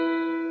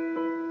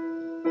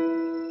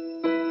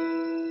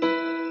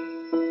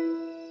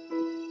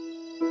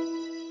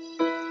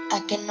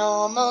can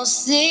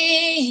almost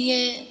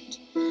see it,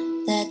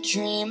 that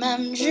dream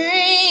I'm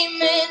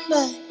dreaming,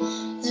 but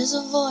there's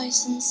a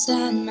voice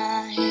inside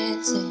my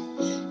head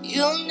saying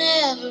you'll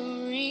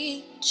never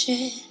reach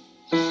it.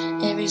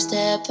 Every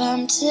step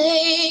I'm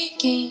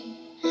taking,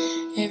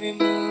 every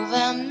move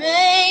I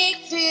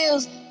make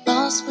feels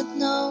lost with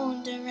no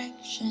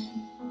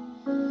direction.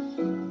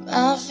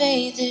 My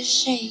faith is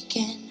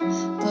shaking,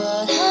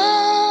 but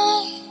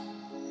I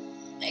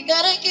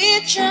gotta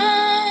keep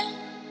trying.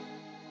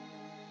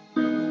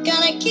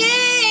 Gotta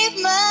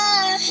keep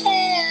my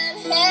head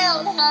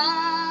held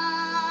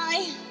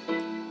high.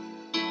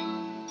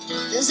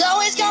 There's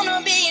always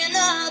gonna be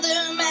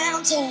another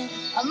mountain.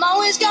 I'm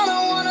always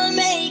gonna wanna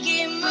make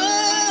it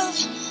move.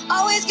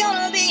 Always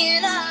gonna be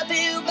an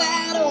uphill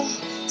battle.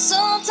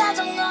 Sometimes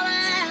I'm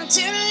gonna have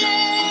to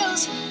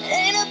lose. It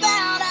ain't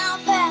about how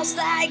fast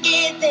I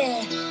get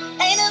there.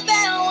 Ain't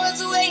about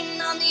what's waiting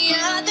on the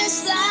other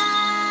side.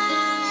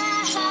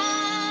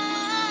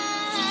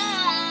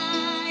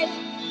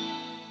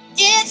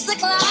 It's the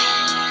climb.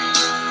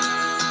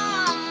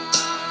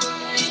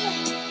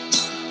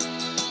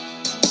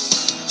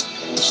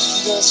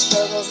 The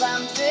struggles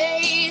I'm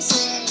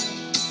facing,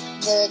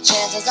 the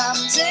chances I'm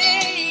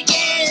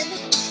taking,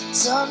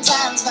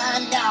 sometimes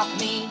might knock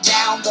me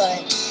down,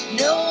 but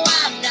no,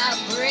 I'm not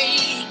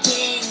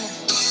breaking.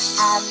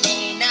 I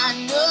may not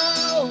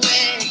know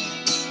it,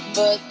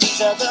 but these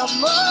are the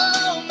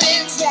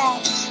moments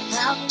that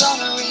I'm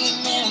gonna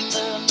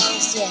remember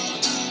most. Yeah,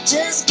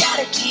 just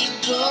gotta keep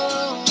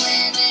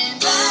going,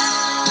 and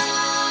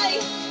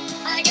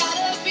I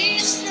gotta be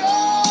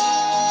strong.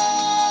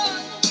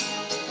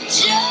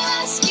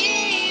 Just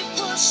keep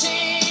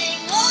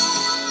pushing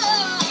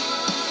on,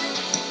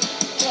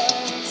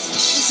 'cause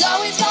there's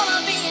always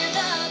gonna be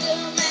another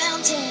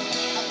mountain.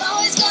 I'm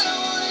always gonna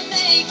wanna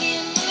make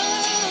it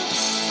move.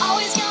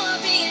 Always gonna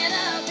be an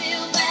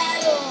uphill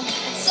battle.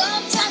 And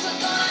sometimes I'm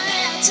gonna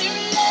have to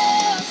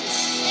lose.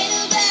 Ain't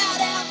about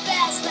how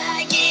fast I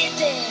get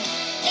there.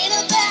 Ain't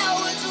about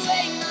what's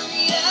waiting on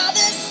the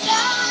other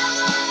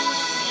side.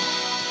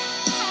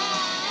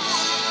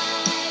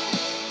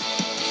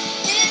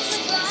 It's a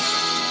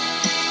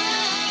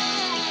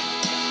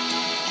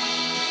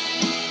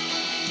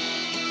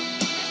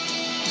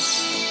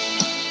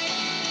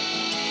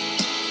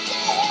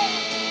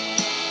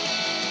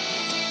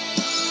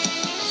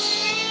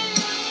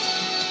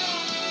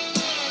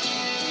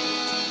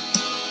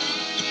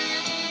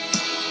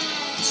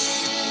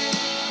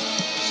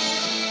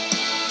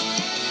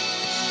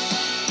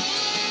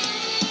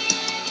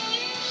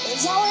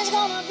There's always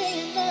gonna be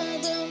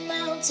another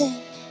mountain.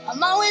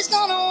 I'm always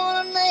gonna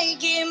wanna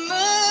make it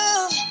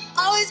move.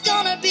 Always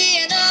gonna be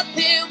an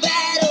uphill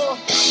battle.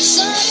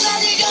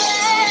 Sometimes you're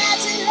gonna have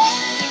to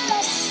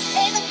lose.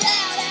 Ain't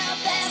about how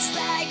fast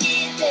I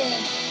get there.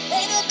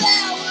 Ain't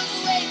about what's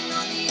waiting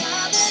on the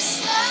other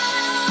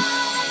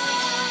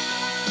side.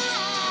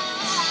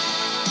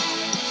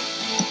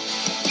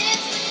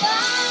 It's the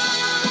climb.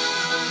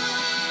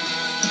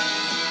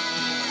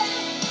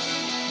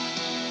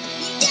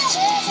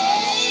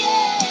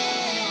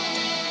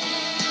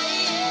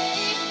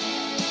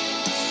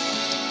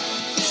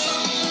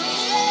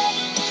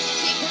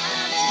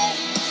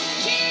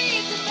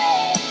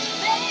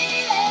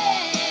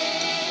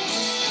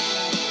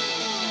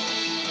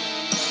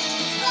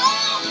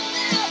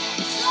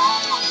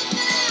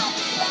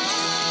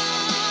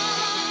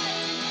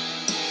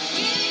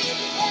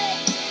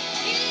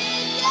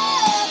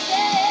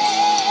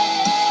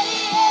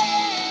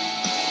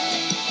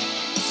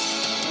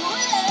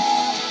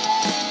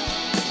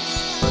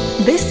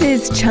 This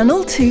is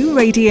Channel 2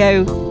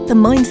 Radio, the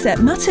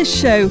Mindset Matters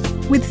Show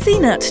with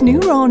Zeenat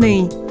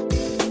Noorani.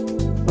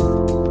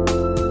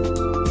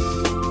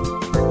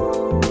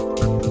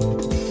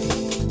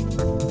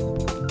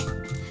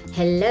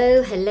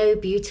 Hello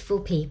beautiful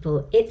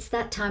people. It's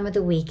that time of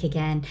the week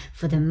again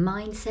for the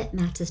Mindset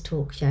Matters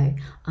talk show.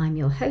 I'm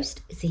your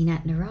host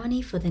Zeenat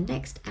Noorani for the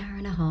next hour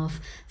and a half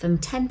from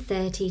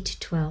 10:30 to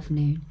 12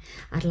 noon.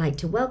 I'd like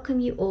to welcome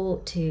you all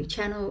to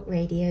Channel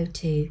Radio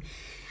 2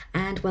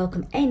 and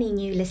welcome any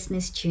new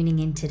listeners tuning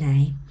in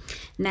today.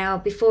 Now,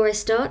 before I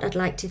start, I'd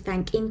like to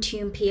thank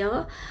Intune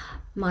PR,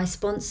 my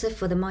sponsor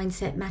for the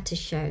Mindset Matters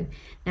show.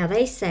 Now,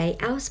 they say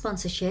our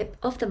sponsorship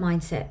of the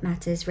Mindset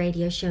Matters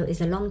radio show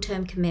is a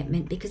long-term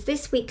commitment because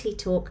this weekly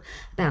talk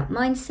about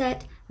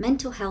mindset,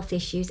 mental health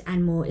issues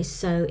and more is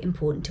so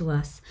important to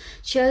us.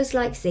 Shows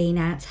like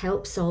Zeenat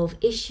help solve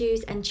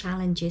issues and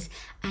challenges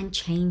and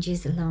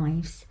changes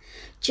lives.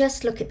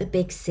 Just look at the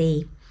Big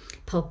C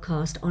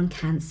podcast on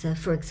cancer,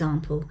 for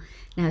example.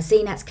 Now,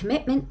 Zeenat's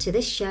commitment to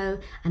this show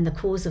and the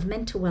cause of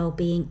mental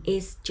well-being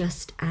is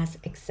just as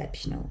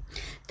exceptional.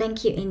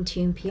 Thank you,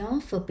 Intune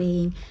PR, for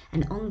being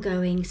an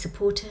ongoing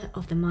supporter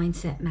of the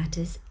Mindset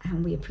Matters,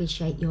 and we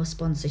appreciate your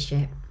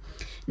sponsorship.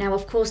 Now,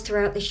 of course,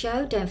 throughout the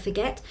show, don't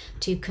forget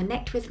to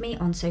connect with me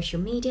on social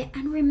media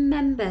and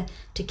remember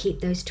to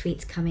keep those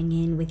tweets coming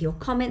in with your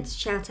comments,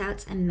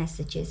 shout-outs and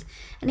messages.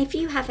 And if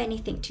you have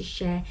anything to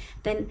share,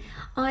 then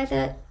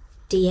either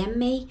DM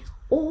me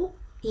or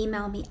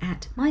email me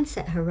at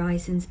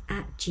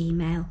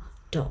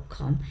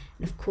mindsethorizons@gmail.com.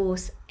 And of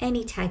course,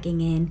 any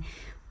tagging in,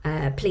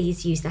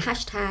 please use the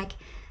hashtag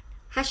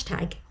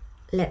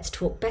Let's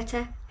Talk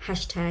Better,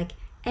 hashtag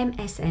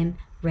MSM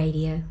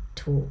Radio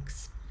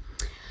Talks.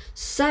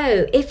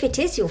 So if it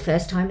is your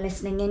first time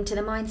listening into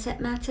the Mindset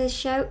Matters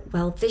show,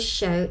 well, this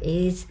show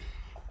is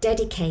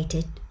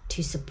dedicated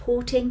to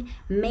supporting,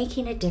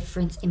 making a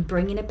difference in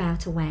bringing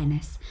about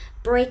awareness,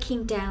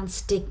 breaking down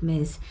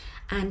stigmas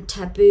and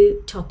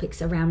taboo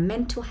topics around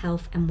mental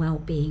health and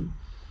well-being.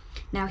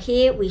 Now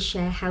here we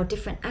share how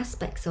different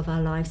aspects of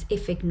our lives,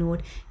 if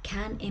ignored,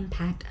 can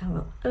impact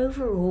our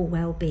overall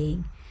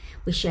well-being.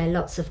 We share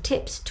lots of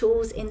tips,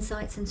 tools,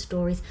 insights and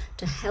stories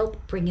to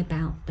help bring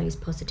about those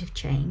positive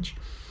change.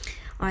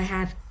 I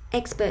have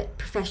expert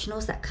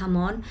professionals that come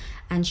on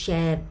and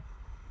share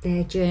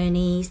their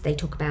journeys. They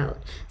talk about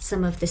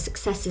some of the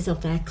successes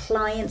of their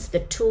clients, the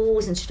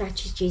tools and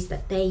strategies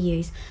that they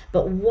use.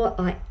 But what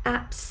I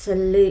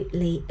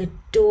absolutely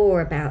adore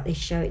about this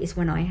show is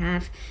when I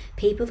have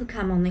people who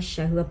come on this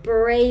show who are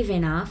brave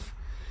enough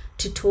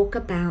to talk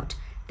about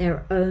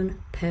their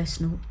own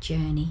personal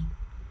journey,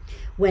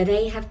 where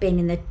they have been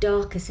in the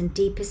darkest and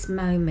deepest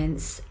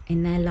moments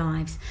in their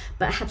lives,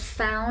 but have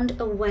found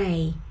a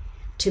way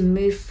to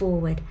move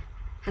forward,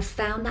 have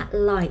found that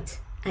light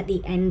at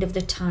the end of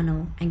the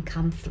tunnel and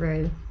come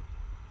through.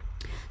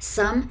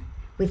 Some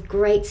with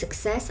great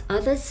success,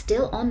 others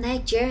still on their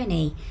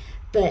journey.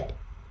 But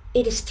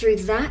it is through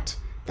that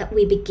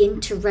we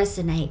begin to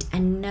resonate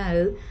and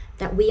know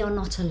that we are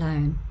not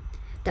alone,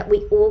 that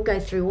we all go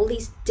through all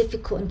these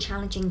difficult and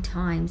challenging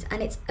times,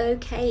 and it's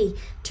okay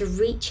to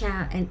reach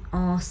out and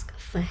ask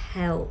for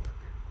help.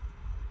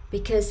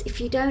 Because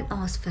if you don't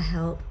ask for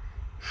help,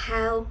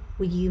 how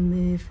will you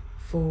move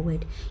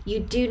forward? You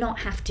do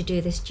not have to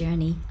do this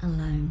journey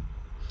alone.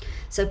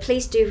 So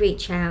please do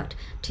reach out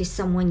to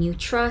someone you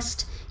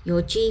trust,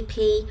 your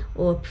GP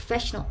or a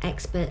professional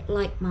expert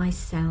like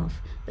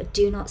myself, but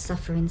do not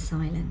suffer in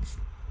silence.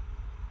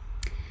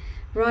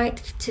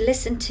 Right, to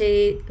listen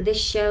to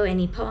this show,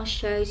 any past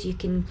shows, you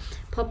can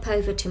pop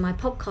over to my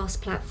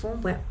podcast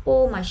platform where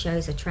all my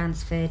shows are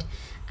transferred,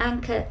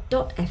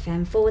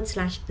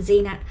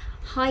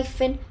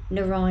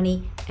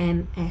 anchor.fm/Zeenat-Noorani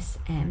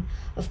MSM.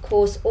 Of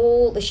course,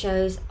 all the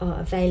shows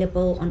are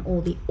available on all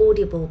the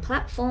Audible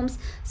platforms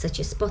such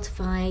as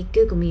Spotify,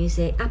 Google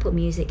Music, Apple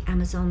Music,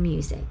 Amazon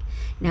Music.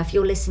 Now, if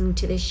you're listening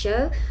to this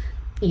show,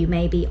 you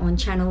may be on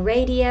Channel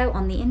Radio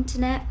on the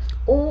internet,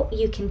 or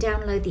you can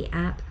download the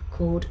app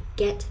called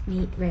Get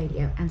Me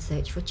Radio and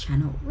search for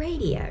Channel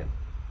Radio.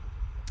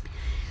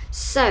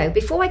 So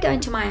before I go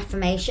into my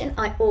affirmation,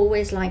 I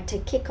always like to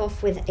kick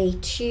off with a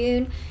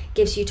tune.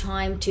 Gives you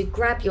time to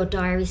grab your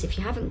diaries if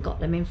you haven't got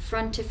them in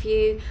front of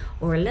you,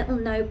 or a little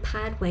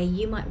notepad where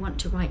you might want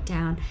to write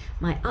down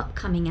my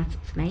upcoming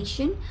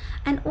affirmation,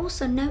 and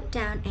also note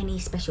down any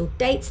special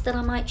dates that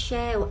I might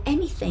share or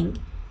anything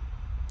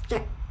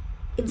that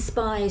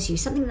inspires you,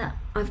 something that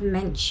I've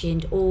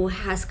mentioned or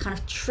has kind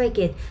of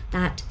triggered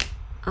that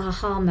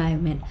aha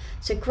moment.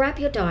 So grab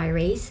your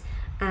diaries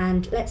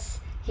and let's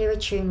hear a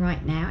tune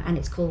right now, and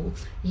it's called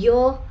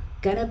You're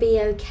Gonna Be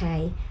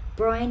Okay,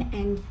 Brian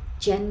and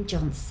Jen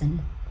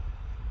Johnson.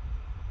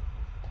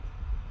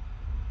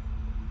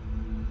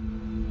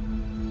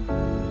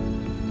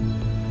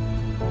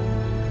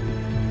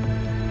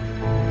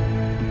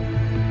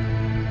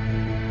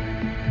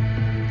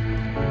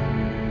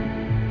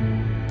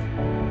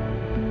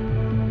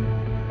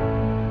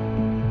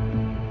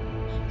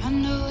 I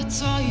know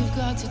it's all you've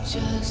got to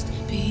just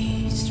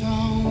be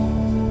strong.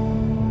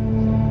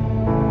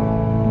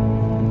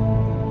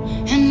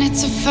 And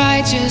it's a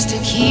fight just to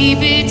keep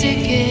it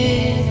together.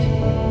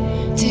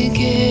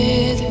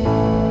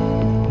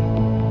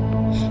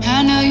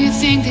 I know you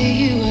think that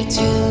you are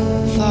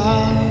too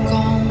far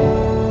gone,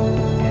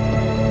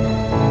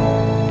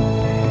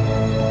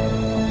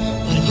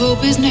 but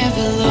hope is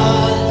never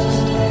lost.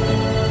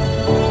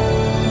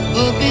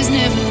 Hope is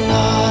never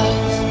lost.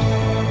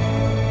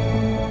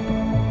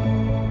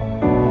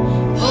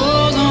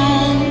 Hold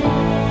on,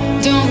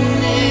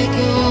 don't let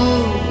go.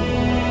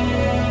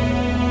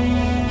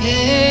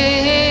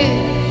 Hey,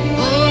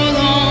 hold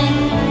on,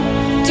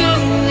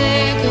 don't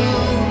let go.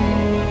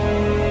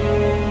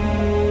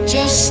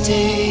 Just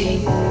stay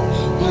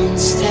one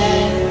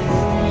step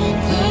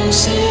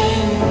closer,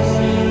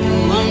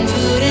 put one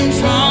foot in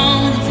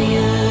front of the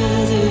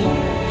other.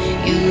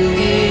 You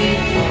get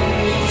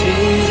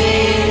through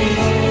this,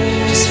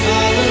 just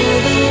follow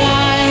the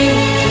light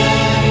of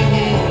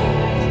darkness.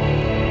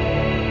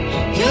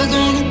 You're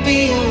gonna be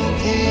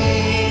okay.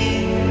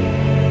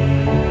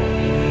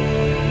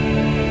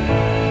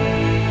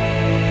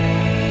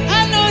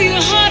 Your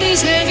heart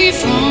is heavy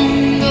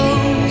from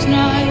those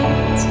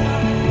nights,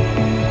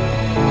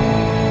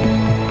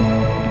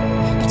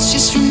 but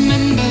just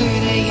remember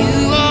that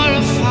you are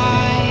a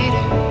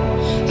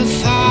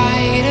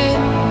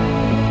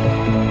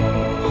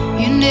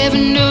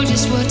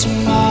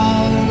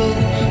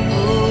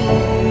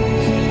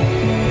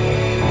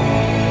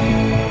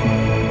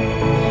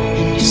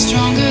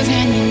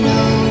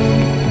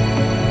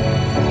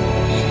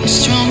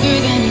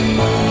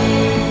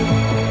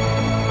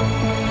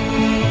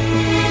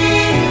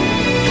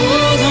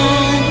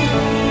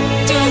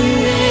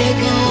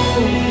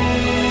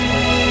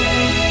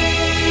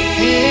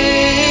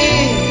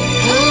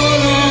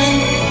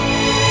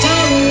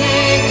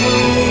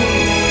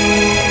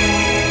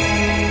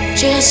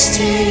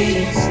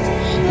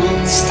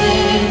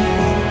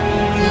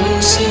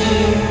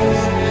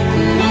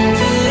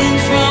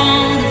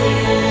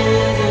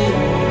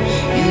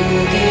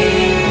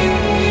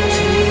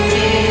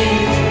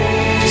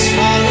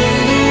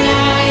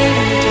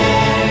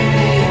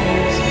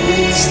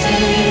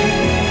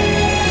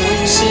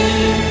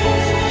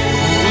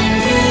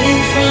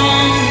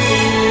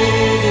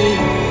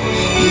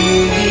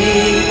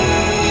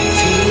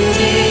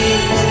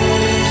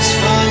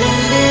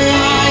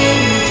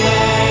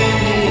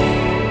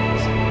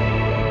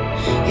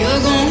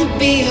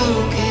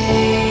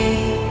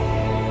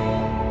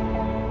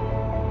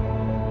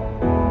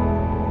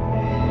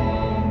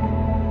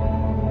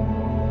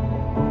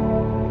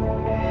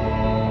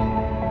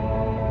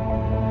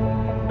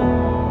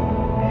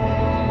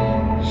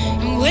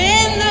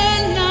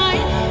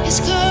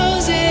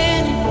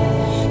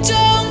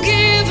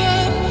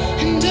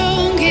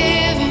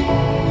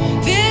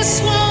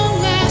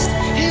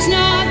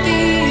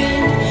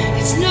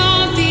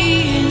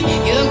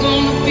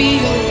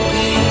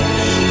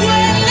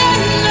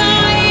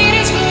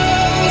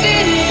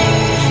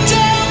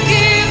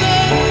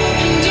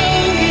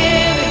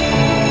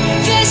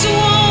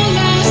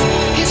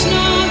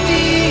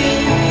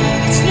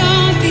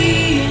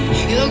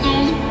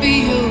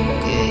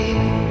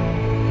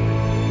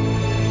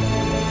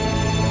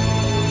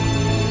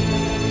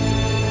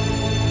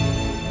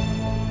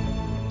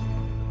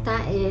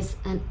is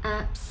an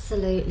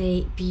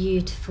absolutely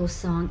beautiful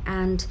song,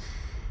 and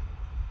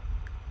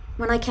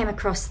when I came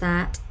across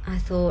that, I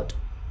thought,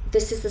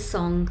 this is the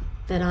song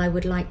that I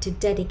would like to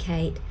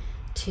dedicate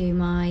to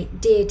my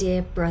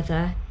dear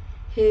brother,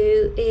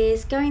 who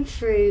is going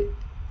through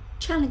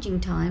challenging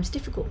times,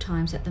 difficult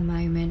times at the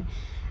moment.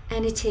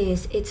 And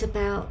it's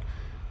about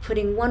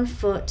putting one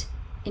foot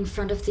in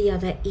front of the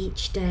other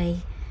each day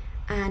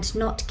and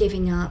not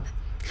giving up.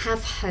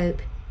 Have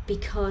hope,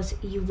 because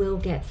you will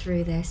get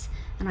through this.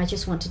 And I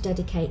just want to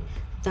dedicate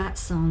that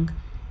song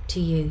to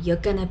you. You're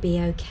gonna be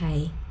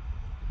okay.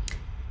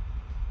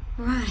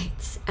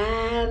 Right,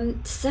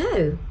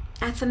 so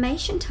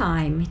affirmation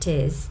time it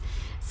is.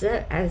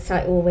 So as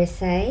I always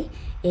say,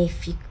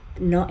 if you're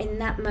not in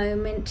that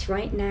moment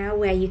right now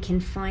where you can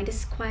find a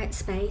quiet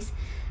space,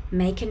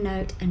 make a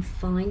note and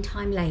find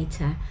time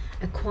later,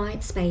 a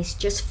quiet space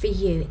just for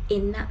you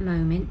in that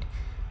moment,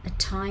 a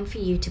time for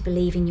you to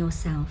believe in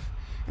yourself.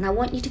 And I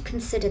want you to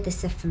consider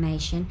this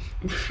affirmation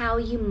and how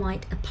you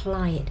might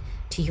apply it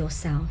to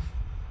yourself.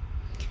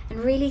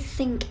 And really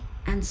think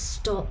and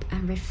stop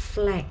and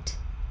reflect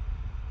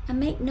and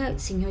make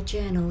notes in your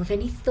journal of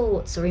any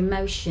thoughts or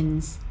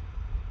emotions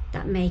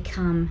that may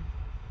come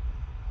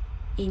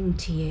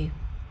into you.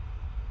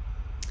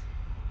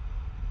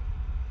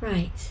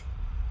 Right,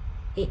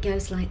 it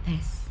goes like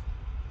this.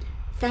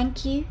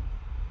 Thank you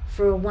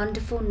for a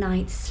wonderful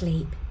night's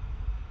sleep,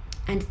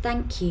 and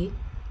thank you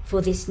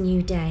for this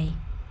new day.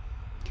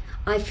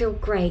 I feel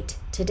great.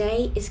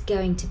 Today is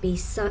going to be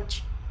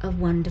such a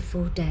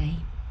wonderful day.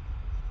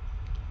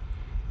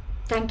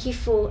 Thank you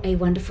for a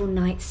wonderful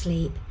night's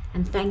sleep,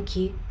 and thank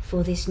you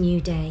for this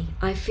new day.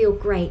 I feel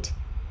great.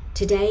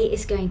 Today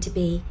is going to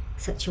be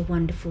such a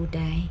wonderful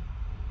day.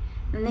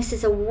 And this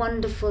is a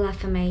wonderful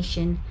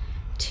affirmation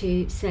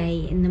to say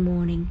in the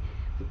morning,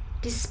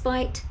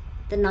 despite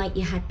the night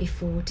you had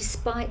before,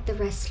 despite the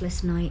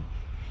restless night,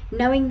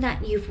 knowing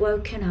that you've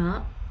woken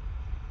up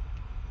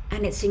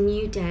and it's a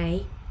new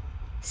day.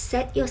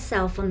 Set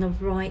yourself on the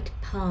right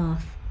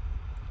path.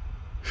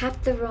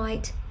 Have the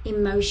right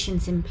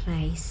emotions in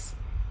place,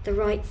 the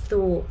right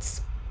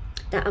thoughts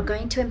that are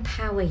going to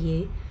empower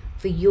you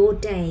for your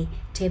day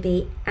to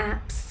be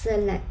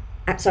absolutely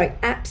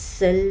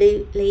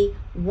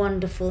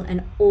wonderful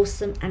and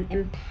awesome and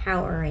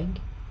empowering.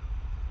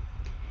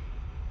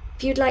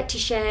 If you'd like to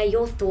share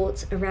your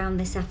thoughts around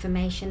this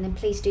affirmation, then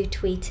please do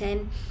tweet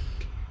in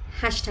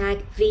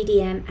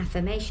 #VDM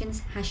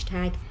affirmations,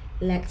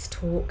 #Let's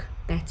Talk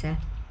Better.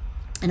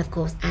 And of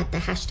course, add the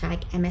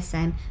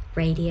 #MSM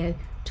Radio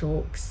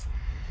Talks.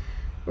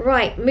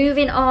 Right,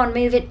 moving on.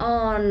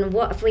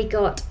 What have we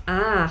got?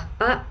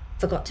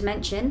 Forgot to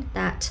mention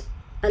that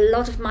a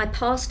lot of my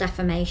past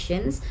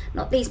affirmations,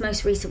 not these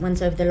most recent ones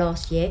over the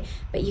last year,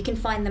 but you can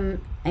find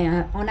them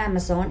on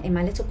Amazon in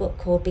my little book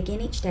called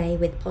Begin Each Day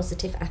with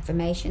Positive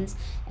Affirmations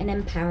and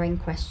Empowering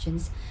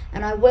Questions.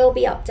 And I will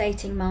be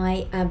updating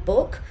my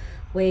book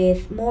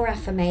with more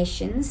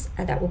affirmations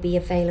that will be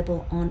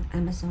available on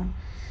Amazon.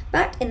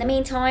 But in the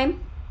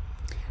meantime,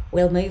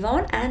 we'll move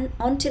on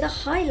to the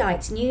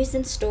highlights, news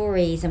and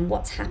stories and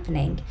what's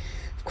happening.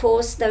 Of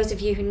course, those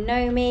of you who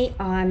know me,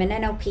 I'm an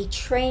NLP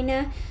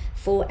trainer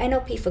for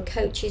NLP for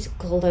Coaches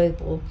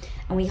Global,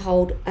 and we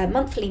hold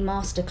monthly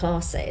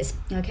masterclasses,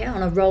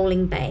 on a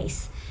rolling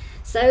base.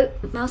 So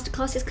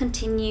masterclasses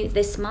continue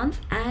this month,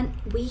 and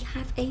we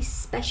have a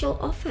special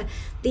offer,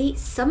 the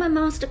Summer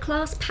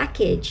Masterclass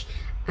Package.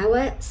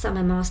 Our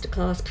Summer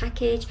Masterclass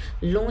Package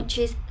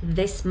launches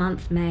this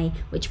month, May,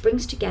 which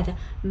brings together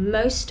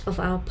most of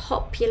our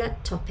popular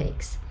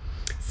topics.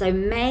 So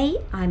May,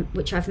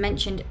 which I've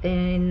mentioned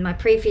in my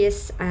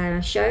previous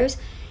shows,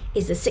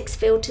 is the 6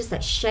 filters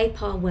that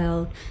shape our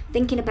world.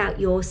 Thinking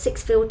about your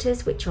 6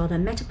 filters, which are the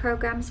meta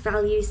programs,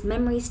 values,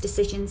 memories,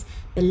 decisions,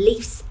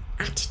 beliefs,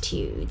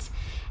 attitudes,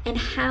 and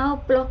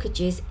how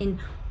blockages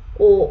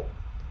or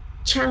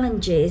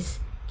challenges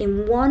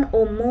in one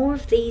or more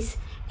of these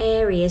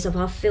areas of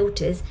our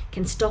filters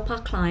can stop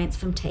our clients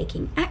from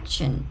taking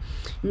action.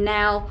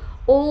 Now,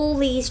 all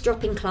these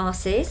drop-in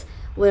classes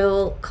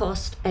will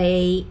cost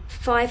a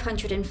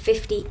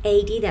 550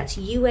 AD, that's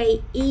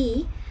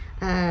UAE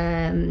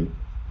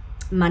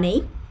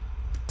money,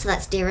 so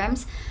that's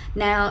dirhams.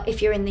 Now,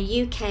 if you're in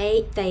the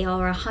UK, they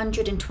are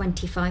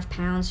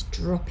 £125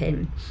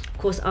 drop-in. Of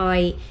course,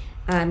 I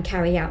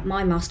carry out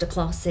my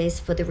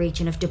masterclasses for the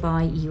region of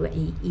Dubai,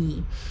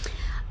 UAE.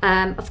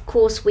 Of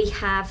course, we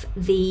have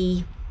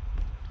the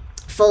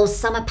full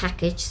summer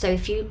package. So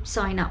if you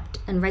sign up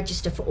and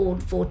register for all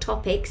 4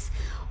 topics,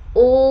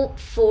 all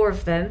 4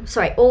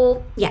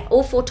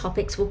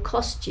 topics will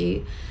cost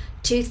you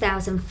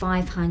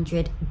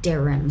 2,500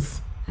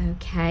 dirhams.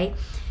 Okay.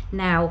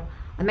 Now,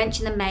 I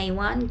mentioned the May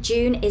one.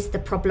 June is the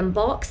problem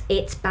box.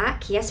 It's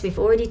back. Yes, we've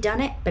already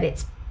done it, but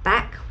it's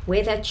back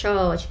with a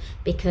charge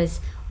because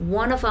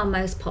one of our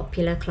most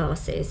popular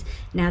classes.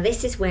 Now,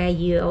 this is where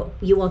you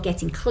are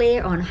getting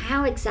clear on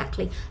how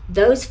exactly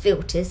those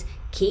filters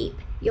keep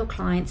your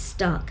clients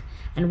stuck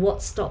and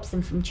what stops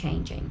them from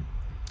changing.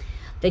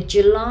 The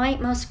July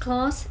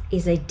masterclass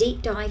is a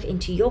deep dive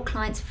into your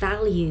client's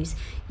values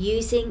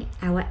using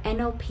our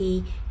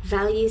NLP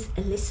values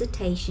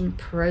elicitation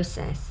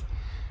process,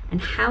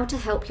 and how to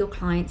help your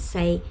clients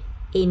say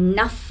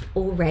enough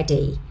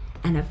already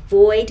and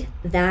avoid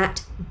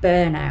that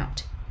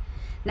burnout.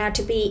 Now,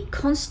 to be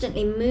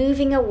constantly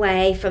moving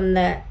away from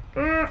the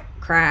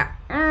crap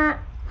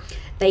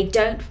they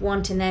don't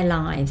want in their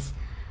lives,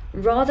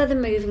 rather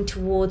than moving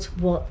towards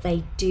what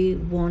they do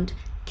want,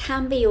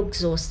 can be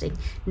exhausting.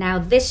 Now,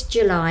 this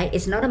July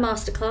is not a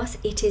masterclass,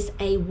 it is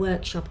a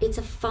workshop. It's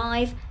a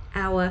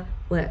 5-hour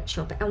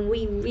workshop, and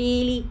we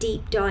really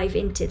deep dive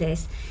into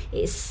this.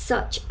 It's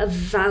such a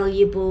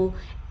valuable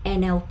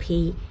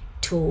NLP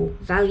tool,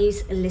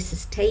 values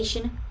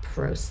elicitation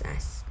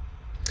process.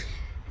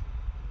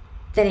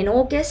 Then in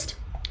August,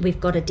 we've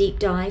got a deep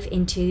dive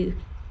into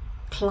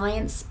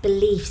clients'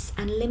 beliefs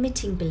and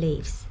limiting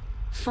beliefs.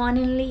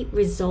 Finally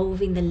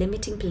resolving the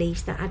limiting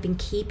beliefs that have been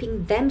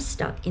keeping them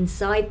stuck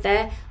inside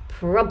their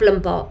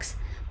problem box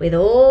with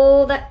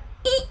all the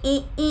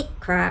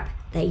crap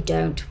they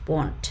don't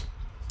want.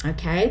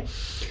 Okay,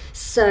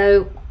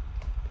 so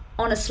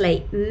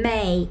honestly,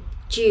 May,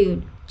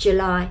 June,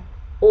 July,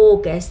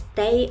 August,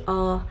 they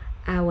are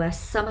our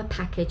summer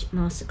package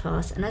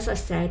masterclass, and as I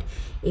said,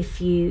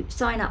 if you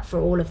sign up for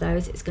all of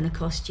those, it's going to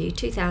cost you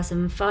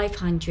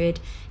 2,500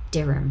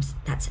 dirhams.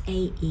 That's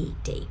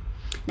AED.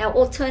 Now,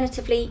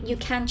 alternatively, you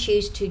can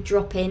choose to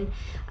drop in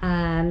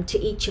to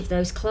each of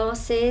those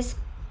classes.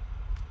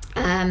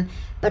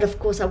 But of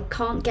course, I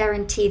can't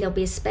guarantee there'll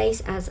be a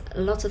space, as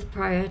a lot of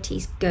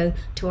priorities go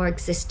to our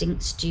existing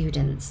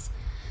students.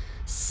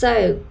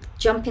 So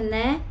jump in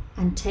there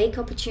and take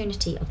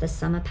opportunity of the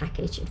summer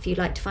package. If you'd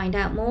like to find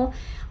out more,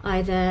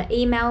 either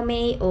email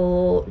me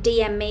or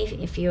DM me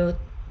if you're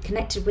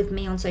connected with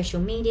me on social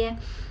media,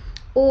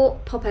 or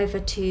pop over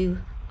to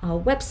our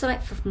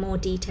website for more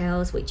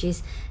details, which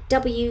is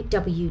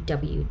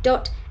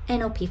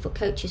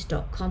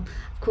www.nlpforcoaches.com.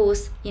 Of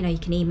course, you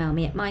can email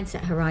me at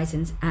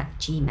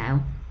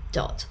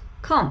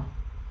mindsethorizons@gmail.com.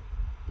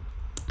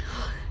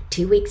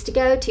 2 weeks to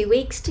go.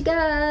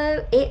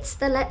 It's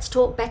the Let's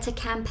Talk Better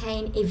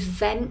campaign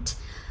event,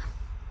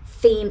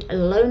 themed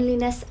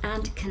loneliness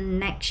and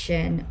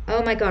connection.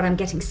 Oh my God, I'm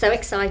getting so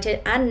excited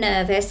and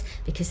nervous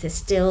because there's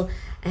still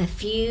a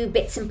few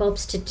bits and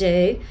bobs to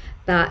do,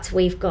 but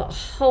we've got a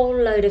whole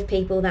load of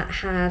people that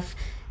have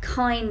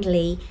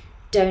kindly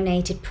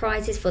donated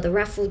prizes for the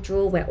raffle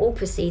draw, where all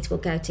proceeds will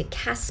go to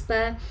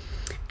Casper.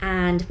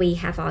 And we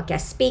have our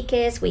guest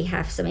speakers, we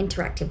have some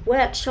interactive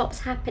workshops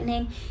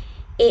happening.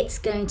 It's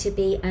going to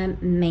be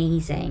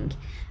amazing.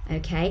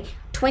 Okay,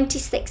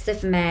 26th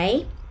of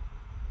May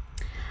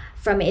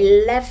from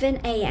 11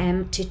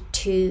 a.m. to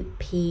 2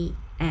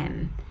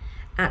 p.m.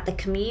 at the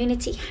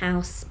Community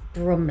House,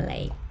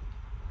 Bromley.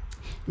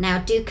 Now,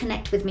 do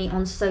connect with me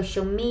on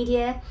social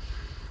media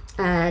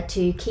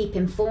to keep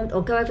informed,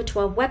 or go over to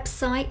our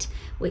website,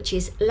 which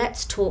is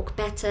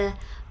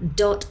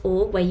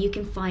letstalkbetter.org, where you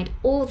can find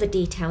all the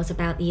details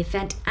about the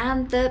event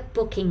and the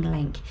booking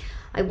link.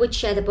 I would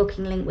share the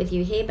booking link with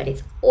you here, but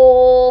it's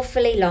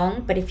awfully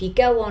long. But if you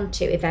go on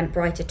to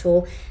Eventbrite at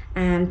all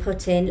and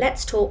put in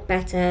Let's Talk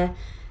Better,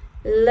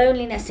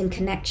 Loneliness and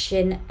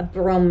Connection,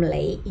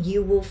 Bromley,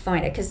 you will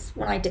find it, because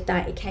when I did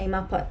that, it came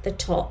up at the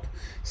top.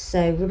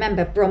 So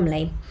remember,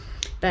 Bromley.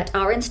 But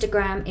our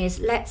Instagram is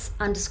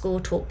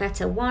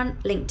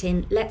let's_talk_better1,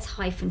 LinkedIn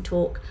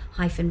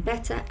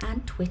let's-talk-better,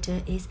 and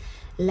Twitter is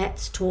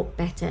Let's Talk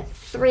Better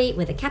 3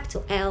 with a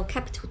capital L,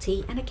 capital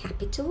T, and a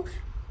capital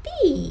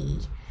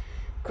B.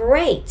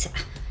 Great.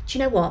 Do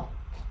you know what?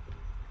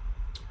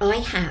 I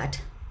had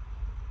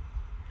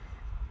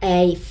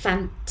a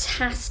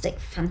fantastic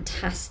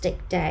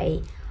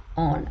day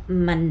on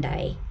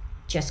Monday,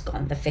 just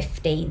gone, the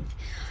 15th.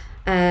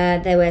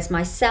 There was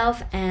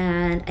myself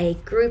and a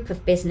group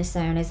of business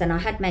owners, and I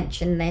had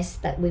mentioned this,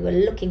 that we were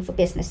looking for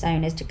business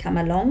owners to come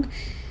along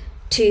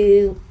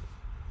to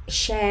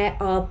share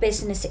our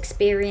business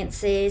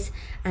experiences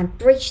and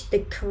bridge the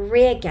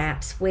career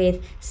gaps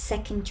with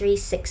secondary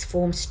sixth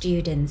form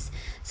students.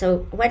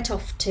 So I went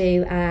off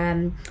to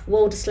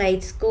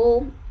Walderslade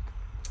School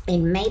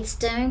in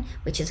Maidstone,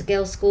 which is a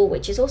girls' school,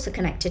 which is also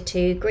connected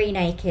to Green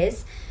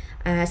Acres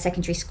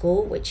Secondary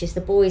School, which is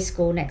the boys'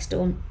 school next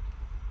door.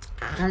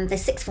 And the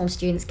sixth form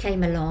students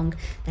came along.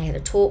 They had a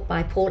talk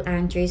by Paul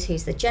Andrews,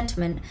 who's the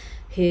gentleman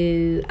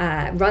who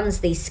runs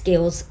these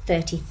Skills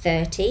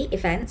 3030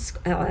 events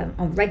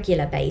on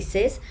regular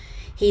basis.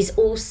 He's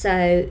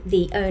also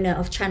the owner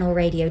of Channel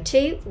Radio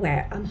 2,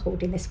 where I'm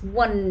holding this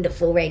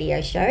wonderful radio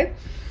show.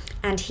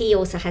 And he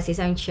also has his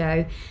own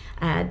show,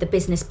 the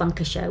Business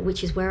Bunker Show,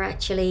 which is where I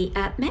actually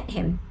met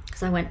him,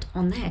 because I went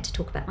on there to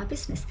talk about my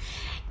business.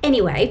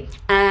 Anyway,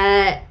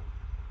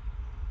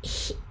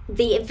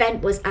 the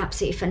event was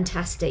absolutely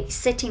fantastic,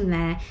 sitting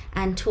there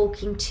and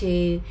talking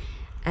to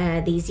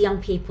these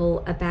young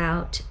people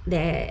about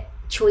their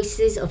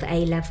choices of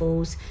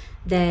A-levels,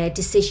 their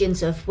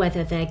decisions of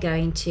whether they're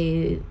going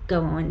to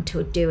go on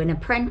to do an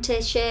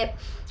apprenticeship,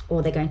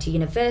 or they're going to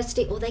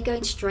university, or they're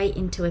going straight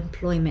into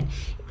employment.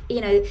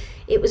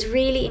 it was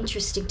really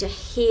interesting to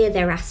hear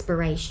their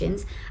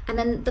aspirations, and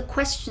then the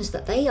questions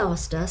that they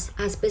asked us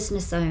as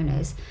business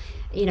owners.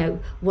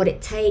 What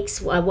it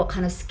takes, what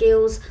kind of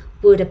skills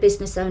would a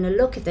business owner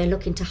look if they're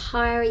looking to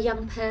hire a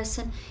young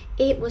person.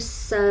 It was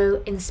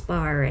so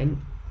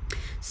inspiring.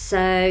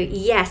 So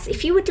yes,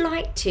 if you would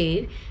like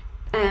to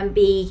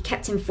be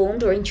kept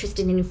informed or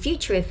interested in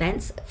future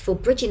events for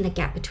bridging the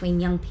gap between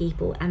young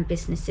people and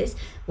businesses,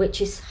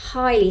 which is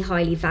highly,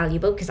 highly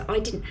valuable, because I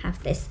didn't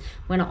have this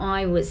when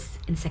I was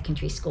in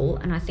secondary school,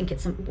 and I think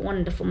it's a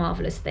wonderful,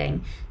 marvellous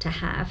thing to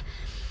have,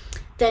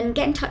 then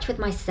get in touch with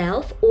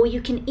myself, or you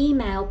can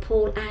email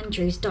Paul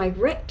Andrews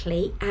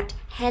directly at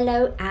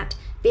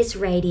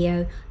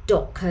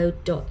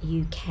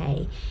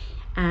hello@bizradio.co.uk,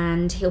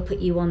 and he'll put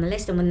you on the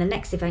list, and when the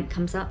next event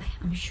comes up,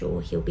 I'm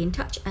sure he'll be in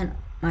touch, and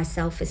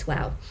myself as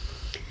well.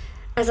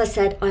 As I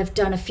said, I've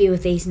done a few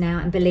of these now,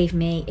 and believe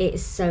me, it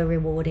is so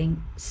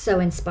rewarding,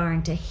 so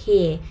inspiring to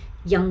hear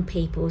young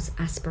people's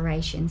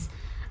aspirations,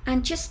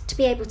 and just to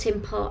be able to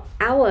impart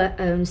our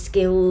own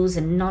skills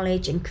and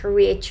knowledge and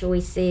career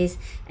choices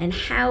and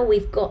how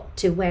we've got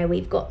to where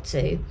we've got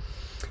to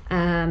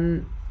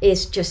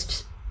is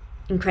just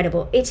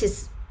incredible. It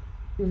is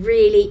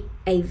really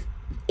a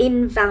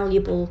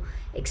invaluable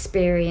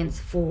experience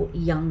for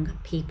young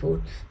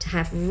people to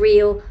have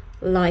real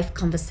life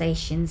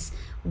conversations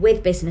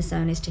with business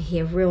owners, to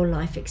hear real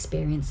life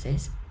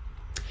experiences.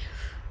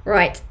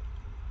 Right,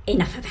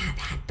 enough about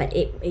that. But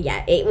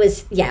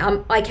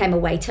I came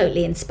away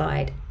totally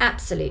inspired,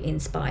 absolutely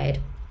inspired.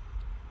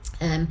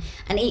 And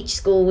each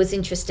school was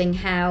interesting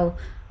how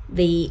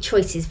the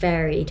choices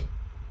varied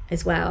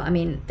as well. I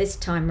mean, this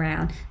time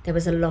round there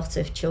was a lot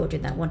of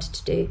children that wanted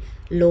to do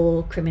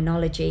law,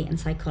 criminology and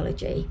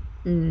psychology.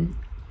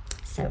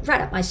 So right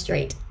up my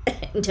street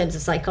in terms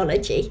of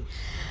psychology.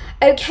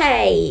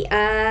 Okay,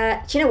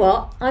 do you know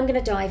what? I'm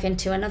going to dive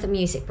into another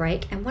music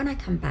break, and when I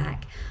come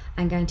back,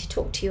 I'm going to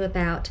talk to you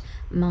about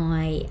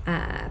my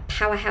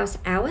Powerhouse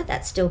Hour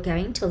that's still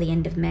going till the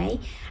end of May,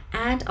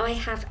 and I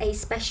have a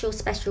special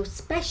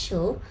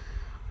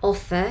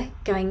offer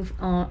going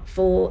on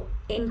for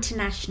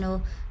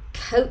International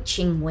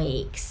Coaching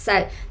Week.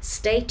 So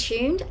stay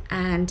tuned,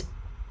 and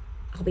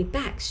I'll be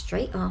back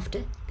straight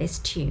after this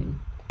tune.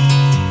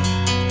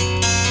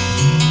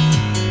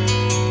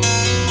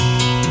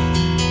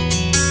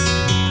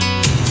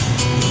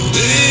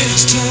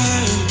 This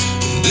time,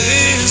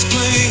 this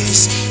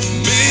place,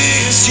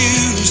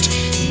 misused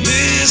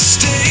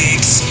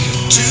mistakes,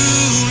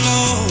 too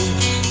long,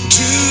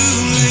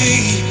 too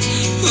late.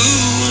 Who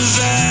was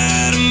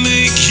I to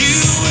make you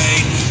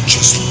wait?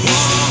 Just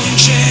one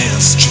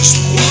chance, just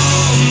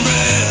one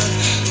breath,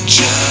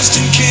 just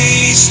in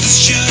case there's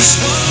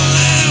just one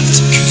left.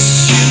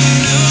 'Cause you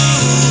know,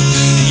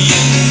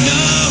 you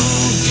know,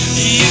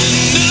 you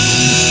know.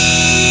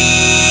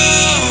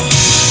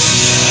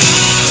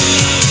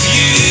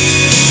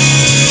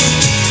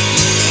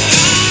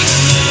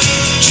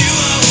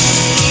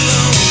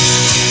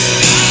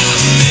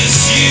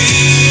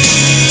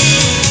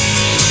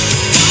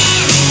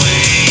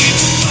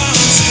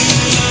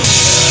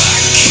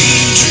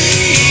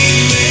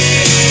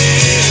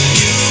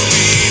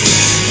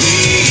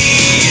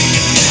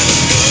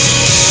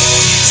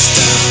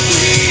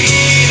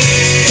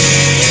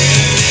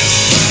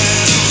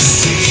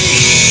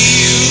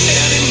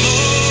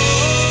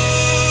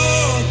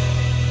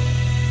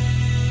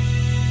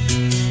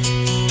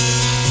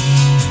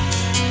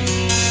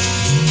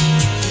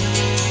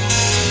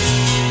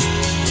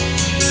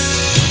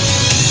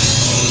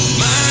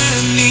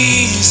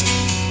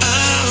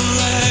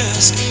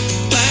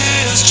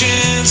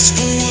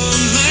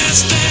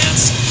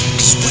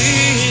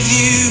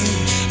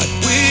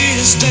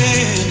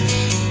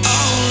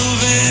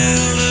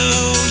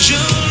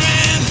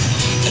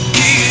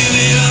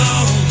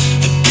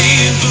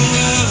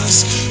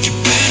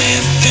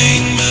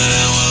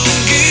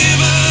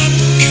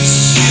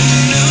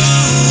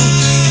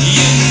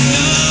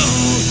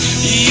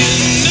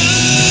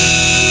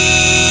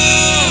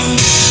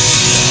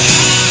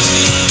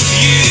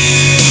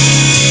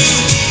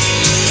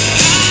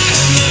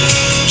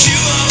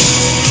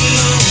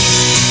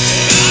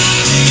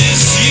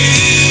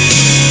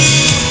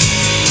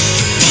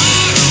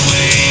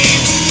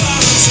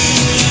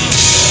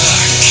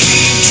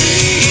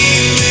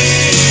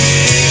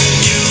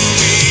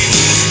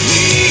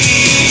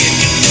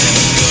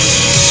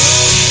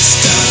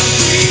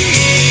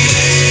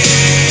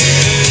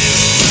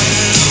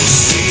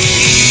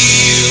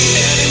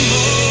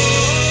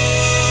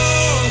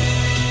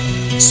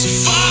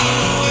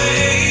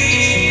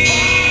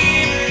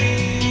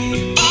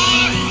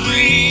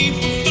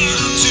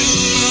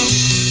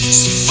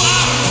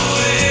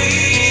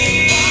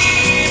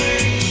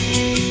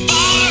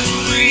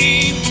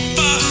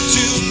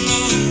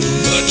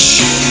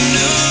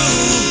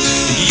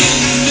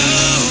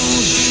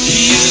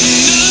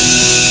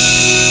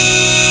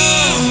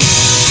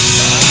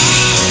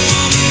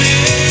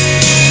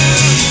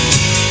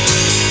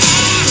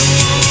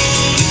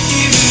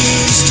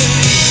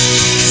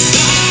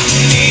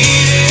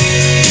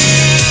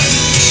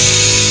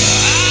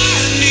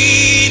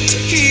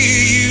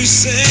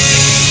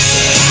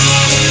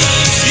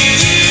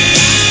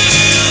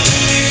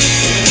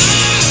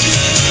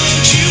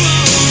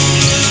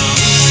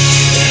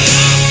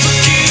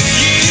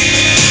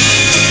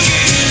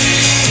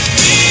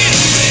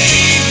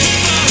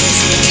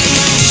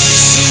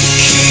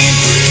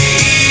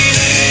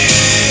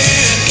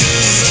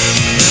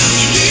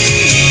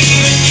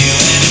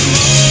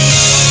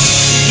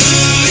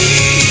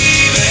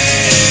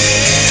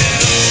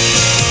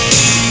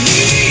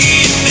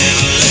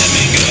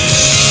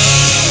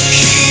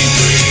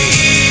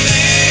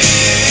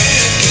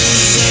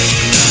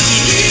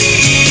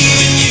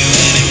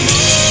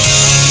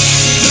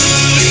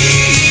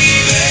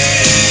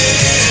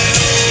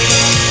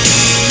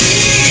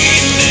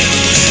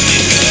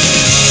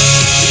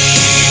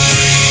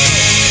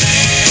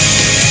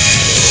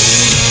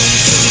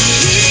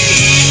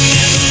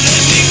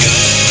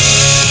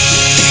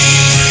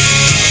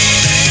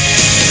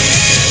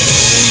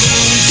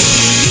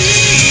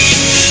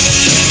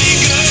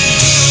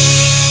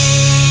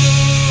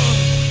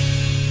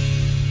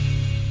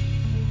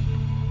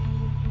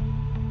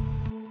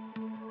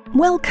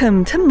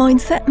 Welcome to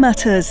Mindset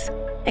Matters,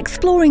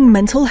 exploring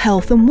mental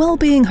health and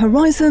wellbeing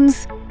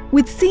horizons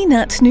with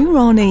Zeenat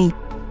Noorani.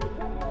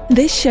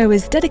 This show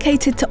is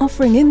dedicated to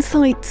offering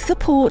insights,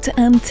 support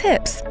and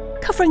tips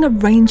covering a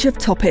range of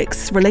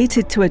topics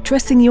related to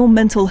addressing your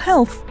mental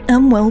health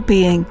and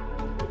well-being.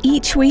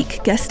 Each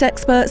week, guest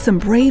experts and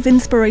brave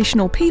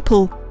inspirational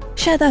people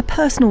share their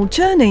personal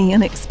journey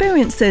and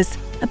experiences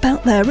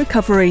about their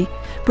recovery,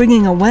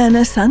 bringing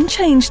awareness and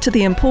change to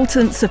the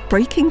importance of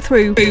breaking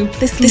through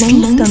this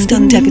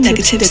long-standing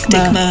negative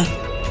stigma.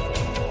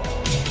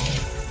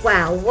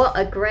 Wow, what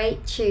a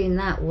great tune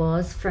that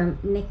was from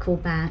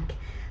Nickelback.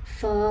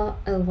 Far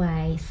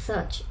Away.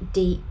 Such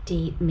deep,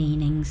 deep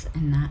meanings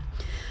in that.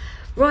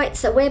 Right,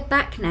 so we're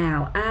back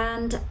now,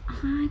 and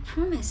I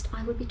promised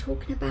I would be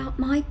talking about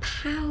my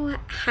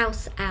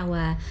Powerhouse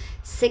Hour.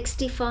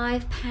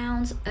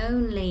 £65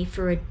 only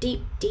for a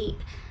deep, deep,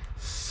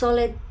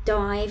 solid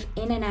dive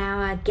in an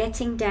hour,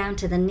 getting down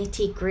to the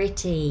nitty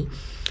gritty.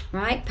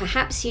 Right,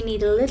 perhaps you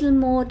need a little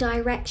more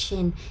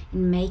direction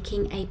in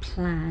making a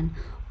plan,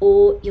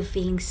 or you're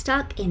feeling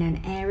stuck in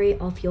an area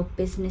of your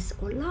business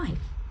or life.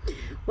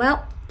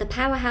 Well, the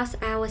Powerhouse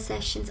Hour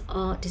sessions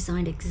are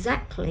designed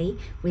exactly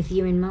with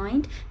you in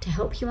mind to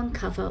help you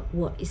uncover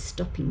what is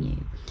stopping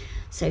you.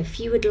 So if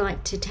you would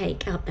like to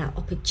take up that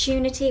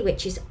opportunity,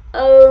 which is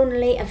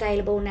only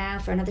available now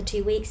for another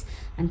 2 weeks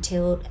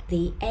until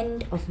the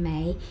end of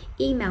May,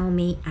 email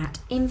me at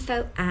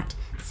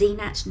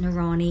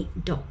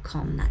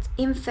info@zeenatnoorani.com. That's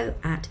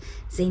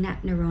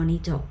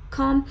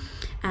info@zeenatnoorani.com.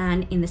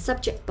 And in the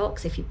subject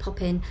box, if you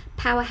pop in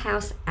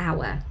Powerhouse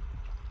Hour.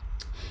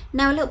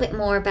 Now, a little bit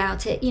more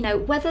about it,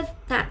 whether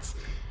that's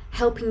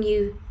helping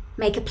you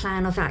make a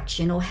plan of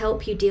action or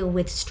help you deal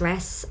with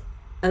stress,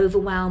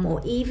 overwhelm,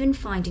 or even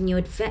find a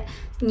new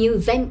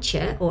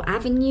venture or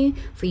avenue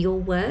for your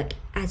work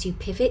as you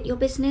pivot your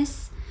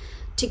business.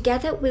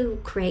 Together, we will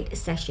create a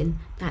session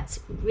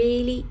that's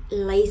really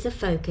laser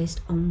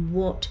focused on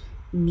what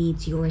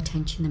needs your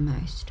attention the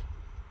most.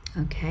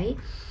 Okay?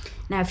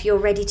 Now, if you're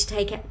ready to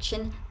take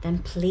action, then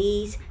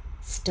please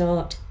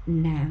start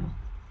now.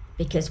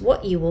 Because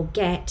what you will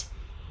get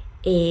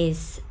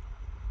is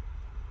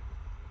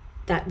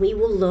that we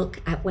will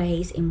look at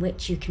ways in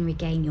which you can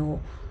regain your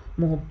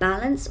more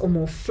balance or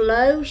more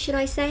flow, should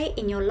I say,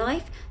 in your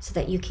life, so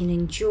that you can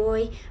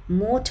enjoy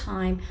more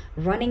time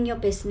running your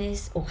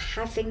business or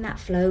having that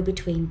flow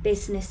between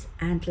business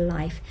and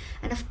life.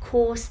 And of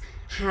course,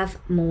 have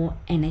more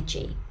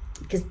energy,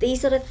 because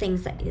these are the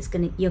things that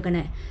you're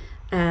going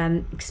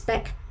to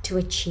expect to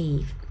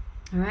achieve.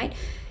 All right.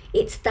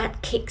 It's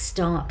that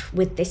kickstart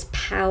with this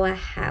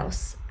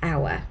Powerhouse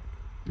Hour.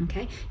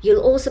 Okay.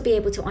 You'll also be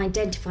able to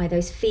identify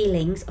those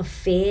feelings of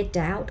fear,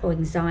 doubt, or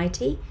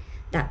anxiety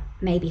that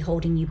may be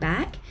holding you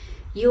back.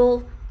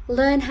 You'll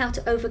learn how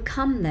to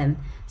overcome them.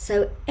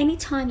 So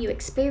anytime you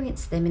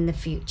experience them in the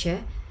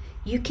future,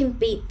 you can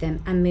beat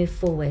them and move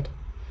forward.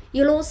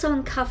 You'll also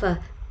uncover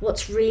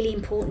what's really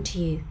important to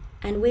you,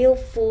 and we'll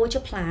forge a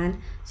plan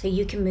so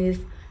you can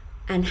move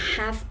and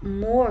have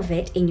more of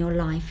it in your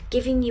life,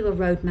 giving you a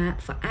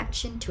roadmap for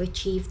action to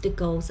achieve the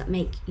goals that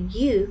make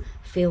you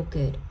feel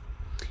good.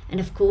 And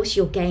of course,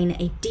 you'll gain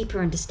a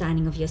deeper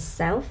understanding of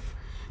yourself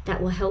that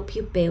will help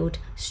you build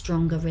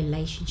stronger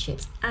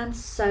relationships and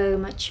so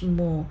much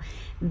more.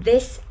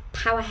 This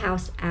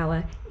Powerhouse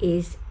Hour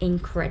is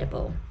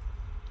incredible.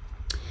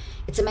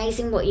 It's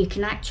amazing what you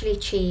can actually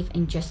achieve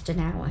in just an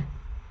hour.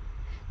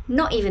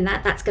 Not even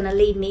that's going to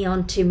lead me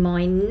on to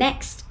my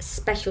next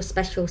special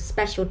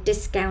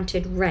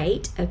discounted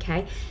rate,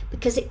 okay?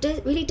 Because it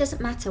really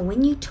doesn't matter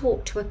when you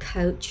talk to a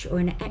coach or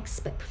an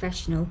expert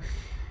professional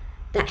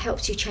that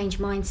helps you change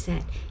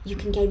mindset. You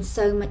can gain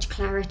so much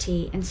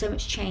clarity and so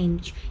much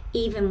change,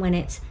 even when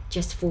it's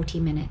just 40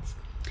 minutes.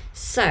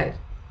 So,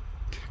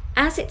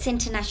 as it's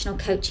International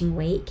Coaching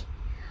Week,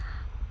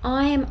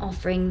 I am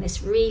offering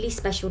this really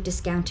special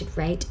discounted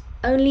rate,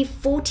 only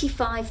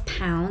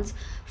 £45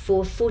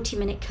 for a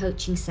 40-minute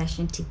coaching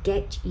session to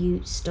get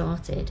you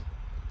started.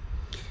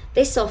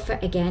 This offer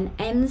again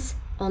ends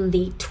on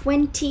the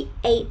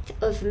 28th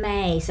of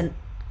May, so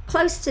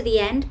close to the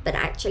end, but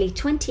actually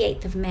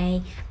 28th of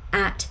May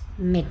at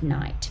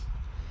midnight.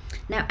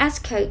 Now, as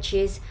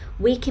coaches,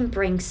 we can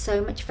bring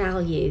so much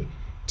value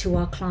to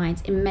our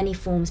clients in many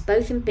forms,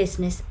 both in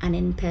business and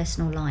in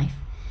personal life.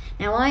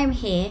 Now, I am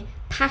here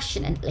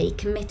passionately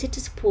committed to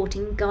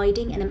supporting,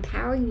 guiding and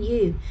empowering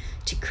you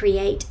to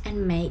create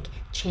and make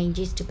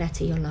changes to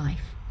better your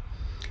life.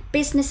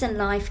 Business and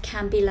life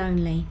can be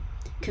lonely,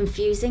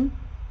 confusing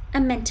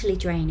and mentally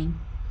draining.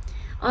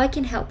 I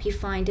can help you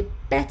find a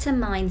better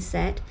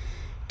mindset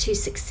to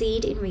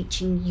succeed in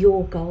reaching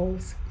your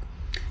goals.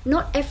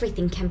 Not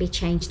everything can be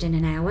changed in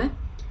an hour,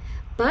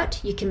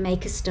 but you can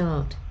make a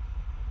start.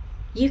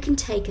 You can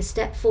take a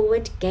step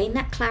forward, gain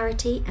that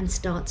clarity and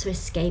start to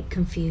escape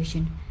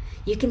confusion.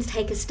 You can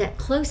take a step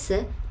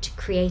closer to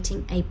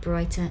creating a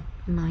brighter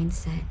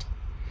mindset.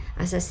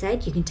 As I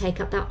said, you can take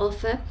up that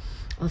offer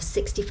of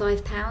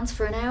 £65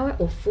 for an hour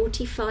or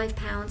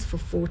 £45 for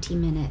 40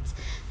 minutes.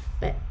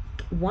 But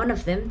one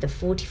of them, the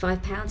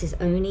 £45, is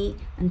only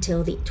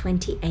until the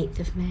 28th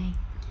of May.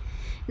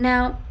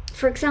 Now,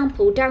 for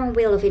example, Darren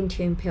Wheel of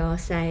Intune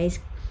PR says,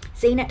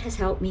 Zeenat has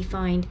helped me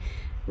find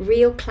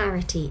real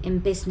clarity in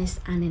business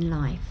and in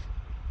life.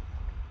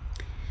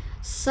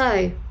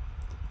 So,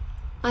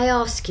 I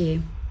ask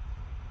you,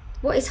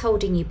 what is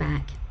holding you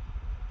back?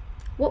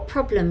 What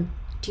problem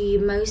do you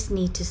most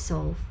need to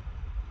solve?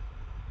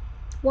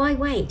 Why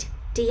wait?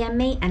 DM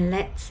me and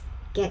let's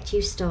get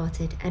you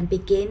started and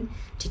begin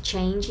to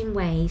change in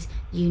ways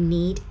you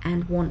need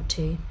and want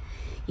to.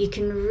 You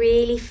can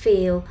really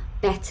feel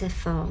better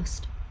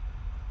fast.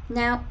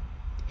 Now,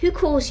 who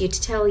calls you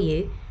to tell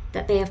you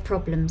that they have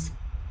problems?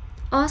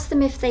 Ask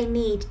them if they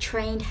need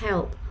trained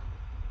help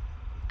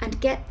and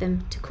get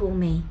them to call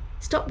me.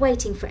 Stop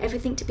waiting for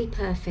everything to be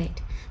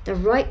perfect. The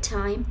right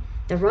time,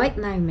 the right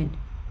moment.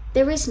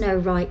 There is no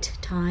right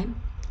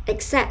time,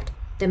 except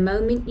the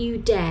moment you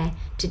dare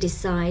to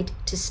decide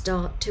to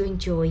start to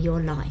enjoy your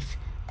life.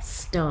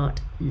 Start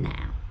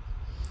now.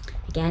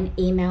 Again,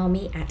 email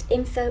me at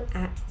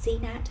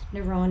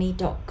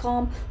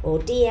info@zeenatnoorani.com or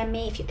DM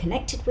me if you're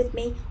connected with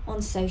me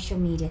on social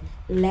media.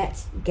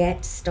 Let's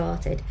get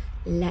started.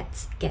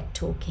 Let's get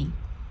talking.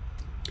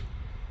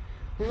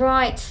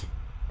 Right,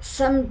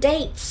 some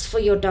dates for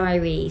your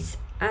diaries.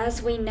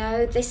 As we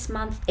know, this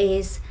month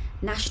is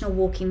National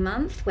Walking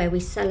Month, where we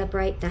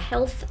celebrate the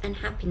health and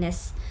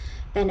happiness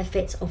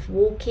benefits of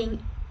walking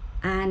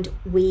and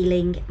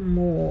wheeling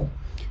more.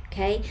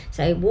 Okay,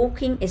 so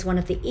walking is one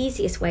of the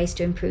easiest ways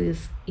to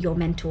improve your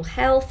mental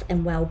health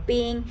and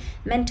well-being,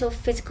 mental,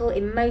 physical,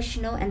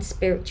 emotional and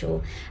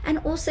spiritual, and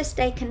also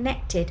stay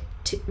connected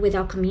with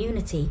our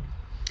community,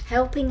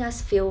 helping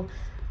us feel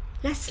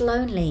less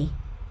lonely,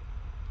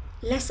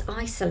 less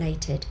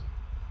isolated.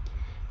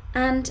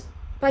 And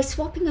by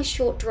swapping a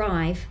short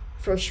drive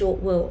for a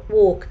short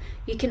walk,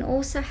 you can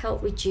also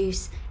help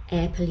reduce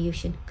air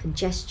pollution,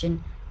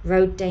 congestion,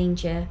 road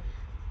danger,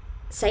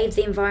 save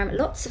the environment,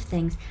 lots of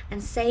things,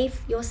 and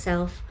save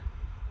yourself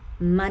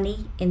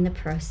money in the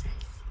process.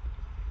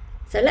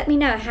 So let me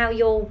know how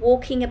your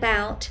walking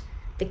about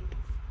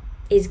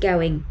is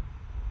going.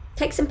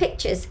 Take some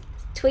pictures,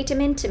 tweet them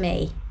into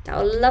me.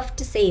 I would love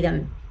to see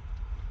them.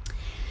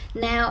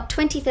 Now,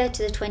 23rd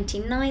to the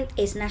 29th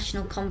is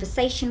National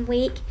Conversation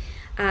Week,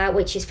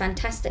 which is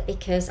fantastic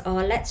because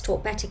our Let's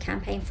Talk Better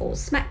campaign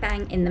falls smack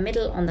bang in the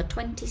middle on the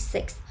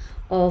 26th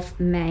of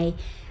May,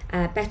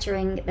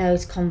 bettering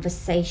those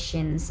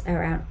conversations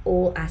around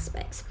all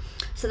aspects.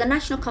 So the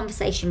National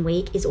Conversation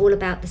Week is all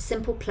about the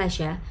simple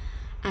pleasure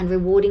and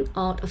rewarding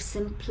art of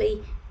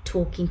simply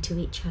talking to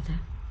each other.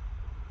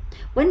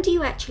 When do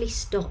you actually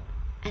stop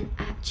and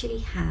actually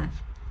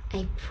have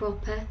a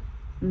proper,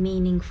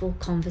 meaningful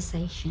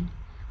conversation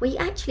where you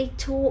actually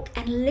talk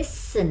and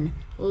listen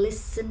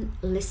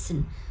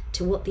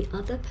to what the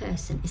other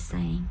person is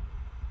saying?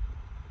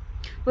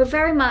 We're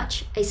very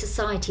much a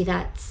society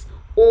that's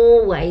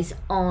always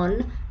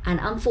on, and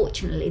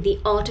unfortunately the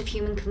art of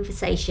human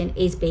conversation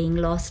is being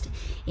lost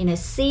in a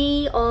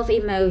sea of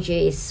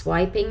emojis,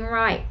 swiping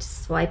right,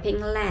 swiping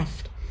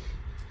left.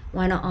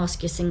 Why not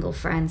ask your single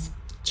friends,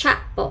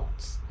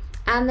 chatbots,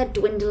 and the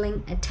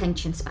dwindling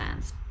attention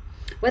spans?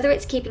 Whether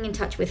it's keeping in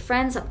touch with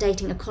friends,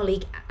 updating a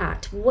colleague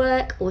at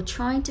work, or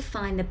trying to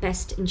find the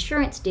best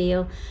insurance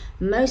deal,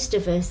 most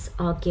of us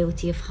are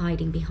guilty of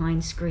hiding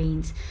behind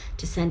screens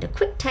to send a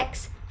quick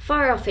text,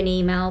 fire off an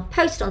email,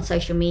 post on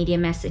social media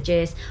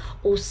messages,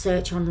 or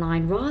search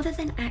online rather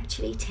than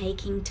actually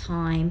taking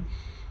time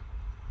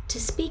to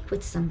speak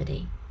with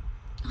somebody.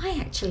 I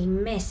actually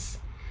miss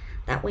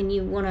that when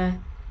you want to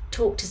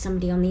talk to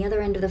somebody on the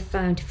other end of the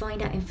phone to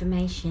find out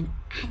information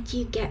and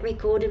you get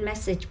recorded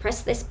message,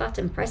 press this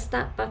button, press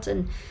that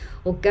button,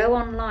 or go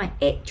online.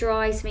 It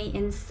drives me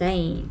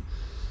insane.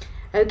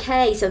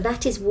 Okay, so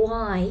that is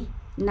why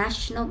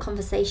National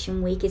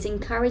Conversation Week is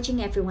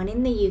encouraging everyone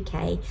in the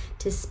UK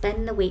to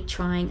spend the week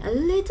trying a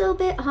little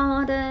bit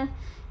harder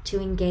to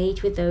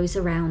engage with those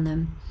around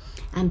them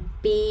and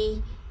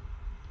be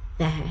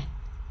there.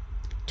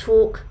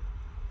 Talk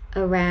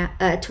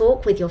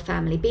with your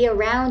family, be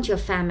around your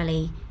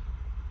family,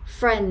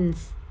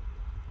 friends,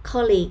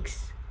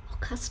 colleagues, or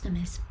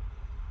customers.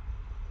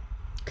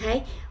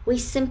 Okay, we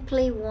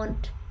simply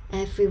want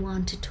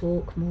everyone to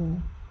talk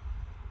more.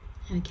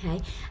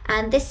 Okay,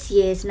 and this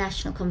year's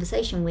National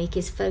Conversation Week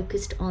is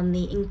focused on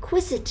the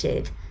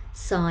inquisitive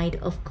side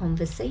of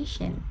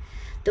conversation,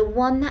 the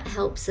one that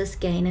helps us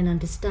gain an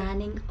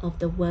understanding of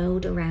the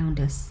world around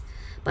us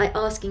by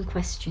asking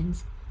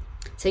questions.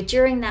 So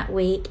during that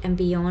week and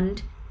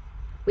beyond,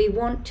 we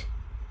want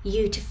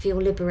you to feel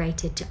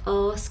liberated to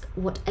ask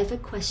whatever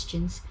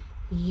questions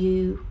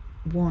you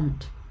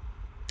want.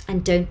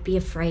 And don't be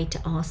afraid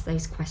to ask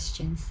those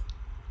questions.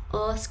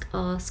 Ask.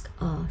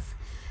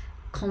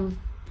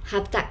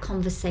 Have that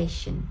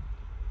conversation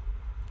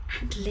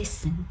and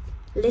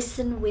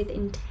listen with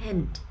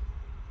intent.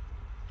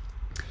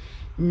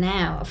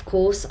 Now, of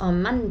course,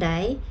 on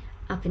Monday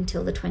up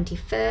until the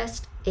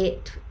 21st,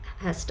 it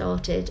has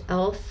started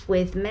off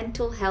with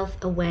Mental Health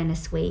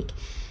Awareness Week,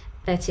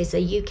 that is a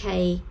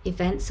UK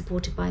event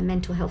supported by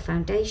Mental Health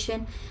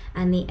Foundation,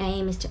 and the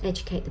aim is to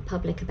educate the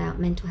public about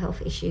mental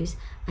health issues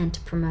and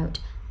to promote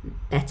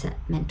better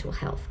mental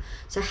health.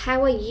 So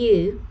how are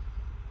you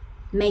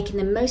making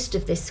the most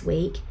of this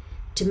week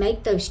to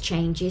make those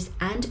changes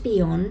and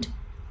beyond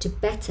to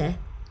better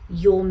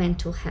your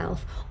mental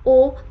health,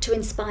 or to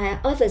inspire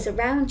others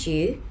around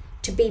you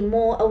to be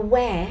more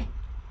aware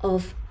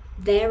of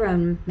their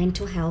own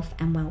mental health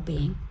and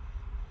well-being?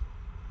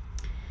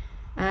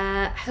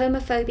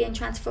 Homophobia and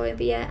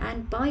Transphobia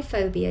and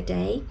Biphobia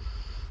Day.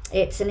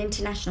 It's an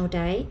international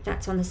day.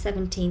 That's on the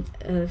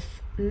 17th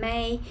of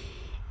May.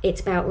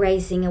 It's about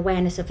raising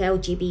awareness of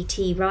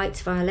LGBT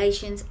rights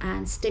violations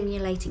and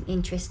stimulating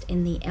interest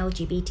in the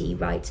LGBT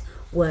rights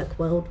work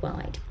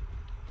worldwide.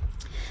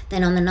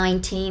 Then on the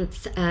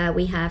 19th,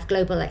 we have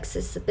Global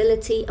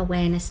Accessibility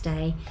Awareness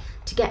Day,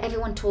 to get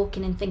everyone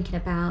talking and thinking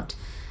about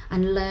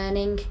and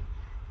learning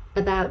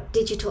about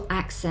digital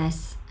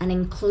access and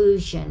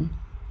inclusion,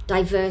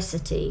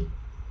 diversity,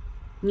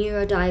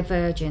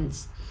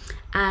 neurodivergence,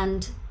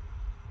 and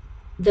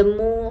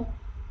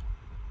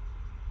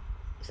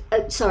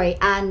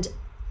and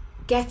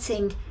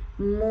getting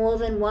more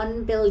than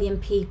 1 billion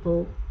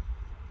people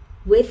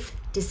with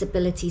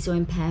disabilities or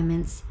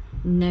impairments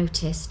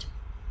noticed.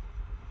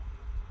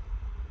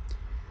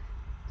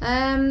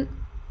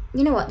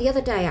 You know what, the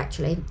other day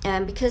actually,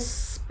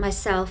 because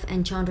myself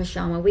and Chandra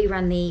Sharma, we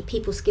ran the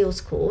People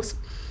Skills course,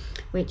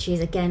 which is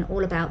again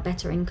all about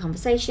bettering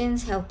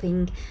conversations,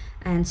 helping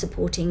and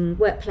supporting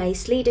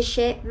workplace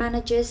leadership,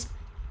 managers.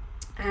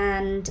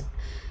 And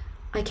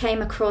I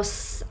came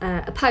across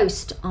a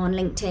post on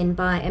LinkedIn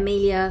by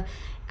Emilio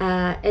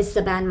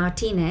Esteban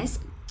Martinez,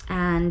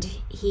 and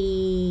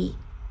he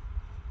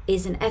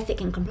is an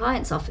ethic and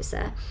compliance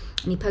officer,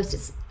 and he posted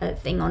a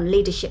thing on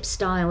leadership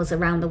styles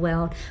around the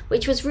world,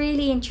 which was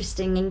really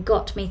interesting and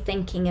got me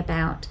thinking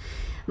about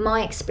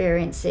my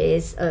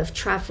experiences of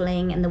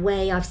traveling and the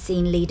way I've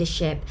seen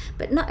leadership,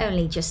 but not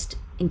only just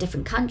in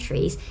different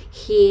countries,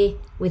 here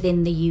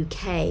within the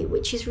UK,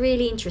 which is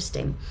really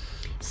interesting.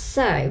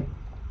 So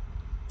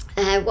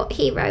what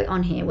he wrote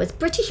on here was,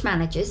 British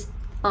managers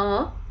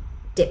are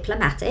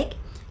diplomatic,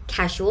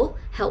 casual,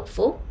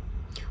 helpful,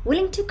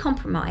 willing to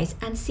compromise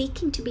and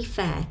seeking to be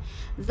fair,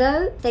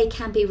 though they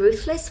can be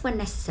ruthless when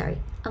necessary.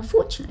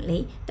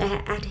 Unfortunately,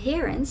 their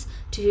adherence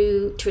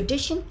to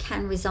tradition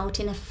can result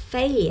in a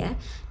failure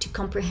to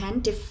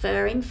comprehend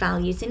differing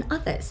values in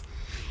others.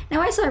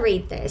 Now, as I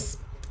read this,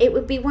 it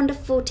would be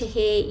wonderful to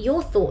hear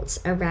your thoughts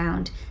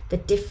around the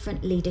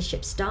different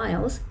leadership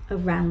styles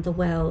around the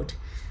world.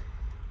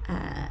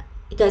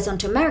 It goes on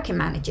to, American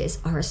managers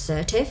are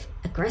assertive,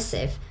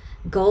 aggressive,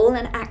 goal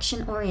and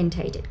action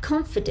orientated,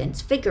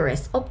 confident,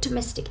 vigorous,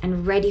 optimistic,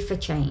 and ready for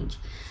change.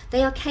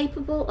 They are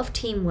capable of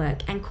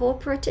teamwork and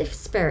cooperative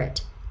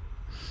spirit,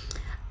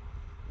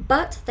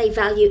 but they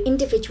value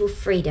individual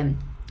freedom,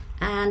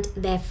 and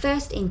their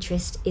first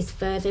interest is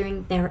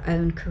furthering their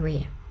own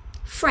career.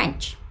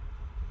 French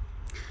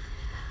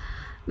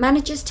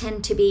managers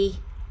tend to be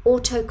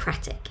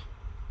autocratic,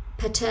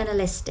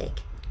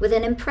 paternalistic, with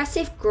an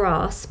impressive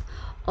grasp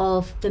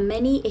of the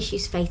many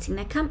issues facing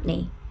their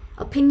company.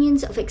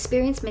 Opinions of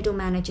experienced middle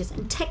managers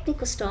and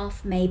technical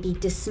staff may be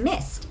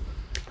dismissed.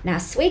 Now,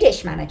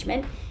 Swedish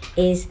management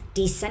is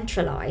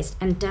decentralized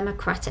and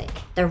democratic.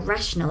 The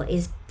rationale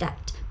is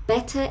that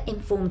better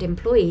informed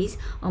employees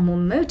are more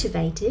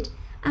motivated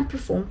and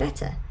perform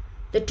better.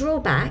 The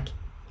drawback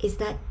is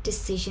that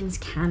decisions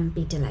can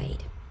be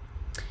delayed.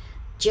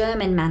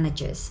 German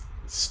managers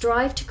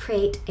strive to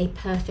create a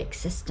perfect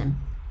system.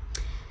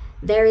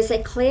 There is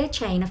a clear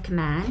chain of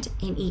command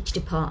in each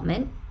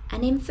department,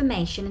 and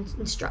information and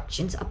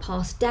instructions are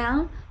passed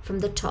down from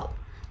the top.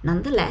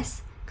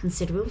 Nonetheless,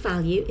 considerable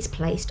value is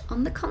placed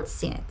on the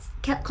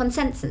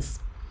consensus.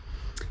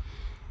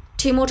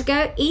 2 more to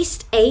go.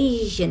 East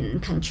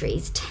Asian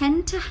countries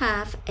tend to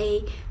have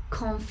a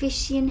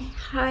Confucian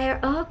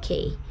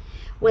hierarchy,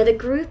 where the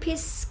group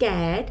is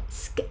sacred,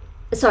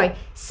 where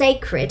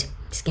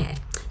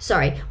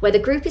the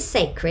group is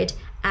sacred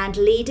and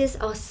leaders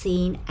are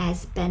seen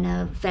as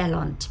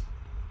benevolent.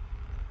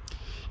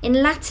 In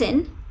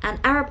Latin and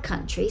Arab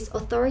countries,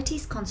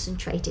 authorities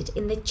concentrated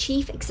in the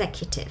chief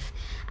executive,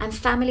 and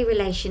family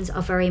relations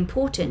are very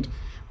important,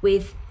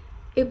 with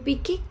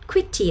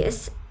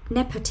ubiquitous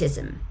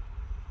nepotism.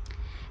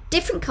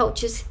 Different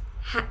cultures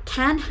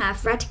can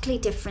have radically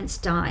different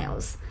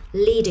styles,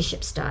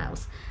 leadership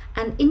styles,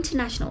 and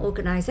international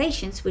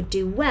organizations would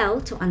do well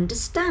to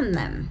understand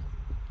them.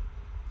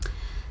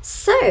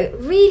 So,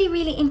 really,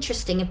 really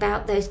interesting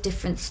about those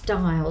different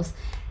styles.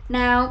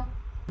 Now,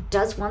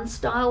 does one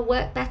style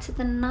work better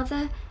than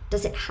another?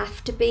 Does it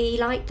have to be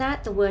like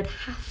that? The word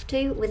have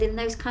to within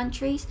those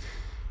countries?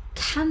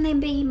 Can there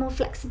be more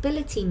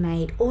flexibility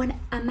made, or an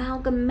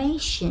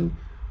amalgamation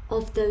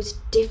of those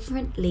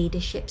different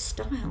leadership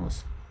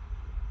styles?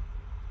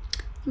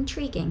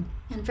 Intriguing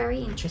and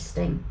very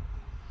interesting,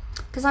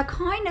 because I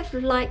kind of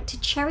like to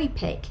cherry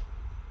pick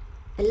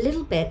a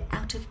little bit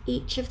out of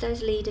each of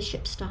those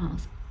leadership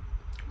styles.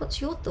 What's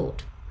your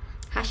thought?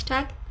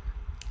 Hashtag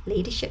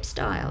leadership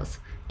styles.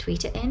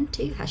 Tweet it in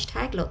to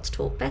 #Lots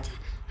Talk Better,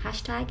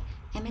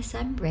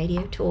 #MSM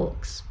Radio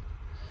Talks.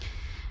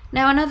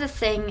 Now, another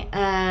thing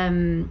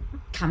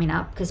coming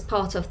up, because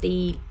part of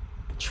the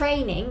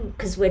training,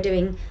 because we're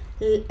doing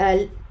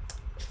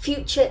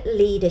future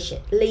leaders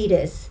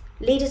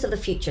of the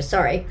future.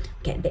 Sorry, I'm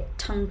getting a bit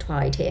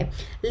tongue-tied here.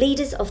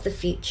 Leaders of the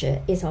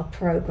Future is our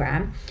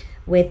program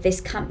with this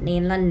company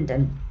in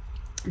London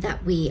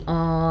that we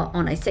are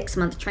on a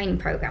 6-month training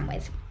program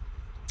with.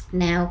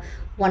 Now,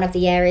 one of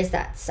the areas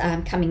that's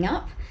coming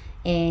up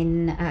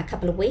in a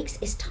couple of weeks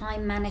is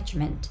time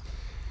management.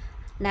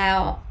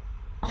 Now,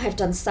 I've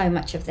done so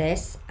much of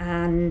this,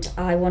 and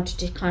I wanted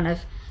to kind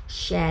of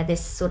share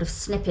this sort of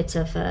snippet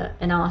of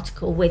an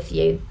article with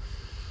you.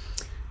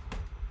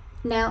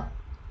 Now,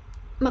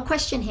 my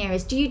question here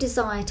is, do you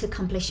desire to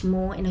accomplish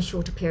more in a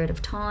shorter period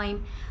of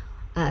time,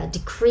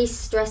 decrease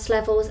stress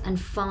levels, and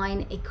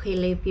find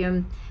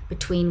equilibrium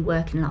between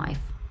work and life?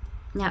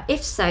 Now,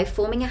 if so,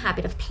 forming a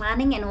habit of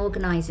planning and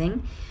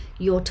organizing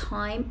your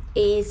time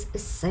is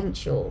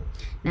essential.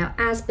 Now,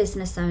 as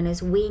business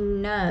owners, we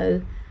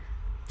know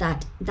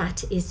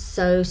that is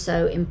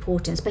so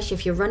important, especially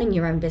if you're running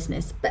your own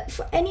business, but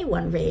for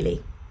anyone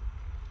really,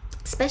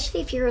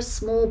 especially if you're a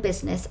small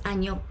business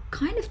and you're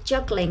kind of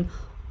juggling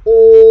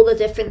all the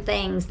different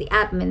things, the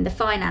admin, the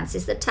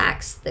finances, the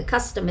tax, the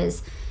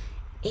customers.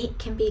 It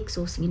can be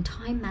exhausting, and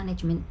time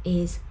management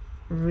is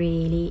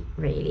really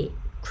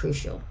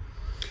crucial.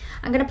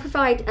 I'm going to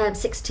provide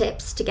 6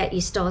 tips to get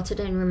you started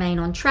and remain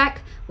on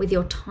track with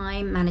your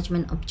time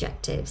management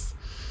objectives.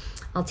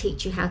 I'll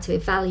teach you how to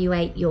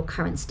evaluate your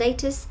current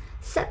status,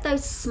 set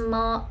those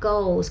SMART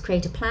goals,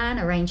 create a plan,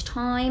 arrange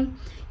time,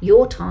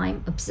 your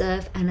time,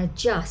 observe and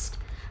adjust,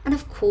 and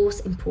of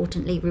course,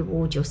 importantly,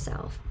 reward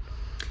yourself.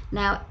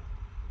 Now,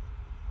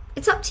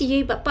 it's up to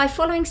you, but by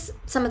following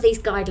some of these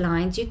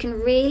guidelines, you can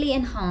really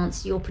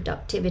enhance your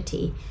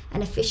productivity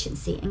and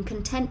efficiency and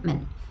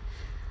contentment.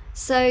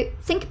 So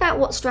think about,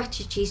 what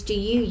strategies do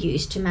you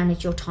use to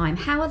manage your time?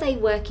 How are they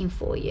working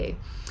for you?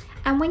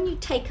 And when you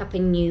take up a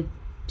new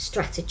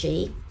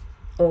strategy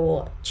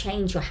or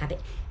change your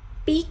habit,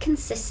 be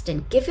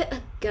consistent, give it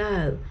a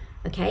go,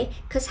 okay?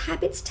 Because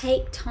habits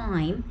take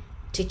time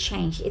to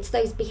change. It's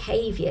those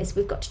behaviors.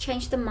 We've got to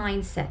change the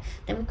mindset,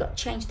 then we've got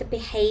to change the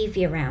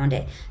behavior around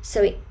it,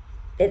 so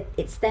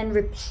it's then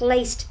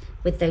replaced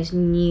with those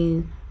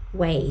new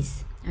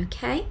ways,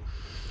 okay?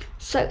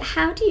 So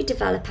how do you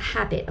develop a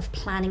habit of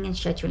planning and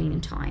scheduling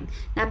your time?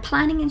 Now,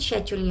 planning and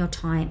scheduling your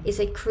time is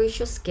a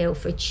crucial skill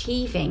for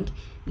achieving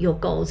your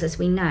goals, as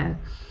we know.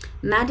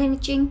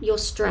 Managing your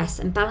stress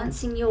and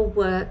balancing your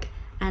work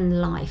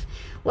and life.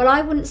 Well,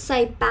 I wouldn't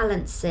say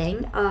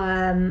balancing.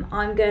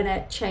 I'm going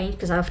to change,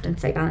 because I often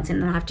say balancing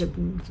and I have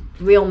to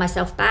reel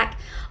myself back.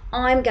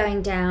 I'm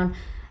going down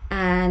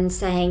and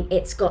saying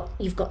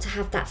you've got to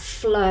have that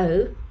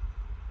flow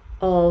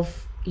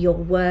of your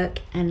work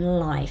and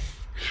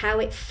life, how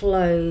it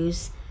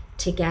flows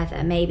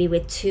together, maybe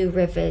with 2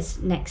 rivers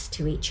next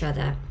to each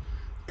other,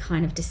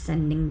 kind of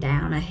descending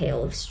down a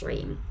hill of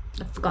stream.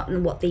 I've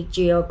forgotten what the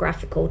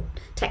geographical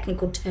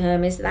technical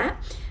term is that,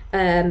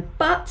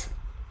 but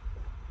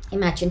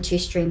imagine 2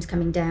 streams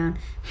coming down.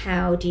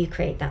 How do you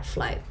create that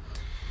flow?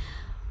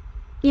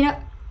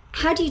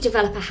 How do you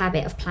develop a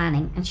habit of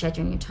planning and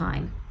scheduling your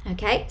time?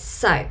 Okay,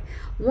 so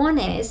one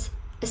is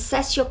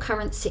assess your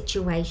current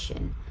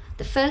situation.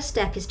 The first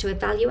step is to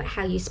evaluate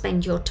how you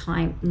spend your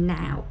time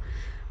now,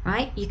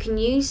 right? You can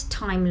use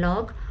time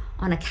log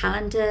on a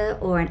calendar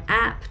or an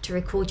app to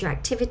record your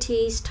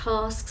activities,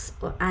 tasks,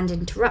 and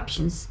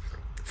interruptions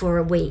for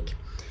a week.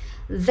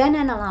 Then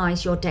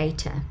analyze your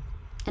data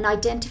and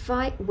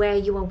identify where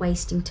you are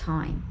wasting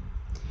time,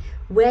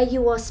 where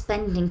you are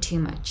spending too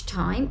much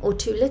time or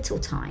too little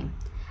time,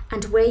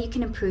 and where you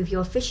can improve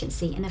your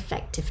efficiency and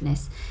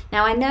effectiveness.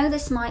 Now, I know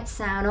this might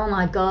sound, oh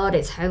my God,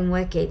 it's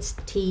homework, it's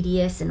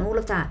tedious and all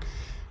of that.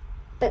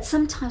 But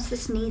sometimes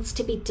this needs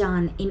to be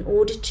done in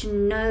order to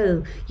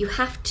know. You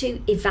have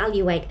to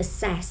evaluate,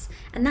 assess,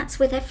 and that's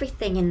with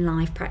everything in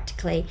life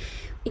practically.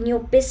 In your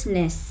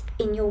business,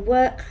 in your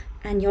work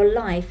and your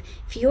life,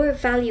 if you're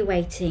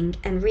evaluating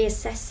and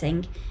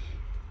reassessing,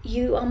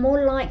 you are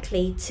more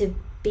likely to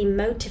be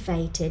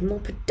motivated, more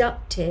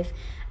productive,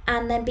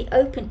 and then be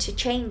open to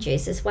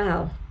changes as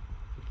well.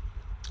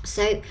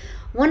 So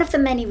one of the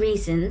many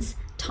reasons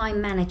time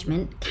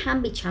management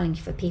can be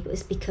challenging for people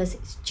is because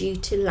it's due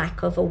to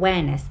lack of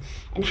awareness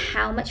and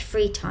how much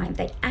free time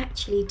they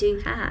actually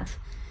do have.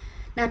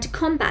 Now, to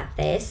combat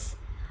this,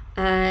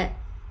 I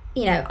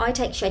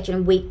take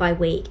scheduling week by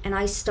week, and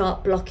I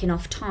start blocking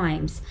off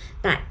times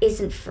that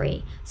isn't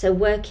free. So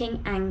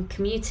working and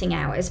commuting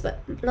hours,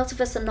 but a lot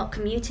of us are not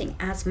commuting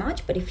as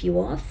much, but if you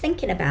are,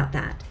 thinking about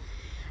that.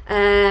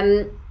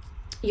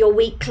 Your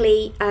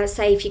weekly,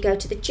 say if you go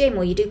to the gym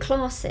or you do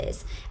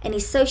classes, any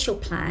social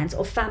plans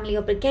or family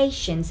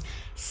obligations,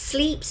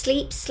 sleep.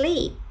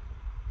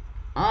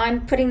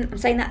 I'm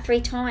saying that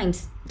 3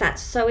 times.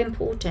 That's so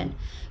important.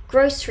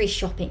 Grocery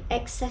shopping,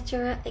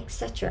 etc.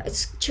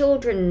 It's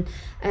children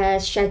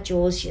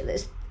schedules.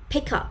 There's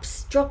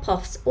pickups,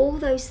 drop-offs, all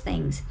those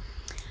things.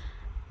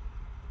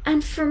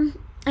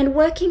 And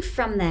working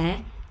from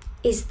there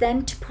is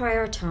then to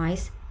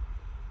prioritize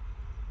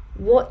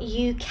what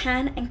you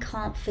can and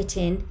can't fit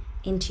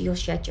into your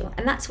schedule.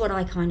 And that's what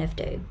I kind of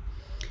do.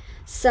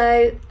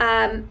 So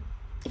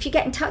if you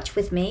get in touch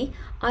with me,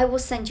 I will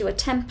send you a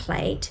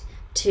template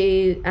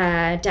to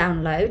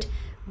download,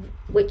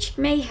 which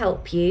may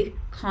help you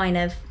kind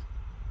of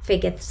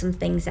figure some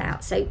things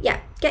out. So yeah,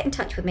 get in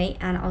touch with me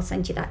and I'll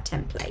send you that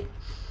template.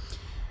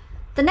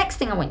 The next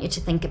thing I want you to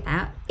think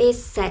about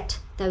is set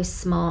those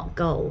SMART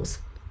goals.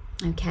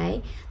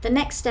 Okay, the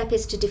next step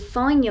is to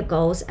define your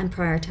goals and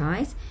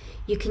prioritize.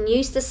 You can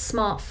use the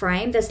SMART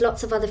frame. There's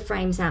lots of other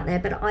frames out there,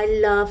 but I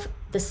love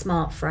the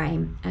SMART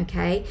frame,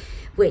 okay,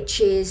 which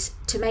is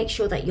to make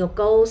sure that your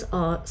goals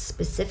are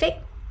specific,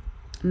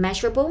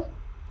 measurable,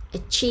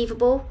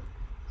 achievable,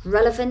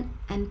 relevant,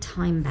 and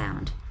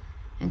time-bound.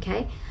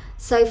 Okay,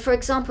 so for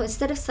example,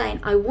 instead of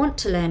saying I want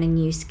to learn a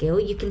new skill,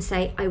 you can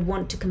say I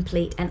want to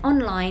complete an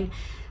online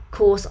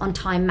course on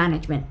time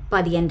management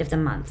by the end of the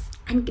month,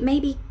 and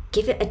maybe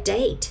give it a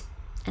date,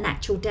 an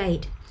actual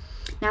date.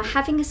 Now,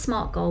 having a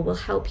SMART goal will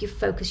help you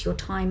focus your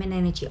time and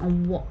energy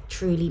on what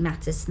truly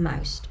matters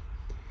most.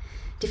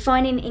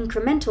 Defining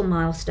incremental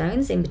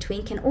milestones in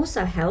between can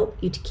also help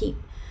you to keep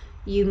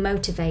you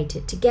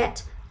motivated to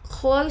get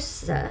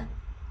closer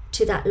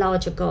to that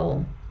larger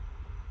goal.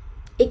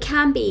 It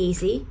can be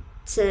easy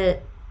to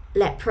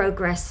let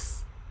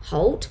progress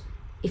halt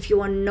if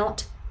you are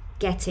not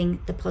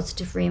getting the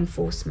positive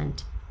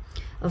reinforcement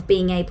of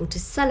being able to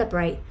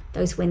celebrate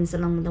those wins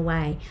along the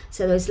way.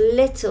 So those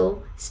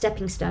little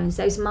stepping stones,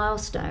 those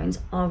milestones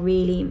are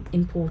really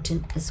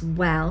important as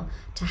well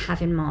to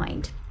have in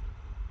mind.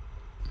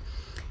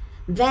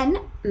 Then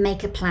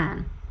make a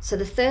plan. So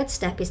the third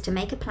step is to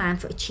make a plan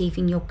for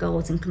achieving your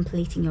goals and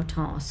completing your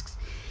tasks.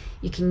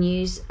 You can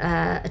use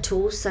a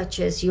tool such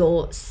as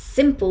your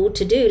simple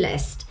to-do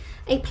list,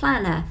 a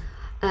planner,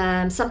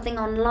 something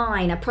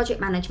online, a project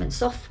management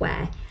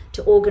software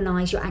to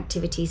organize your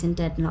activities and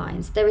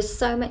deadlines. There is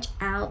so much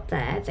out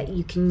there that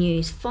you can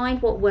use.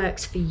 Find what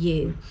works for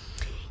you.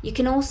 You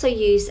can also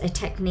use a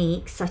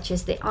technique such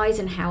as the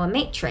Eisenhower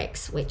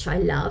matrix, which I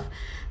love,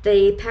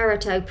 the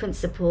Pareto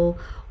principle,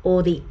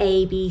 or the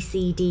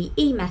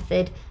ABCDE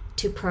method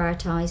to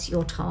prioritize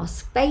your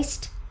tasks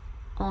based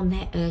on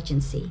their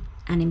urgency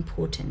and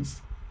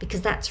importance, because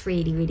that's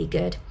really, really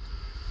good.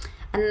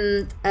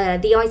 And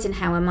the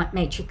Eisenhower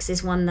matrix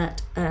is one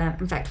that,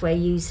 in fact, we're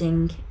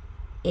using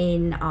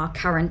in our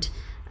current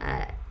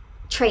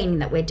training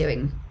that we're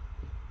doing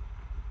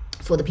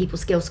for the People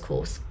Skills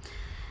course.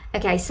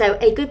 Okay, so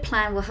a good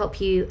plan will help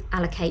you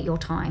allocate your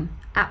time,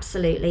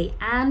 absolutely,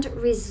 and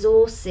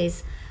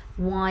resources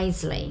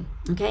wisely,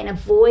 okay, and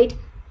avoid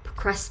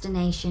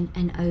procrastination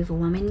and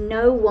overwhelm, and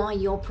know why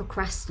you're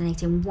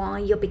procrastinating, why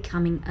you're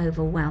becoming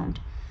overwhelmed.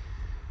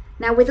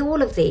 Now, with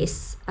all of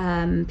this,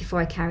 before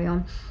I carry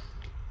on,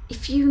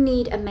 if you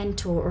need a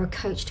mentor or a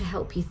coach to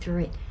help you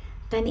through it,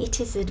 then it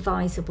is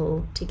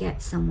advisable to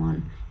get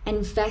someone.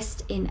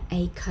 Invest in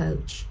a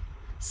coach,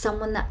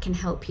 someone that can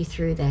help you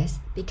through this,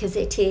 because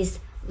it is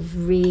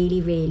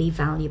really, really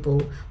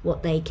valuable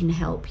what they can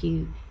help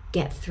you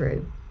get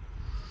through.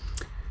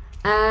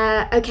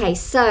 Okay,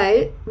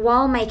 so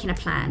while making a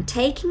plan,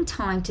 taking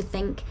time to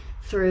think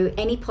through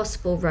any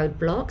possible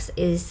roadblocks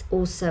is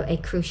also a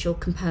crucial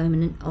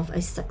component of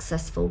a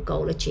successful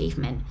goal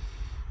achievement.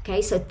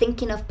 Okay, so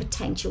thinking of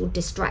potential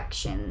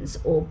distractions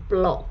or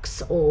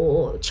blocks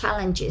or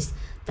challenges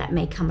that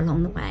may come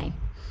along the way,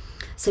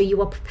 so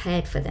you are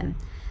prepared for them.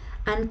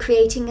 And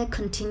creating a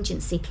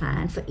contingency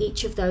plan for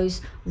each of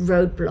those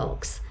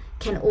roadblocks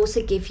can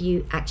also give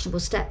you actionable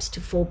steps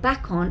to fall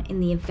back on in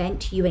the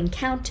event you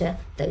encounter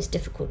those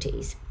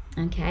difficulties.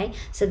 Okay,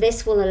 so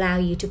this will allow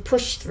you to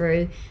push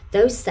through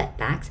those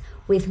setbacks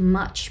with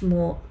much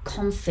more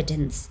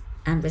confidence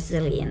and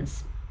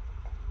resilience.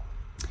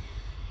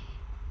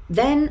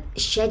 Then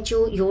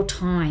schedule your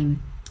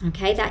time.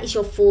 Okay, that is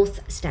your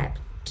fourth step,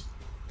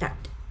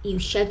 that you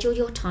schedule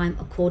your time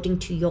according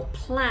to your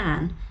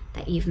plan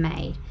that you've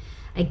made.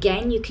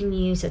 Again, you can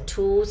use a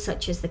tool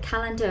such as the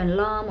calendar, an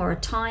alarm, or a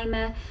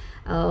timer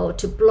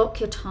to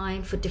block your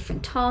time for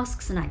different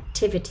tasks and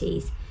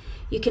activities.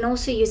 You can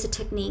also use a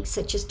technique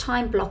such as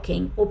time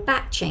blocking or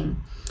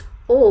batching,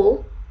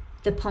 or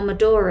the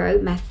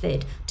Pomodoro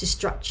method to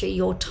structure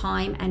your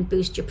time and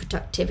boost your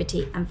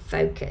productivity and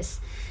focus.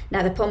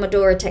 Now, the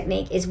Pomodoro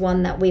technique is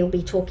one that we'll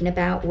be talking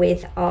about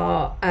with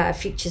our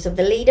Futures of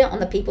the Leader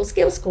on the People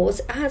Skills course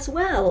as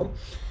well.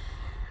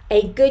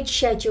 A good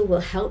schedule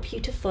will help you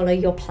to follow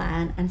your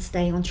plan and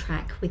stay on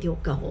track with your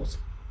goals.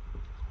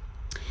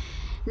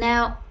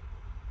 Now,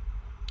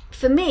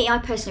 for me, I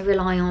personally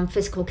rely on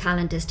physical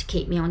calendars to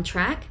keep me on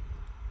track,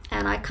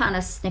 and I kind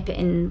of snip it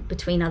in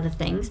between other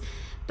things,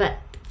 but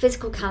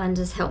physical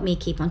calendars help me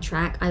keep on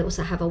track. I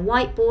also have a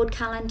whiteboard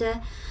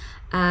calendar,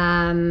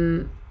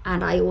 and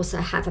I also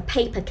have a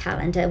paper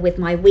calendar with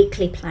my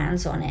weekly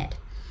plans on it.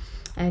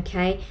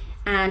 Okay,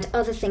 And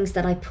other things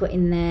that I put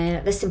in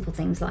there, the simple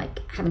things like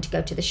having to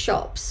go to the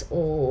shops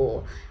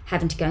or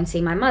having to go and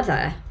see my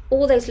mother,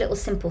 all those little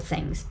simple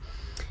things.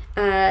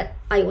 I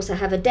also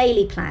have a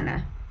daily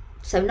planner.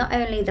 So not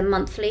only the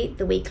monthly,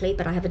 the weekly,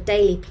 but I have a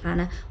daily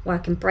planner where I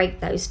can break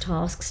those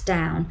tasks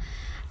down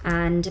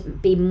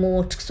and be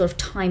more sort of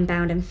time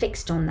bound and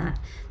fixed on that.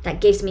 That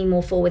gives me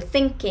more forward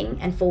thinking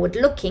and forward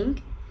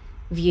looking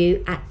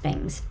view at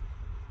things.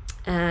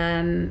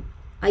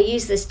 I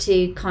use this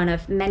to kind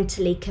of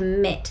mentally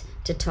commit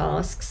to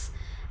tasks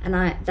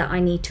that I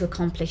need to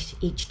accomplish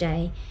each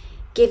day,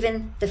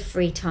 given the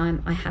free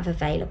time I have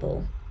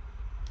available.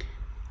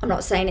 I'm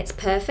not saying it's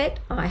perfect.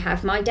 I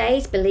have my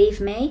days,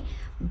 believe me,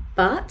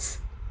 but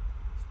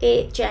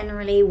it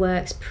generally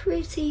works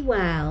pretty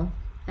well.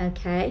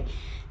 Okay.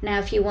 Now,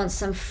 if you want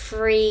some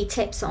free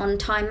tips on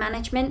time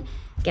management,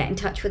 get in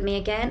touch with me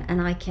again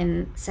and I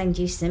can send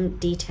you some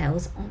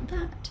details on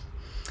that.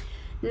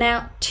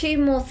 Now, 2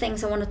 more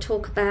things I want to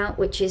talk about,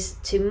 which is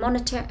to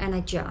monitor and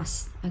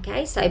adjust.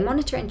 Okay, so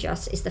monitor and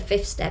adjust is the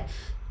 5th step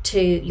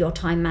to your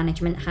time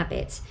management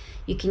habits.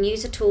 You can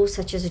use a tool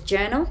such as a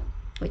journal,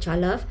 which I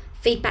love,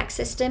 feedback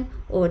system,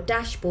 or a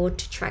dashboard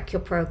to track your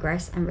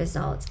progress and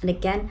results. And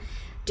again,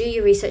 do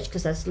your research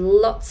because there's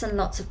lots and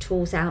lots of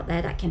tools out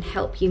there that can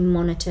help you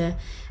monitor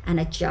and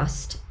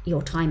adjust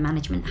your time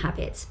management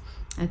habits.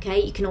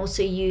 Okay, you can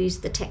also use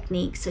the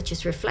techniques such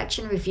as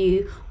reflection,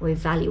 review, or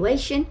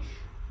evaluation,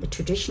 the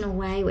traditional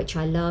way, which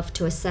I love,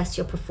 to assess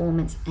your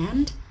performance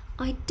and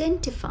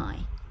identify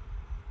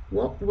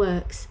what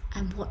works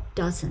and what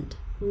doesn't.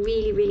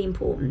 Really, really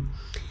important.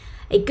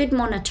 A good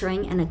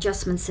monitoring and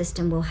adjustment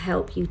system will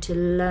help you to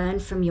learn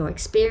from your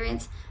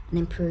experience and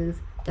improve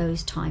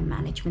those time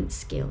management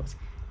skills.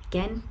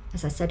 Again,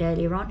 as I said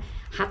earlier on,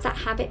 have that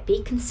habit,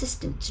 be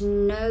consistent, to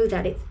know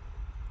that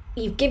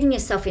you've given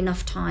yourself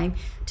enough time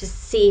to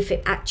see if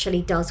it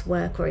actually does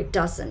work or it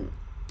doesn't.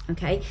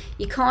 Okay,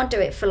 you can't do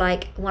it for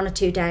like 1 or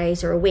 2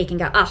 days or a week and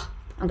go, I'm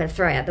going to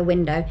throw it out the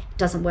window. It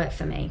doesn't work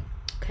for me.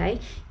 Okay,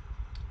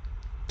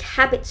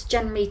 habits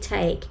generally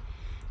take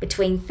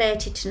between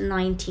 30 to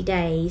 90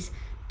 days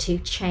to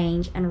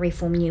change and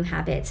reform new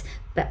habits,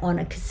 but on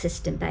a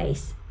consistent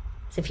base.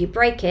 So if you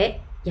break it,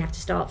 you have to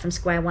start from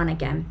square one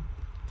again,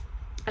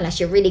 unless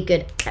you're really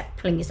good at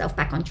pulling yourself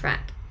back on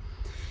track.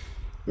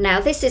 Now,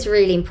 this is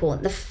really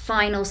important, the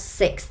final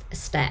 6th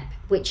step,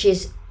 which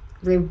is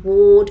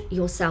reward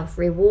yourself.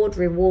 Reward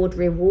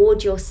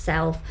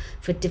yourself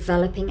for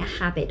developing a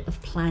habit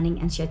of planning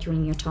and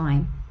scheduling your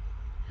time.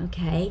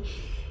 Okay,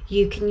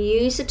 you can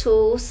use a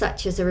tool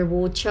such as a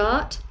reward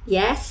chart.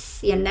 Yes,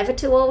 you're never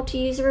too old to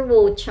use a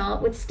reward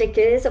chart with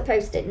stickers or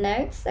post-it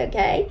notes.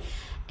 Okay,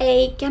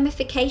 a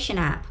gamification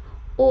app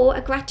or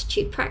a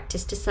gratitude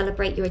practice to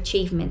celebrate your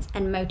achievements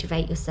and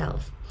motivate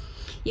yourself.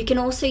 You can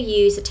also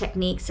use a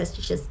technique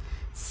such as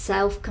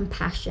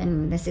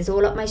self-compassion. This is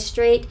all up my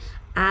street.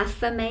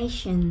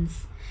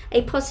 Affirmations,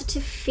 a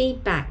positive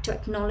feedback to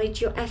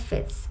acknowledge your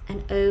efforts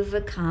and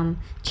overcome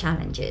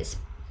challenges.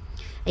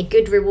 A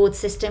good reward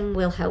system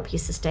will help you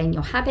sustain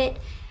your habit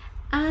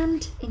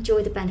and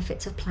enjoy the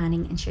benefits of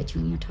planning and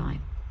scheduling your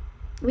time.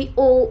 We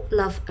all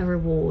love a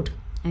reward,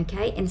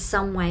 okay, in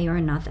some way or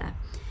another.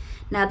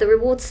 Now, the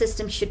reward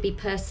system should be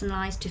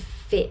personalized to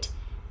fit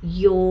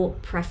your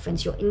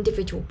preference, your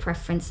individual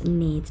preference and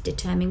needs.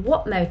 Determine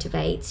what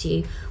motivates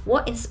you,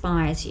 what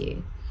inspires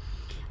you.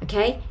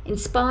 Okay,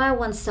 inspire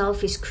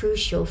oneself is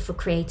crucial for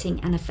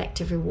creating an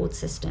effective reward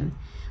system.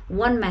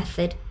 One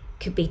method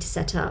could be to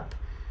set up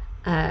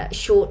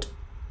short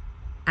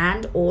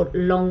and or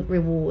long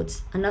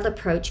rewards. Another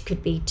approach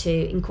could be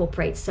to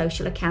incorporate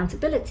social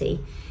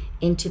accountability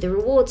into the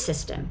reward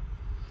system.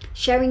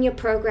 Sharing your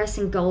progress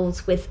and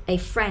goals with a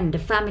friend, a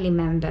family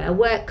member, a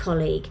work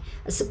colleague,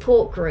 a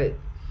support group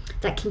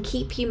that can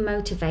keep you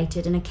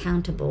motivated and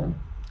accountable,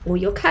 or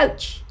your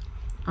coach.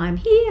 I'm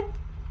here.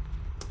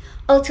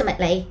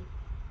 Ultimately,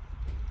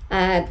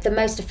 the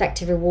most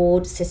effective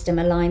reward system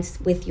aligns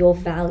with your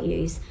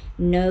values.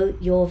 Know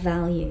your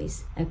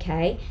values,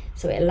 okay?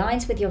 So it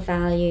aligns with your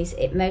values,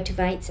 it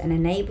motivates and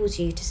enables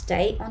you to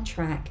stay on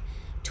track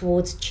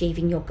towards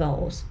achieving your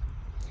goals.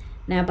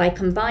 Now, by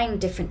combining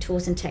different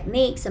tools and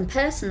techniques and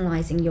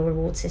personalizing your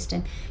reward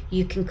system,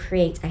 you can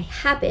create a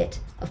habit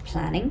of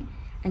planning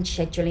and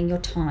scheduling your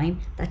time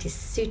that is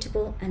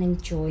suitable and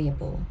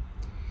enjoyable.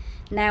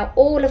 Now,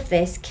 all of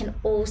this can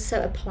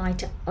also apply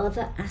to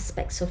other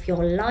aspects of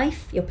your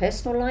life, your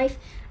personal life,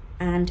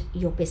 and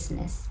your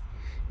business.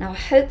 Now, I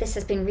hope this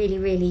has been really,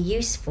 really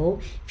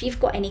useful. If you've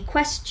got any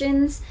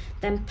questions,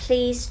 then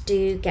please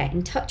do get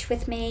in touch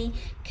with me,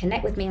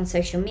 connect with me on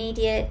social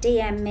media,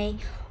 DM me,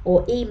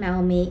 or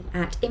email me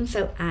at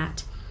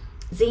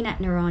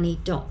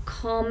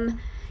info@zeenatnoorani.com.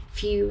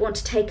 If you want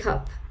to take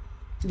up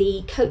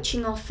the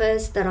coaching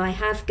offers that I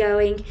have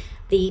going,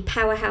 the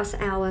Powerhouse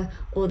Hour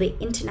or the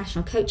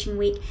International Coaching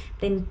Week,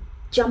 then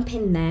jump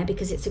in there,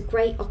 because it's a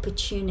great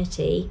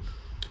opportunity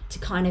to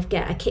kind of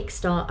get a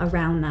kickstart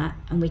around that,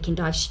 and we can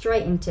dive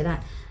straight into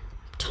that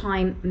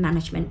time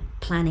management,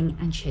 planning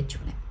and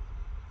scheduling.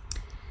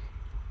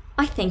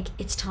 I think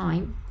it's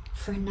time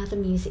for another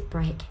music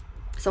break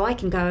so I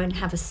can go and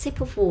have a sip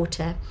of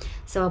water.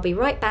 So I'll be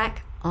right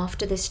back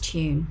after this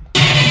tune.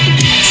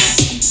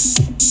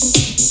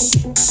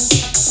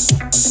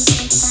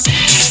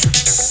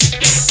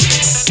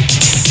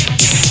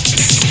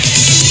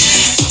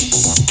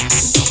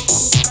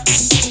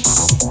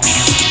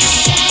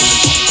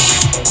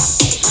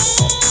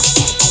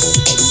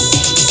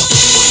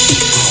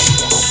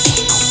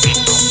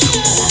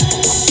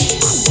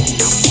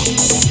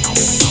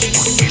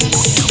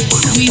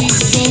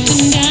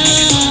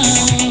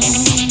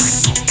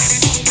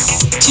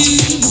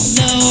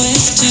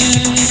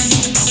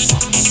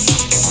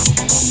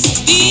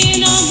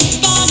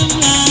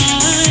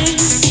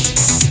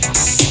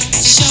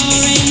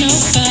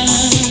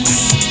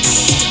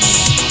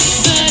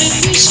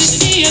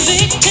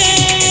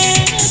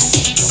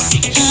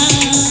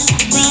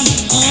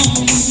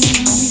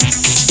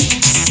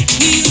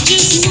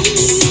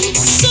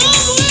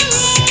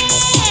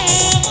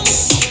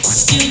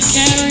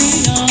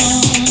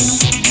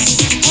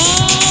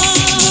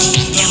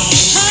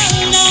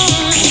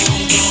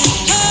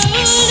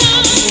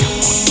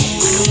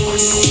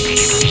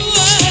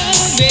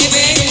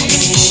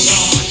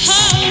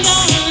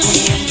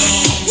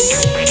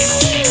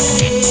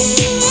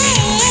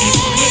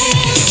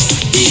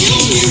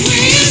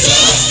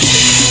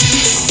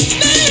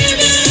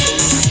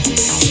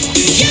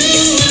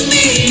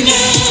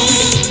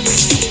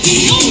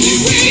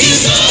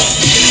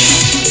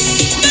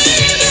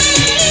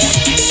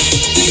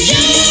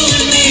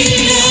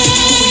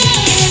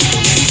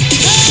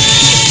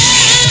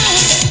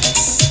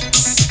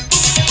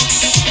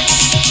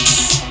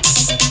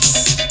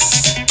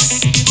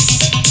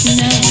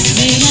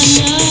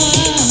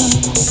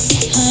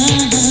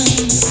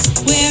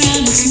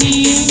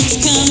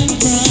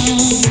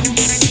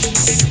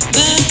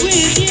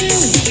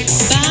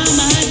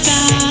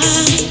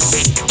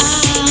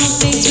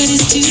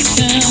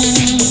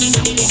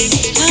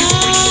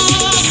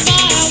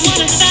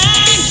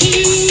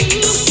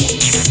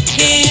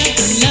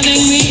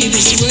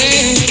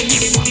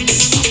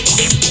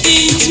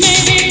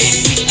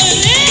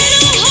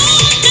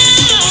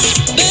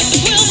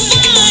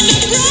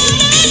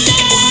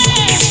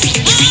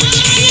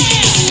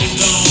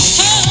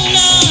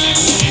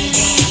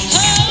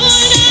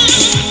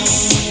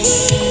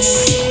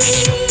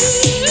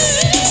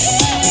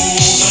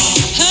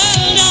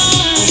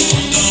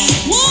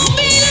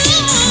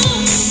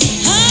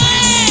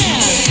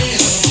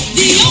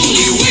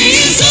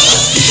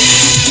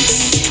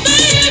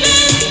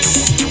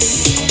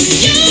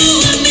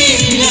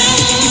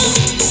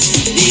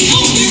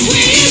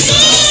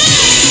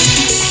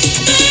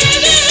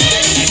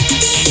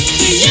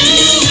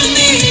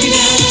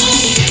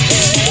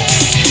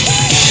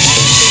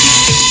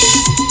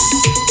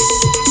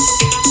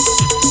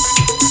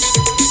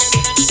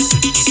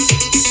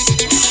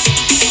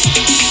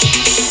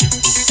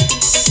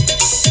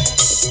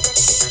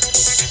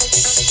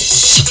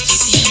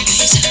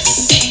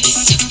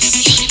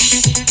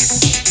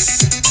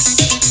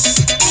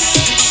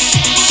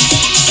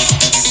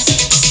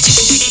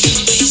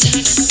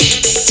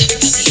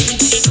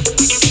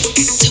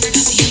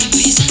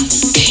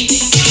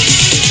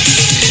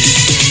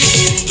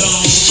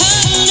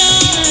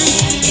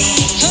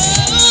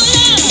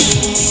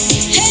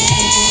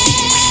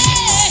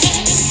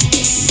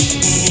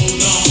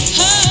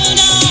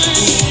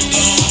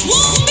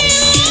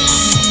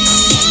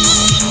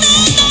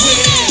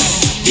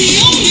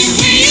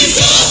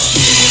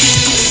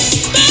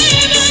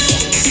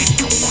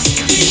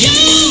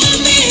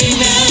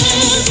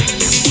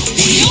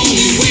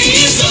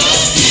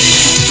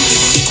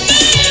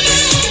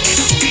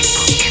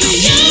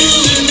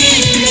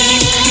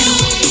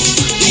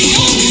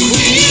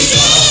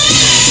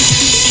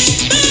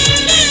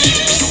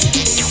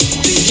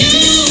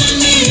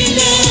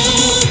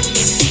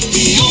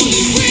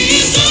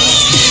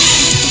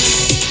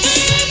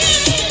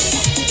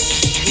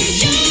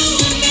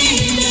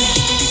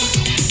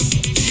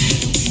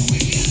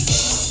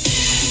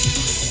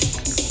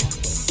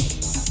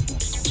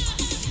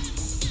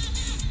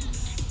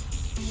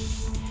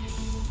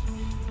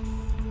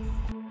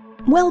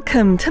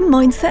 Welcome to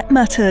Mindset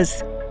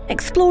Matters,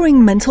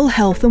 exploring mental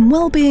health and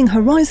wellbeing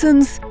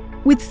horizons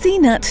with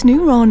Zeenat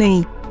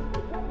Noorani.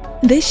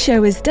 This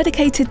show is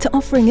dedicated to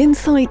offering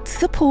insight,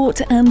 support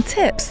and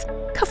tips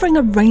covering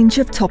a range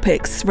of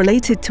topics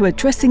related to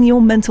addressing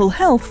your mental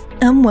health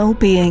and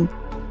well-being.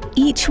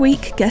 Each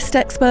week, guest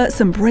experts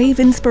and brave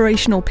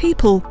inspirational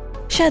people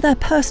share their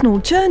personal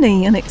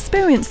journey and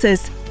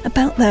experiences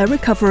about their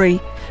recovery,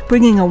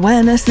 bringing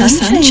awareness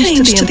and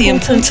change to the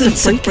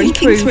importance of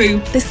breaking through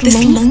this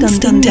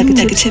long-standing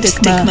negative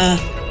stigma.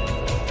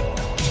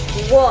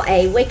 What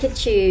a wicked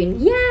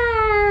tune.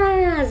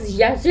 Yes,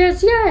 yes,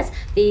 yes, yes.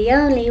 The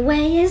only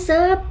way is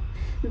up,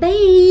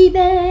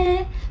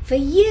 baby, for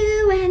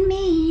you and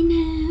me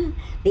now.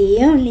 The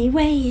only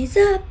way is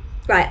up.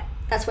 Right,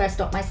 that's where I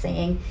stopped my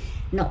singing.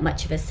 not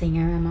much of a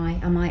singer, am I?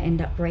 I might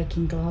end up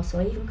breaking glass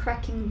or even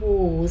cracking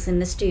walls in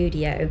the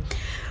studio.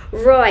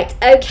 Right,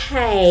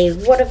 okay,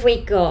 what have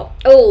we got?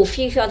 Oh, a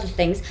few other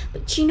things.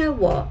 But do you know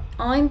what?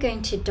 I'm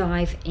going to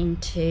dive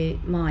into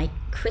my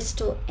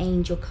crystal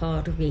angel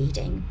card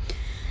reading.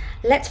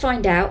 Let's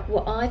find out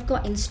what I've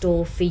got in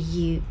store for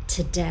you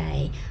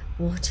today.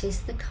 What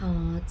is the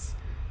cards,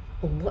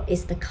 or what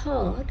is the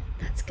card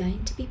that's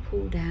going to be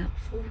pulled out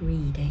for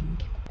reading?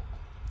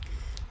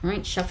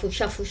 Right, shuffle,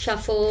 shuffle,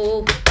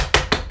 shuffle.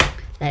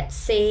 Let's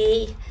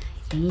see.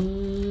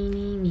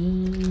 Eeny,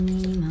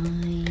 meeny,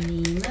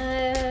 miny,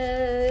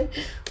 mo.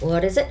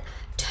 What is it?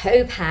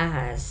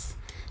 Topaz.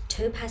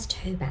 Topaz,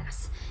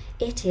 topaz.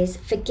 It is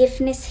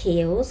forgiveness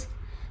heals.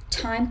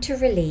 Time to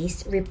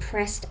release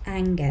repressed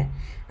anger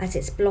as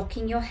it's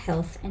blocking your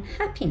health and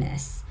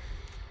happiness.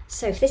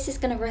 So if this is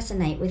going to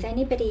resonate with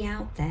anybody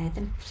out there,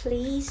 then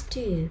please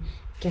do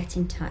get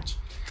in touch.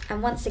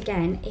 And once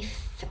again,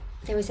 if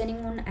there is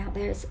anyone out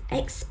there who's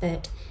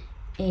expert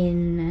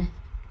in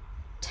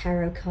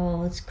tarot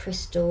cards,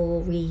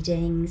 crystal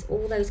readings,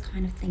 all those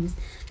kind of things,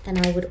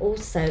 then I would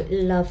also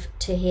love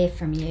to hear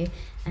from you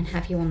and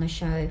have you on the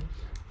show,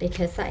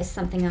 because that is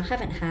something I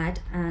haven't had,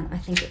 and I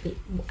think it'd be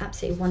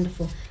absolutely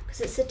wonderful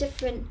because it's a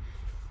different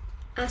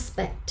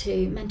aspect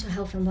to mental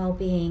health and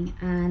well-being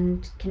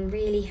and can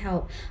really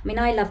help. I mean,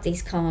 I love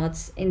these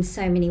cards in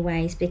so many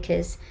ways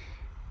because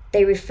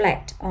they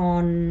reflect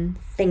on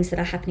things that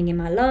are happening in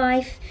my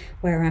life,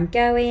 where I'm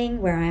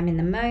going, where I am in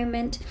the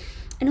moment,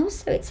 and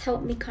also it's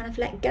helped me kind of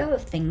let go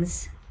of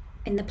things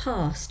in the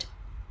past.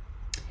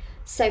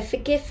 So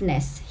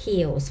forgiveness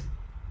heals.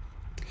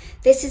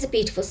 This is a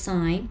beautiful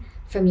sign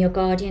from your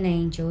guardian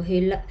angel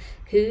who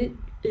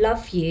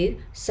loves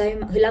you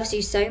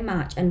so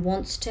much and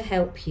wants to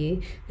help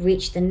you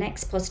reach the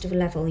next positive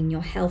level in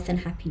your health and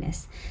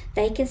happiness.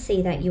 They can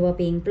see that you are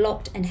being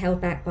blocked and held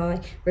back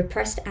by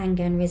repressed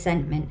anger and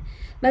resentment.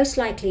 Most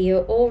likely you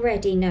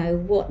already know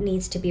what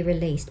needs to be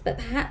released, but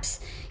perhaps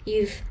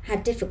you've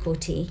had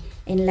difficulty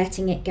in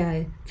letting it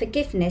go.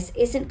 Forgiveness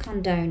isn't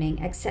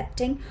condoning,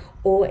 accepting,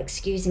 or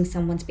excusing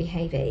someone's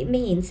behavior. It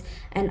means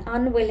an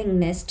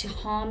unwillingness to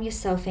harm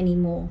yourself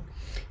anymore.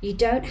 You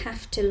don't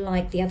have to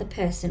like the other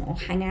person or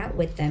hang out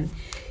with them.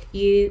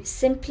 You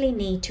simply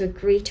need to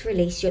agree to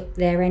release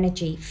their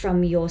energy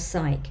from your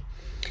psyche.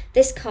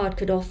 This card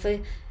could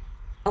often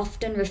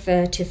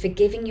refer to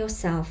forgiving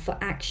yourself for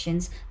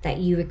actions that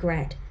you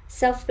regret.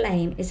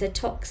 Self-blame is as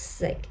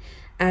toxic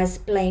as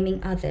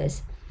blaming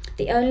others.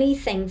 The only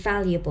thing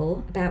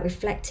valuable about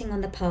reflecting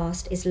on the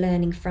past is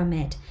learning from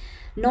it,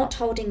 not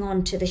holding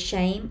on to the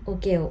shame or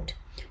guilt.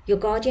 Your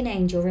guardian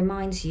angel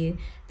reminds you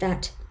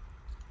that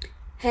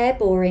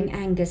hair-boring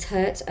anger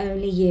hurts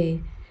only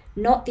you,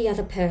 not the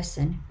other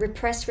person.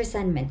 Repressed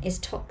resentment is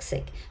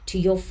toxic to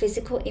your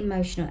physical,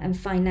 emotional, and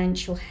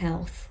financial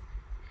health.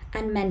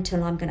 And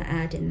mental, I'm going to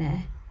add in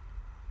there.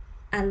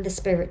 And the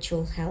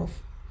spiritual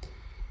health.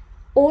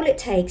 All it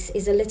takes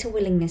is a little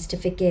willingness to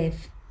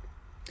forgive.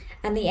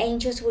 And the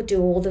angels will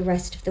do all the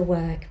rest of the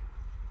work.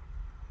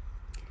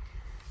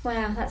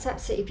 Wow, that's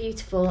absolutely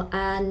beautiful.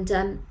 And,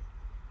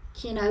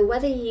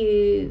 whether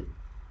you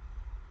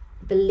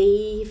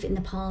believe in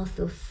the path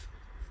of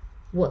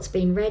what's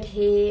been read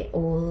here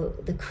or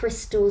the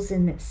crystals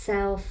in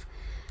itself,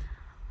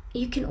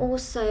 you can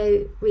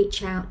also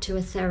reach out to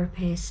a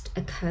therapist,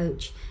 a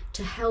coach,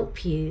 to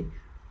help you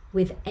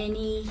with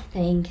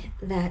anything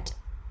that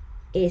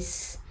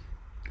is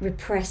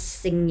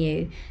repressing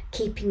you,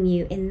 keeping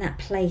you in that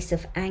place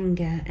of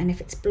anger, and if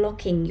it's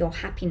blocking your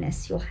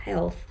happiness, your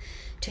health,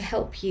 to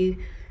help you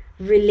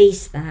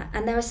release that.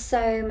 And there are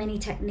so many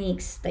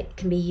techniques that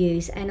can be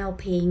used: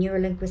 NLP,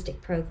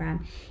 neuro-linguistic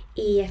program,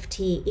 EFT,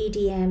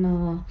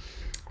 EDMR,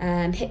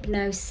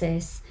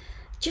 hypnosis,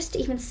 just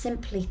even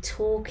simply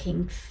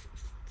talking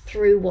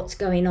through what's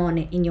going on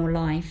in your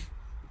life.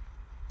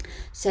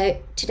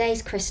 So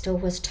today's crystal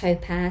was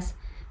topaz.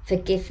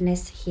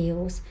 Forgiveness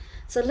heals.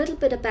 So a little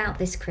bit about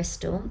this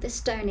crystal. This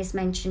stone is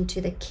mentioned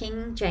to the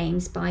King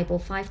James Bible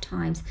 5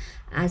 times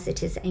as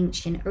it is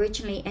ancient.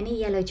 Originally, any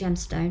yellow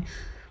gemstone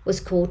was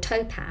called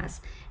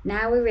topaz.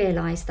 Now we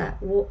realize that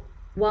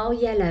while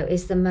yellow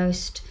is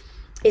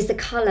the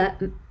color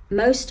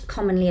most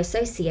commonly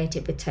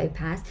associated with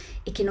topaz,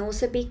 it can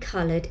also be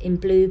colored in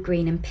blue,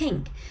 green, and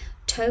pink.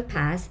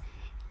 Topaz,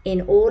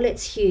 in all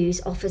its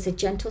hues, offers a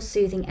gentle,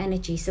 soothing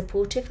energy,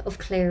 supportive of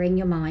clearing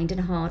your mind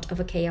and heart of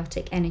a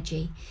chaotic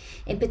energy.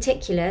 In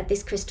particular,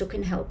 this crystal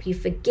can help you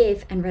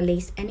forgive and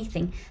release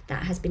anything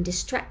that has been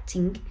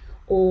distracting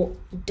or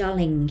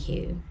dulling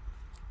you.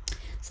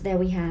 So there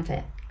we have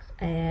it.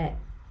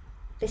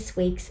 This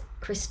week's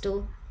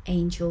crystal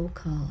angel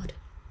card.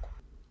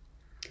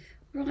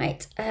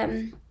 Right,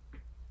 I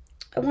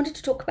wanted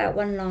to talk about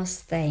one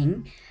last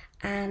thing,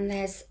 and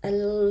there's a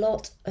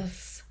lot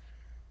of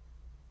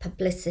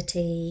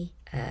publicity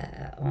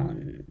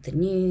on the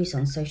news,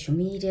 on social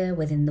media,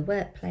 within the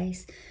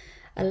workplace,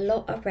 a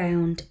lot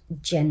around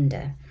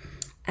gender.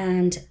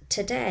 And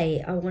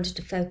today I wanted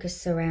to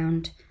focus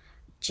around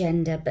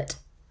gender, but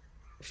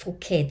for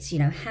kids,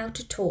 how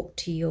to talk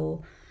to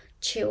your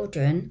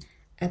children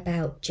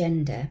about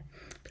gender,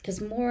 because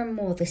more and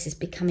more this is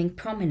becoming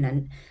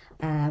prominent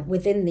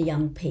within the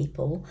young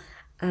people.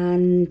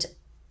 And,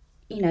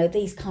 you know,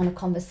 these kind of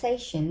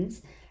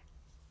conversations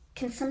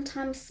can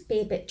sometimes be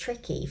a bit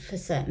tricky for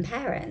certain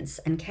parents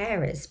and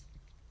carers,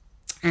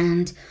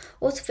 and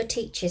also for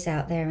teachers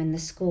out there in the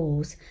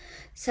schools.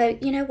 So,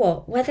 you know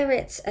what, whether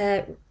it's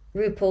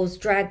RuPaul's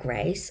Drag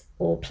Race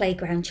or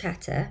playground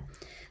chatter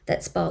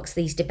that sparks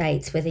these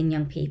debates within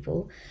young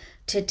people,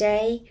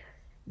 today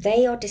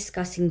they are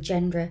discussing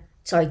gender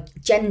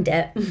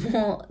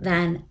more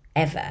than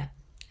ever,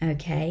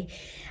 okay?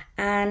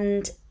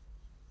 And,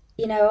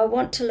 you know, I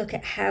want to look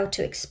at how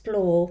to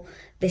explore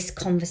this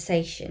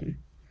conversation.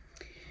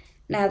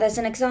 Now, there's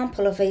an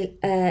example of a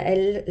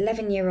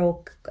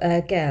 11-year-old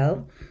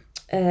girl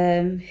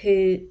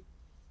who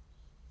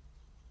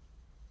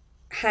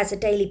has a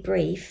daily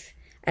brief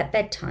at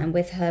bedtime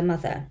with her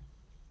mother,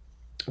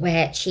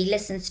 where she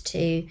listens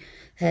to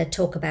her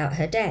talk about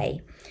her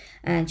day,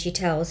 and she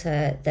tells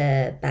her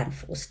the band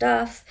full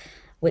stuff,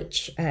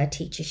 which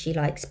teacher she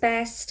likes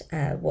best,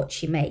 what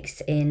she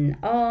makes in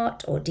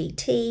art or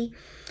DT,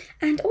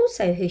 and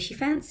also who she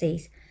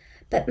fancies.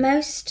 But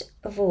most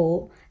of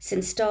all,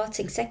 since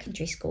starting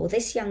secondary school,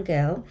 this young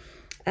girl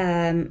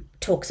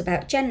talks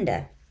about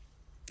gender.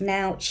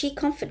 Now, she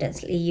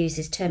confidently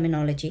uses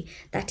terminology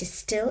that is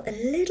still a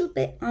little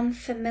bit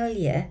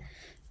unfamiliar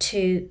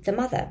to the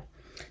mother.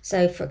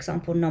 So, for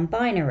example,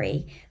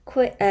 non-binary,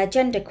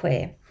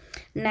 genderqueer.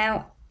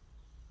 Now,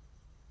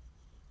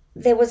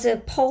 there was a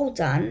poll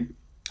done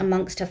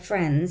amongst her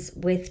friends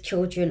with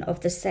children of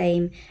the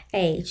same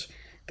age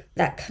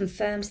that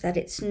confirms that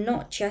it's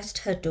not just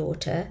her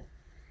daughter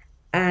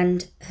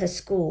and her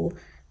school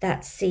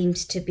that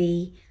seems to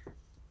be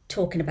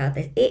talking about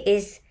this. It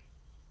is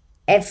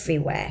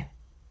everywhere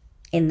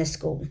in the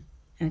school,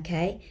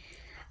 okay?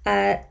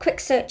 Quick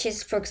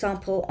searches, for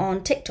example,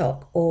 on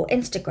TikTok or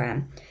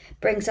Instagram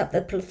brings up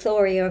the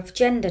plethora of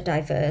gender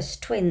diverse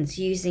twins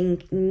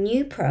using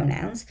new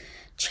pronouns,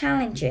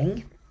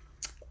 challenging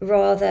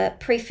rather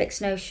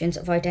prefix notions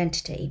of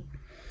identity.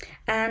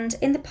 And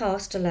in the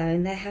past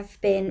alone, there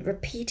have been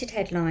repeated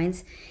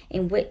headlines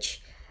in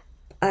which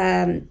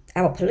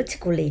our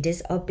political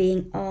leaders are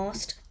being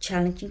asked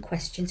challenging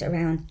questions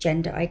around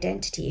gender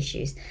identity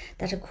issues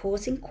that are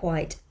causing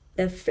quite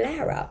the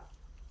flare-up.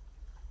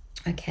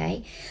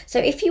 Okay, so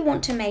if you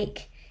want to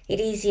make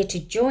it easier to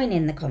join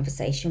in the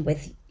conversation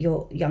with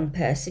your young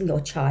person,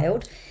 your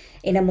child,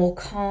 in a more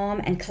calm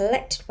and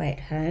collected way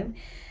at home,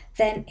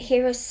 then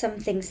here are some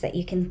things that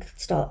you can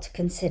start to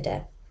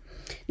consider.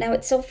 Now,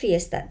 it's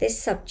obvious that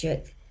this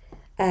subject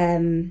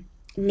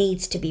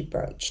needs to be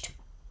broached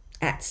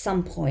at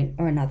some point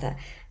or another.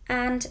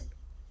 And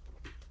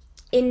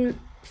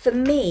for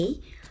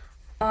me,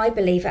 I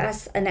believe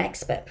as an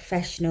expert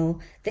professional,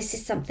 this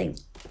is something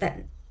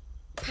that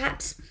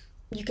perhaps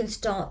you can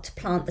start to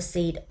plant the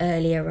seed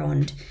earlier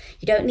on.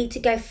 You don't need to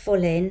go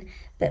full in,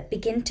 but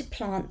begin to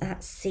plant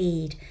that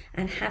seed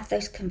and have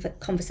those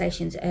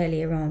conversations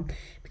earlier on.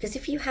 Because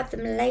if you have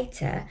them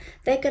later,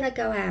 they're going to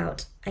go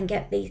out and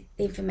get the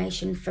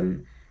information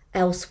from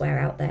elsewhere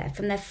out there,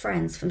 from their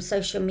friends, from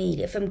social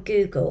media, from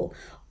Google,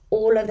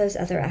 all of those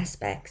other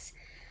aspects.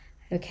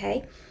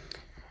 Okay,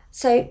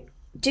 so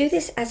do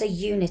this as a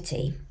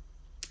unity.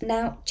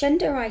 Now,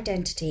 gender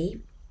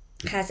identity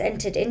has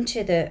entered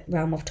into the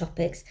realm of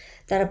topics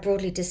that are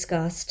broadly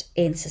discussed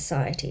in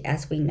society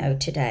as we know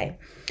today.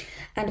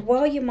 And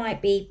while you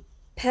might be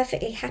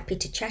perfectly happy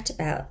to chat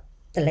about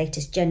the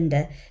latest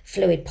gender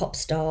fluid pop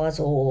stars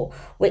or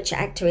which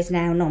actor is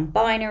now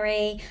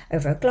non-binary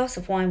over a glass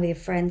of wine with your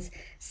friends,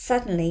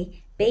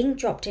 suddenly being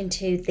dropped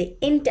into the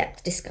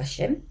in-depth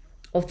discussion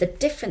of the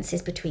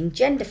differences between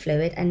gender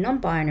fluid and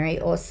non-binary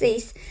or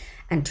cis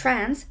and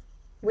trans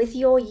with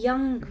your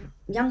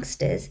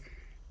youngsters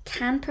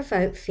can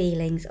provoke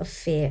feelings of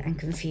fear and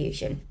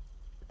confusion.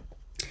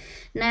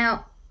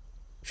 Now,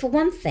 for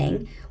one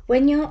thing,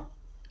 when you're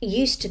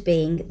used to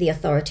being the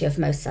authority of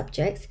most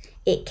subjects,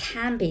 it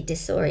can be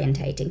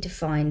disorientating to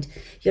find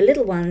your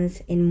little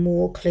ones in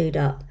more clued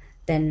up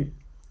than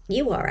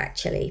you are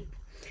actually.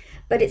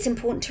 But it's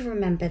important to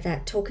remember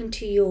that talking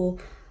to your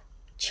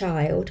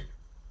child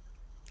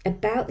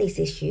about these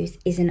issues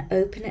is an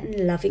open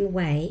and loving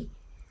way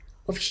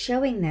of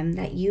showing them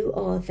that you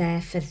are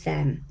there for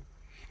them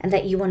and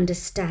that you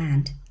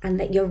understand and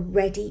that you're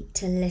ready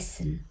to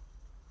listen,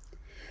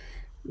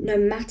 no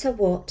matter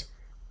what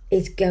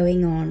is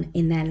going on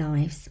in their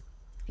lives.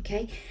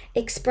 Okay,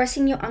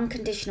 expressing your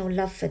unconditional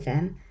love for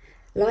them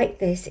like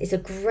this is a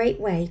great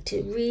way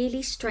to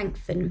really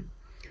strengthen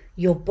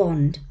your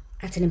bond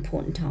at an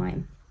important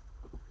time.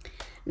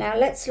 Now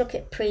let's look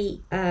at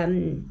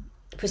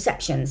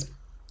perceptions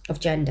of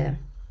gender.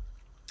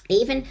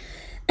 Even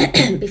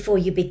before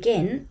you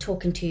begin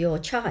talking to your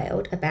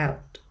child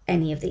about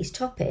any of these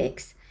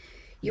topics,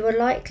 you are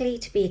likely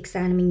to be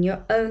examining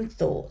your own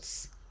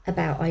thoughts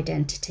about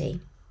identity.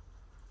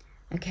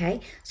 Okay,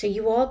 so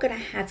you are going to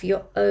have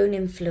your own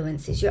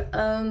influences, your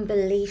own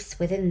beliefs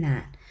within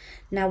that.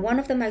 Now, one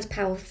of the most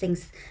powerful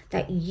things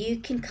that you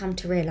can come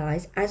to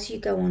realize as you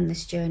go on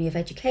this journey of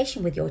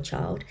education with your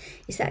child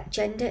is that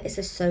gender is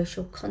a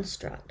social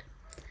construct.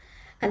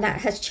 And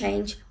that has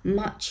changed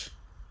much,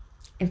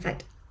 in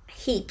fact,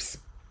 heaps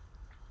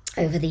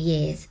over the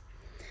years.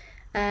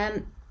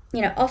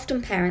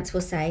 Often parents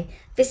will say,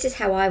 this is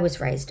how I was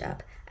raised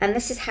up, and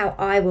this is how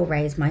I will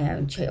raise my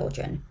own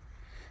children.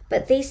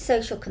 But these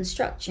social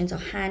constructions are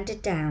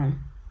handed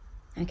down,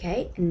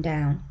 okay, and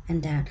down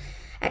and down.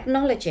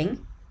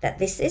 Acknowledging that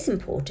this is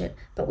important,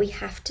 but we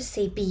have to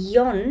see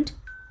beyond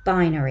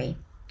binary,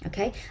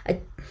 okay?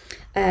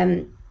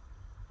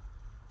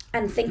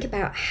 And think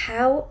about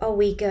how are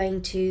we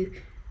going to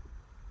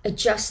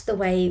adjust the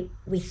way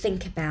we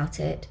think about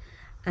it,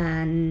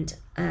 and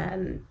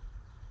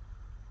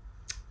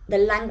the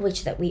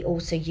language that we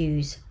also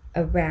use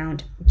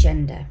around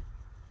gender.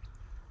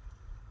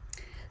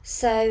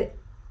 So,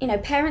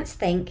 parents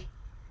think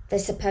they're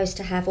supposed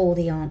to have all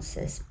the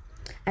answers.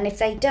 And if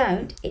they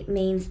don't, it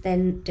means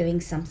they're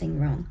doing something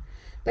wrong.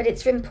 But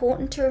it's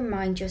important to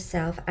remind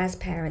yourself as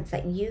parents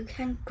that you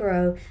can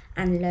grow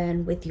and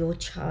learn with your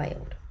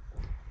child.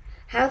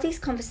 How these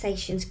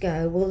conversations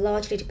go will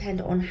largely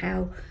depend on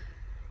how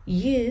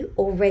you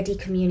already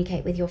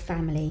communicate with your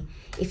family.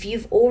 If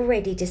you've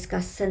already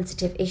discussed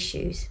sensitive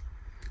issues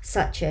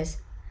such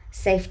as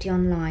safety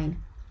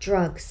online,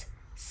 drugs,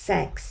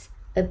 sex,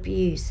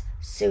 abuse,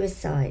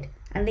 suicide,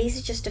 and these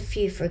are just a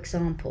few, for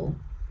example.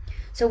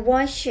 So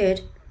why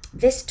should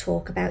this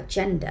talk about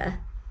gender,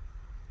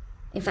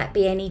 in fact,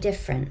 be any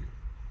different?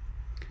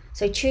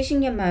 So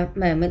choosing your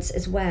moments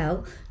as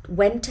well,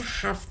 when to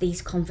have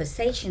these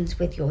conversations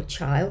with your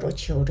child or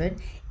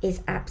children,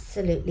 is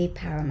absolutely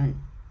paramount.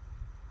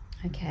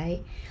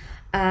 Okay?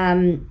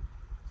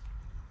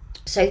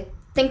 So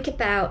think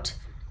about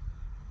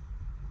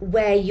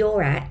where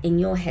you're at in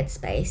your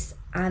headspace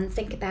and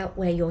think about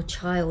where your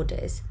child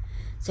is.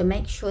 So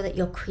make sure that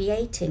you're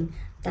creating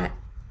that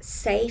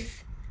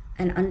safe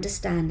and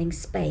understanding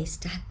space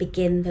to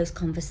begin those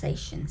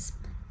conversations.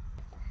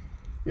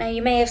 Now,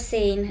 you may have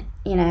seen,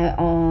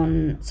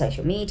 on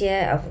social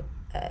media,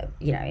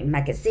 in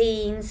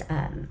magazines,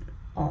 on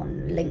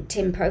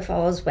LinkedIn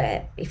profiles,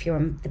 where if you're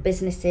on the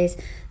businesses,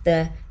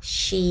 the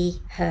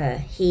she, her,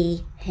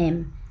 he,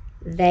 him,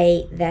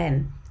 they,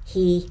 them,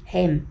 he,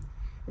 him,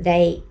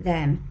 they,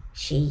 them,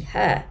 she,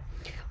 her.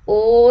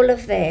 All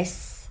of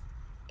this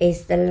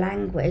is the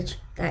language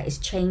that is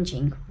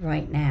changing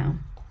right now.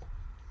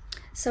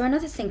 So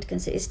another thing to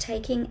consider is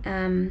taking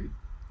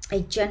a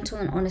gentle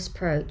and honest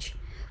approach,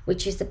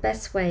 which is the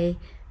best way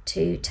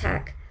to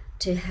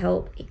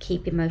help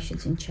keep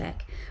emotions in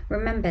check.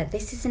 Remember,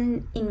 this is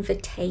an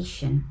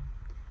invitation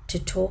to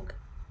talk,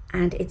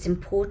 and it's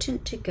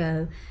important to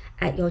go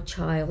at your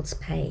child's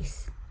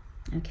pace,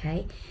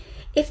 okay?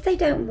 If they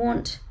don't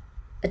want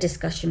a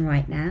discussion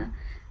right now,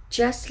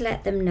 just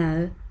let them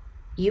know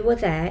you are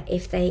there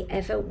if they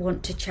ever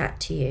want to chat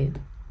to you,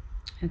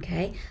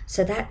 okay?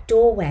 So that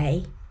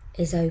doorway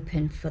is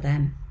open for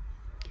them.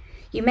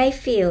 You may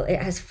feel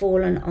it has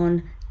fallen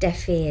on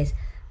deaf ears,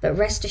 but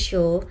rest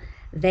assured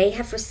they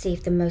have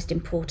received the most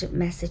important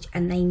message,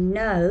 and they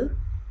know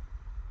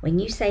when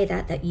you say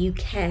that you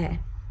care,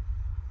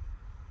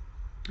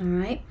 all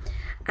right?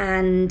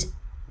 And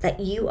that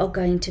you are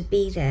going to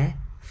be there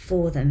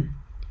for them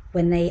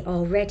when they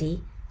are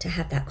ready to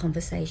have that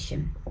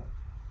conversation,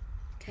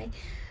 okay?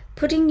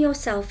 Putting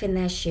yourself in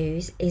their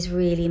shoes is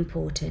really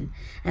important,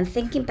 and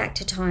thinking back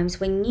to times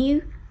when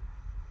you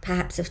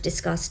perhaps have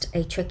discussed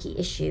a tricky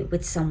issue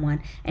with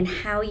someone and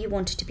how you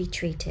wanted to be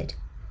treated.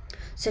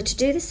 So to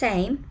do the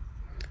same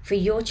for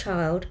your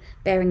child,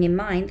 bearing in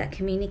mind that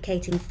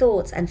communicating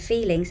thoughts and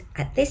feelings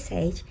at this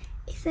age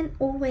isn't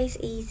always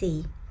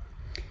easy.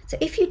 So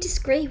if you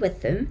disagree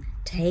with them,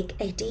 take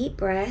a deep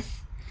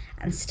breath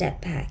and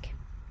step back.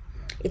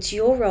 It's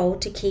your role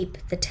to keep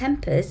the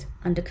tempers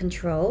under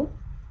control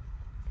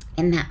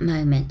in that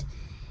moment.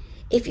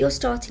 If you're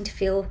starting to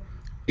feel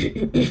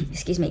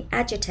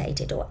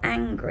agitated or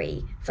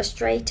angry,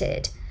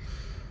 frustrated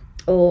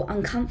or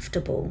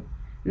uncomfortable,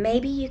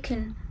 maybe you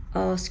can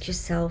ask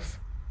yourself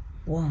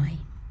why.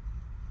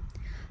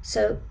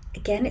 So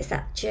again, it's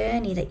that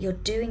journey that you're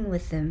doing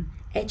with them,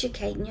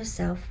 educating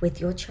yourself with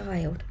your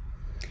child.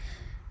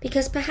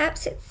 Because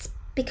perhaps it's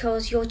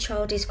because your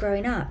child is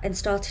growing up and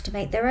starting to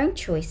make their own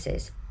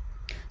choices.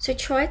 So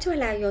try to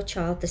allow your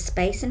child the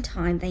space and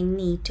time they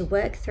need to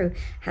work through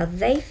how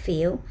they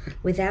feel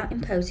without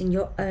imposing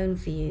your own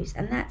views.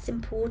 And that's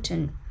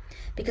important,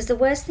 because the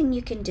worst thing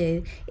you can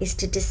do is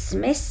to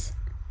dismiss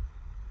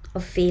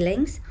of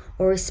feelings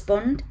or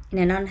respond in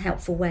an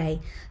unhelpful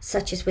way,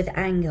 such as with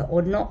anger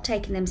or not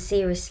taking them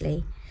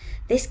seriously.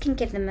 This can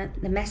give them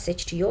the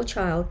message to your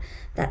child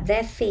that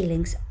their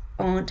feelings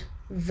aren't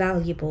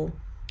valuable,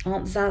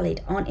 aren't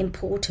valid, aren't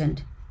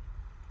important,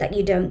 that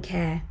you don't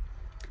care,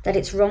 that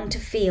it's wrong to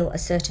feel a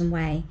certain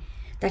way,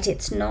 that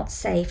it's not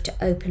safe to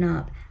open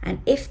up,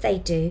 and if they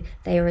do,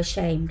 they are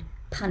ashamed,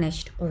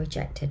 punished, or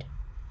rejected.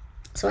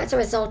 So as a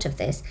result of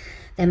this,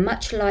 they're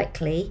much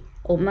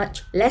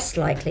less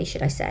likely,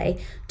 should I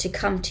say, to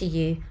come to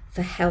you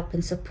for help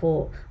and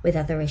support with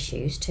other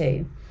issues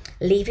too,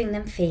 leaving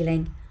them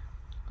feeling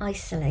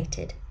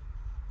isolated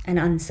and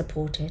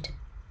unsupported.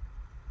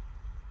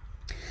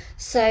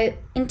 So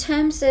in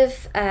terms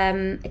of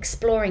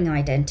exploring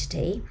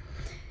identity,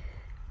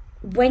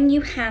 when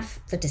you have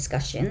the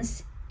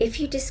discussions, if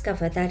you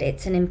discover that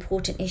it's an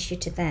important issue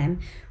to them,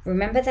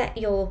 remember that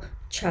your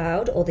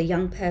child or the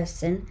young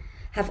person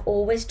have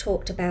always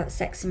talked about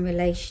sex and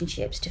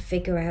relationships to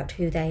figure out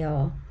who they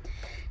are.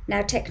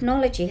 Now,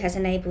 technology has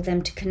enabled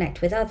them to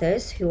connect with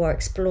others who are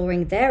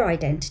exploring their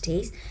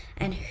identities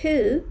and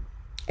who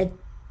a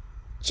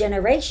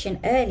generation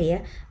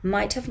earlier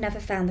might have never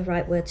found the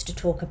right words to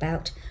talk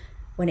about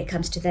when it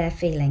comes to their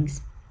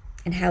feelings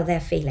and how they're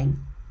feeling.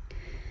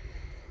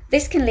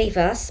 This can leave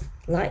us,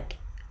 like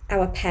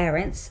our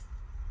parents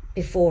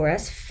before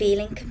us,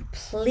 feeling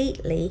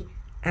completely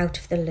out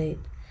of the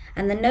loop.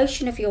 And the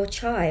notion of your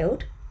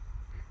child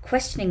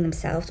questioning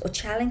themselves or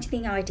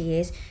challenging the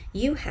ideas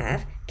you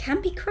have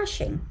can be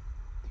crushing.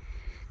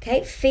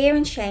 Okay, fear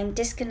and shame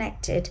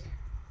disconnected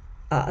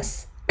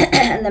us,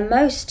 and the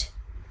most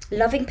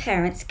loving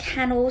parents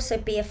can also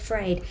be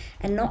afraid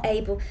and not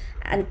able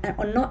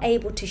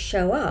to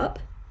show up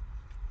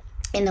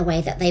in the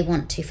way that they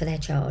want to for their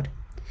child.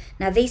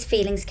 Now, these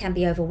feelings can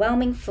be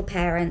overwhelming for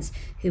parents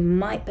who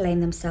might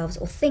blame themselves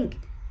or think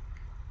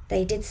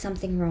they did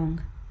something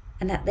wrong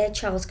and that their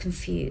child's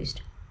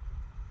confused,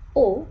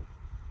 or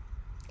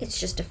it's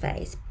just a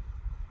phase.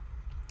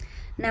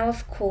 Now,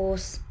 of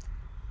course,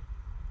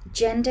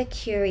 gender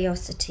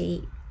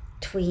curiosity,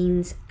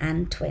 tweens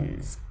and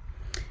twins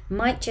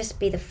might just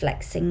be the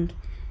flexing,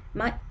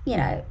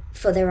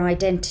 for their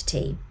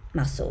identity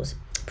muscles,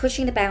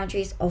 pushing the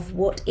boundaries of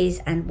what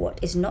is and what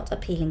is not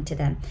appealing to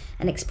them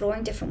and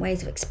exploring different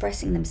ways of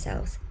expressing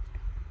themselves.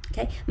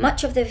 Okay,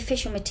 much of the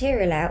official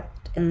material out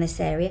in this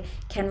area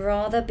can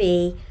rather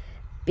be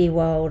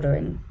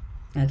bewildering.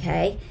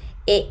 Okay,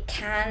 it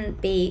can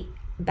be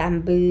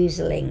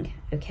bamboozling.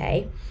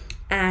 Okay,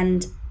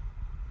 and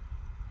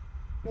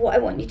what I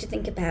want you to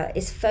think about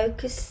is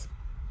focus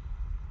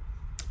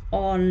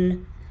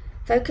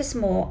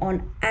more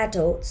on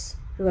adults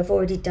who have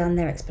already done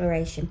their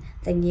exploration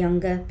than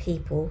younger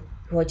people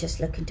who are just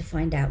looking to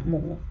find out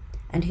more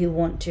and who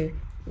want to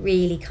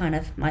really kind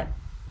of might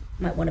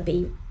want to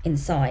be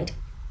inside.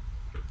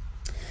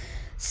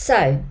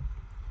 So,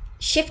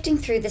 shifting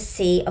through the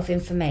sea of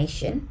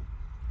information,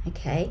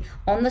 okay,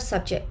 on the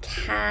subject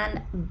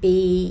can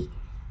be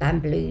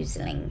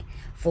bamboozling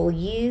for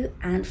you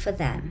and for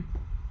them,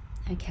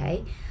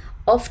 okay.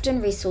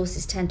 Often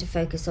resources tend to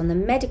focus on the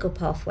medical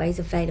pathways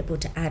available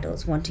to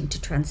adults wanting to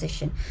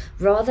transition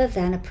rather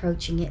than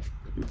approaching it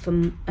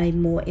from a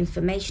more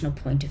informational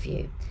point of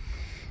view.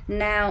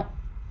 Now,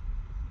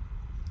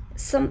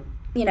 the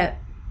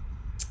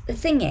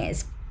thing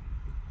is,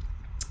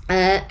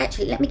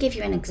 actually, let me give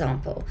you an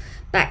example.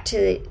 Back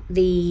to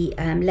the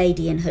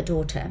lady and her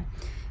daughter,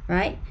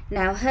 right?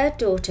 Now, her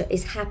daughter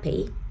is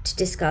happy to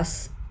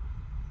discuss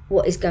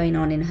what is going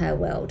on in her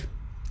world,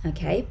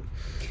 okay?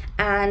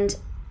 And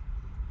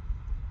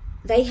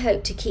they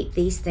hope to keep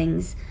these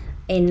things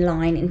in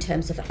line in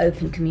terms of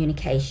open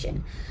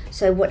communication.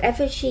 So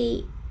whatever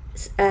she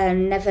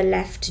never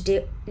left to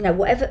do,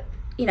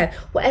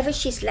 whatever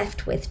she's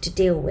left with to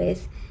deal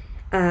with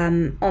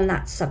on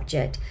that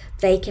subject,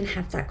 they can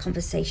have that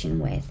conversation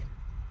with.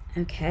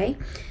 Okay,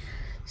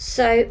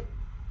 so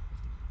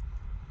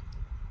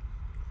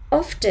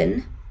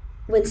often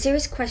when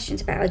serious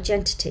questions about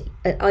identity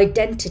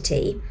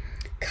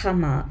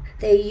come up,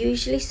 they're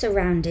usually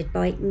surrounded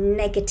by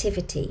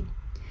negativity,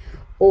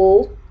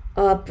 or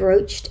are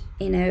broached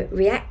in a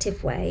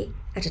reactive way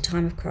at a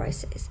time of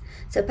crisis.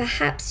 So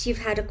perhaps you've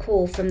had a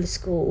call from the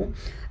school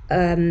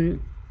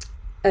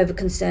over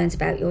concerns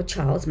about your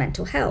child's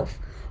mental health,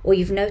 or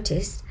you've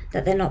noticed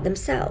that they're not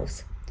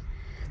themselves.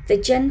 The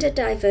gender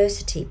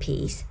diversity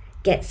piece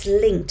gets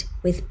linked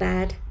with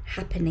bad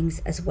happenings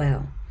as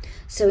well.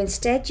 So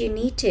instead, you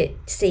need to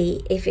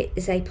see if it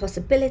is a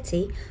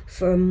possibility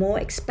for a more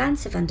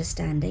expansive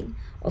understanding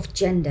of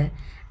gender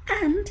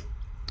and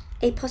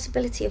a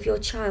possibility of your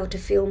child to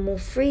feel more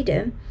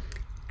freedom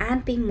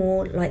and be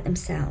more like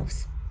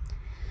themselves.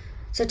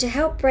 So to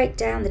help break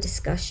down the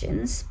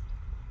discussions,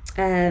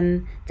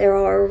 there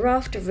are a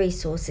raft of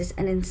resources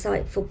and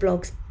insightful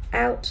blogs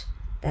out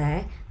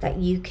there that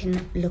you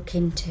can look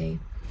into.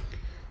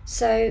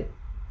 So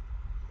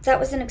that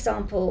was an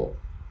example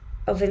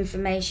of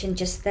information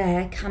just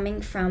there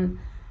coming from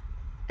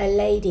a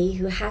lady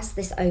who has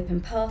this open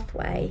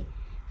pathway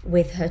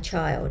with her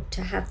child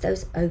to have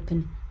those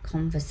open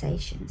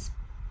conversations.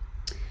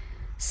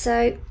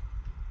 So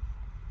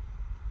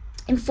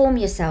inform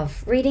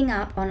yourself. Reading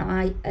up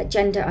on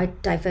gender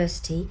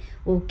diversity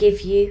will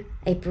give you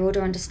a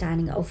broader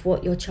understanding of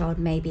what your child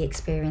may be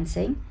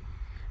experiencing,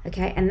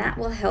 okay, and that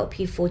will help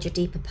you forge a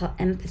deeper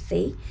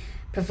empathy,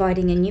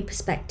 providing a new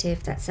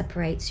perspective that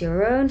separates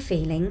your own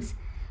feelings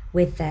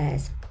with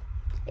theirs.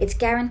 It's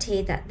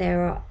guaranteed that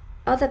there are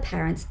other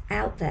parents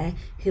out there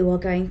who are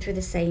going through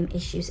the same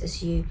issues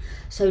as you.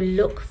 So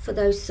look for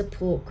those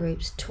support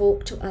groups,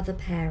 talk to other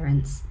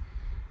parents,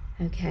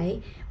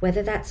 okay?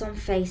 Whether that's on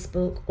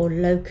Facebook or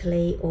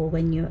locally, or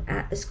when you're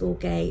at the school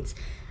gates,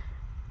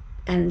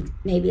 and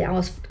maybe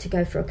ask to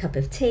go for a cup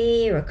of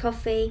tea or a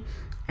coffee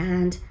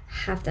and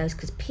have those,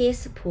 because peer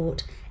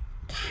support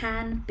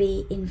can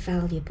be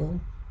invaluable.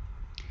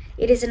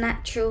 It is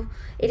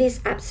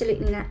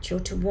absolutely natural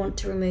to want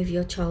to remove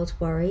your child's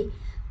worry,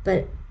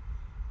 but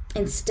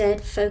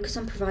instead focus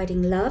on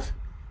providing love,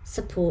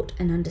 support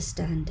and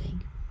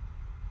understanding.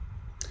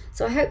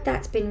 So I hope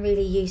that's been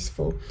really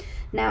useful.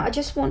 Now I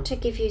just want to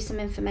give you some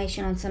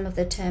information on some of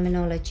the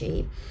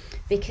terminology,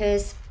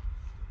 because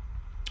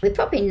we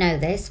probably know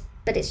this,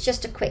 but it's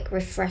just a quick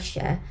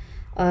refresher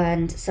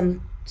and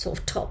some sort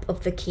of top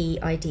of the key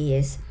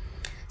ideas.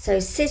 So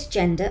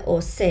cisgender,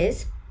 or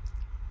cis,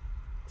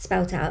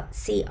 spelled out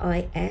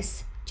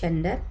CIS,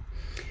 gender,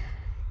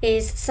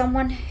 is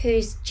someone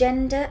whose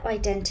gender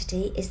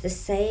identity is the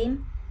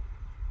same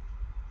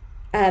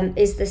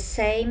as the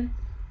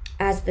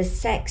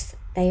sex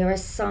they are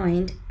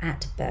assigned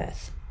at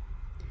birth.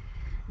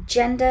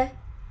 Gender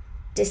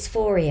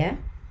dysphoria,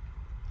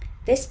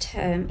 this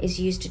term is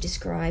used to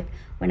describe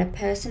when a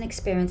person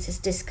experiences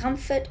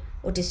discomfort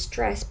or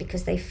distress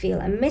because they feel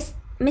a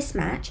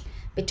mismatch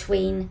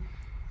between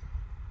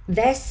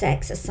their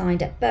sex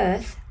assigned at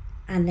birth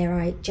and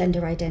their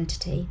gender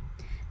identity.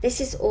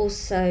 This is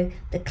also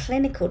the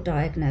clinical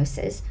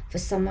diagnosis for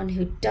someone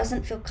who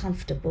doesn't feel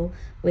comfortable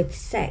with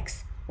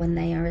sex when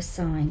they are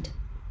assigned.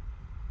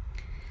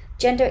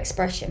 Gender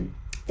expression.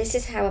 This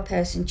is how a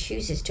person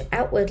chooses to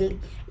outwardly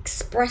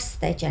express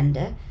their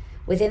gender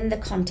within the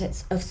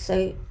context of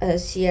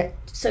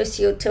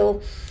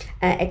societal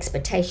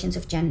expectations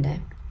of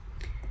gender.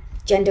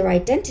 Gender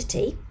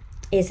identity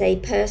is a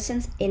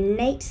person's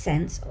innate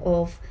sense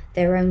of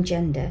their own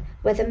gender,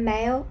 whether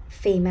male,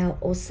 female,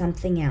 or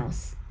something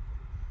else.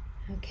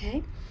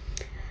 Okay,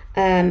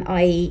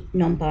 i.e.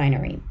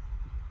 non-binary.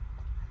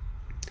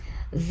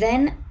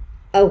 Then,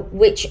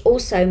 which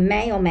also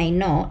may or may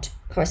not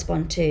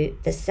correspond to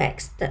the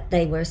sex that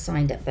they were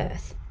assigned at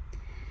birth.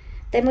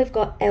 Then we've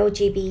got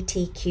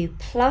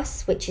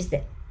LGBTQ+, which is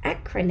the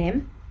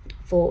acronym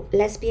for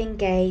lesbian,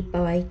 gay,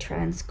 bi,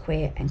 trans,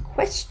 queer, and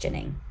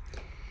questioning.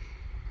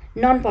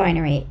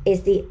 Non-binary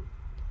is the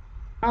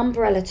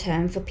umbrella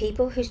term for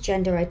people whose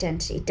gender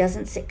identity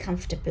doesn't sit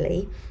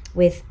comfortably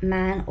with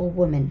man or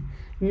woman.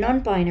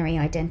 Non-binary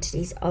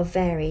identities are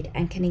varied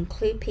and can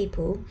include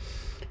people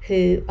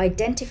who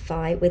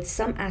identify with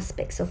some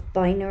aspects of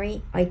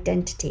binary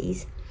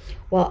identities,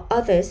 while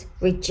others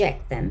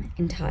reject them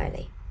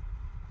entirely.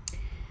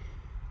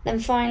 Then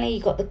finally,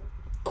 you've got the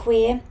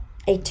queer,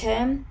 a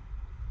term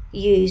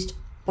used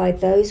by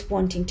those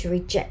wanting to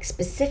reject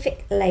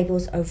specific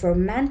labels of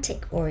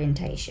romantic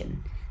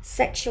orientation,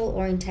 sexual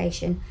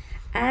orientation,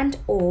 and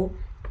or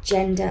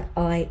gender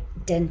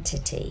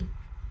identity.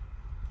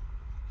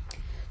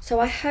 So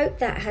I hope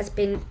that has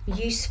been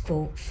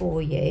useful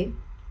for you.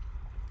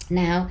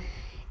 Now,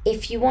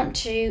 if you want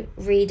to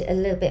read a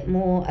little bit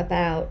more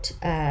about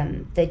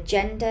the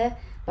gender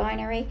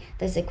binary,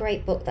 there's a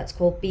great book that's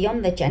called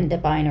Beyond the Gender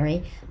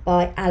Binary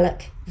by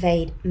Alec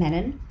Vade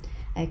Menon.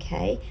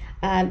 Okay,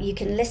 you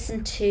can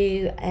listen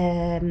to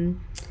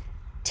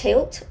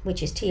Tilt,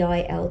 which is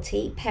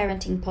TILT,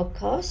 parenting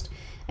podcast.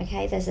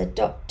 Okay, there's a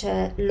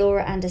Dr.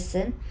 Laura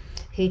Anderson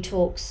who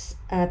talks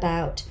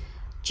about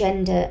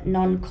gender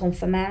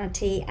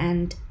non-conformity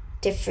and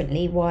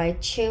differently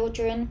wired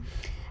children.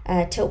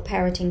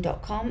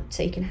 tiltparenting.com,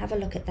 so you can have a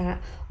look at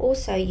that.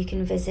 Also, you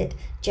can visit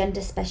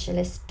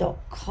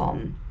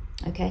genderspecialist.com.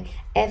 Okay,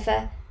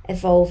 ever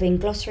evolving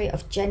glossary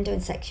of gender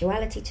and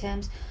sexuality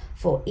terms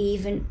for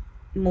even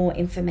more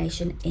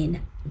information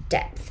in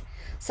depth.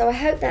 So I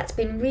hope that's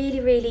been really,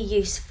 really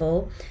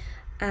useful.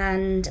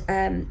 And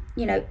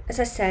as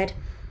I said,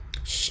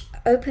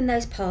 open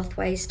those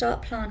pathways,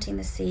 start planting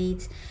the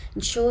seeds,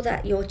 ensure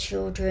that your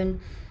children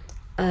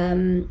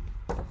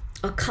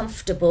are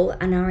comfortable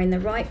and are in the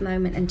right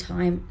moment and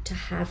time to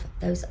have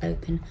those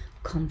open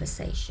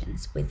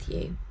conversations with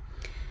you.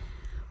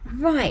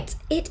 Right,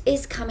 it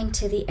is coming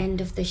to the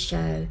end of the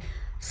show.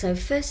 So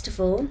first of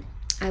all,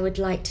 I would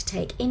like to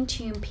take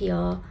Intune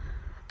PR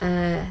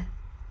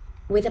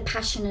with a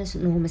passion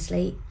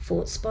enormously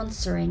for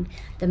sponsoring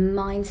the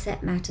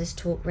Mindset Matters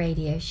Talk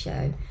radio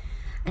show.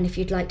 And if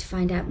you'd like to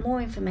find out more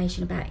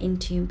information about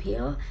Intune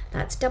PR,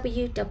 that's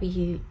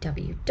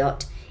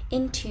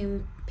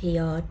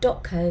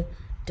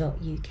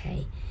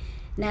www.intunepr.co.uk.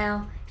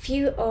 Now, if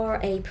you are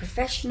a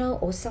professional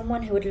or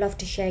someone who would love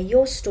to share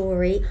your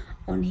story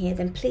on here,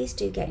 then please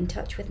do get in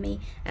touch with me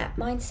at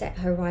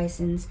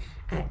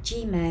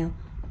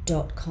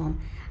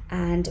mindsethorizons@gmail.com.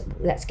 And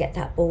let's get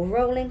that ball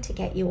rolling to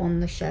get you on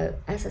the show.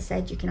 As I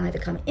said, you can either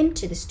come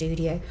into the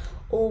studio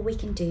or we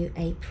can do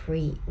a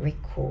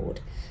pre-record.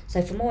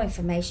 So for more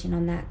information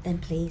on that, then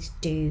please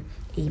do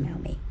email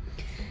me.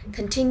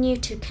 Continue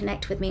to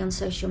connect with me on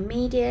social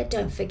media.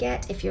 Don't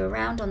forget, if you're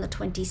around on the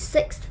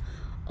 26th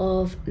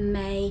of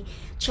May,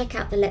 check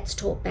out the Let's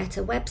Talk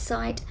Better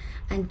website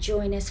and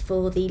join us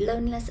for the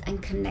Loneliness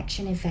and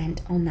Connection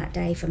event on that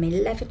day from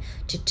 11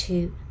 to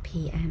 2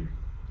 p.m.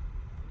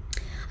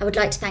 I would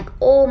like to thank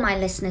all my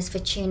listeners for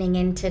tuning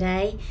in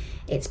today.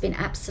 It's been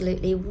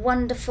absolutely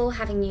wonderful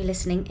having you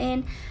listening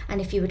in.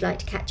 And if you would like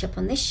to catch up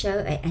on this show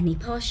or any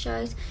past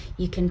shows,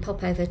 you can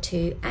pop over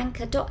to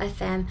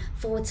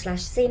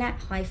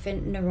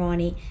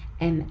anchor.fm/Zeenat-Noorani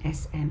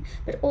MSM.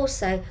 But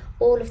also,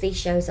 all of these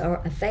shows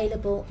are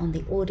available on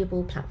the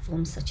Audible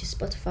platforms such as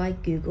Spotify,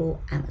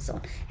 Google,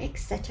 Amazon,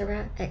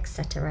 etc.,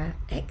 etc.,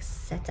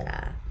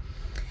 etc.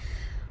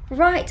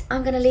 Right,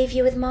 I'm going to leave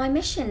you with my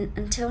mission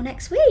until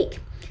next week.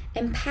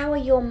 Empower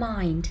your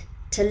mind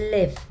to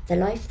live the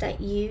life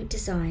that you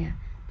desire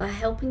by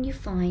helping you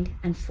find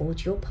and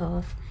forge your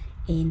path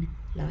in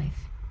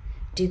life.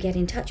 Do get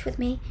in touch with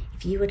me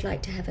if you would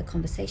like to have a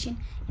conversation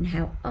in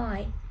how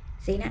I,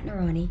 Zeenat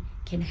Noorani,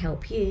 can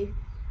help you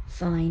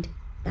find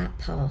that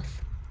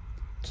path.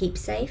 Keep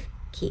safe,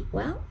 keep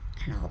well,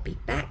 and I'll be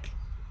back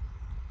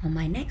on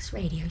my next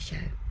radio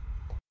show.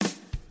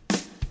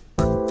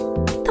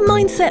 The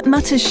Mindset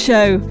Matters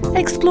Show,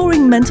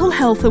 exploring mental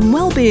health and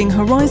wellbeing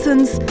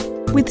horizons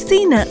with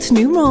Zeenat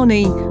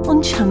Noorani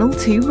on Channel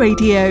 2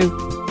 Radio.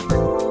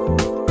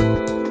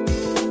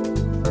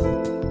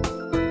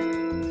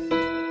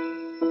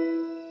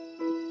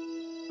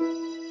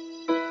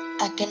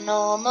 I can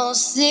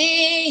almost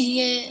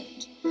see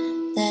it,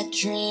 that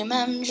dream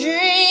I'm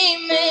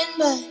dreaming,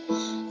 but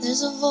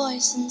there's a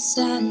voice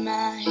inside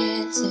my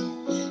head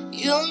saying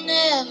you'll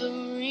never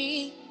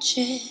reach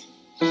it.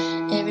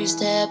 Every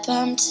step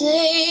I'm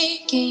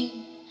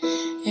taking,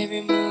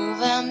 every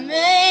move I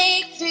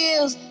make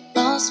feels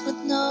lost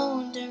with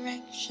no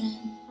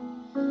direction.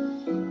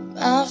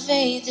 My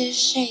faith is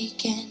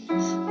shaken,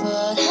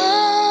 but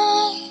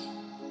I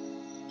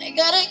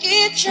gotta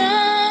keep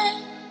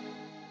trying.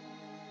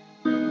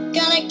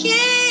 Gotta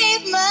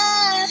keep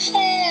my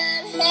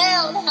head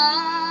held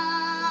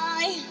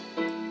high.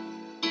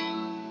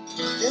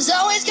 There's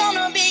always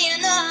gonna be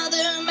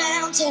another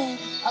mountain.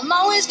 I'm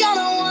always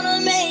gonna wanna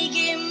make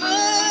it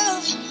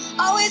move.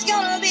 Always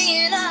gonna be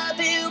an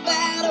uphill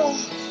battle.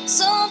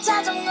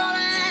 Sometimes I'm gonna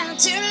have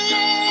to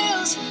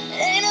lose. It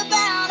ain't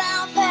about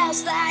how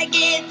fast I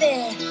get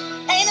there.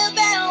 Ain't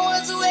about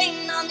what's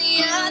waiting on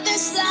the other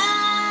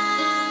side.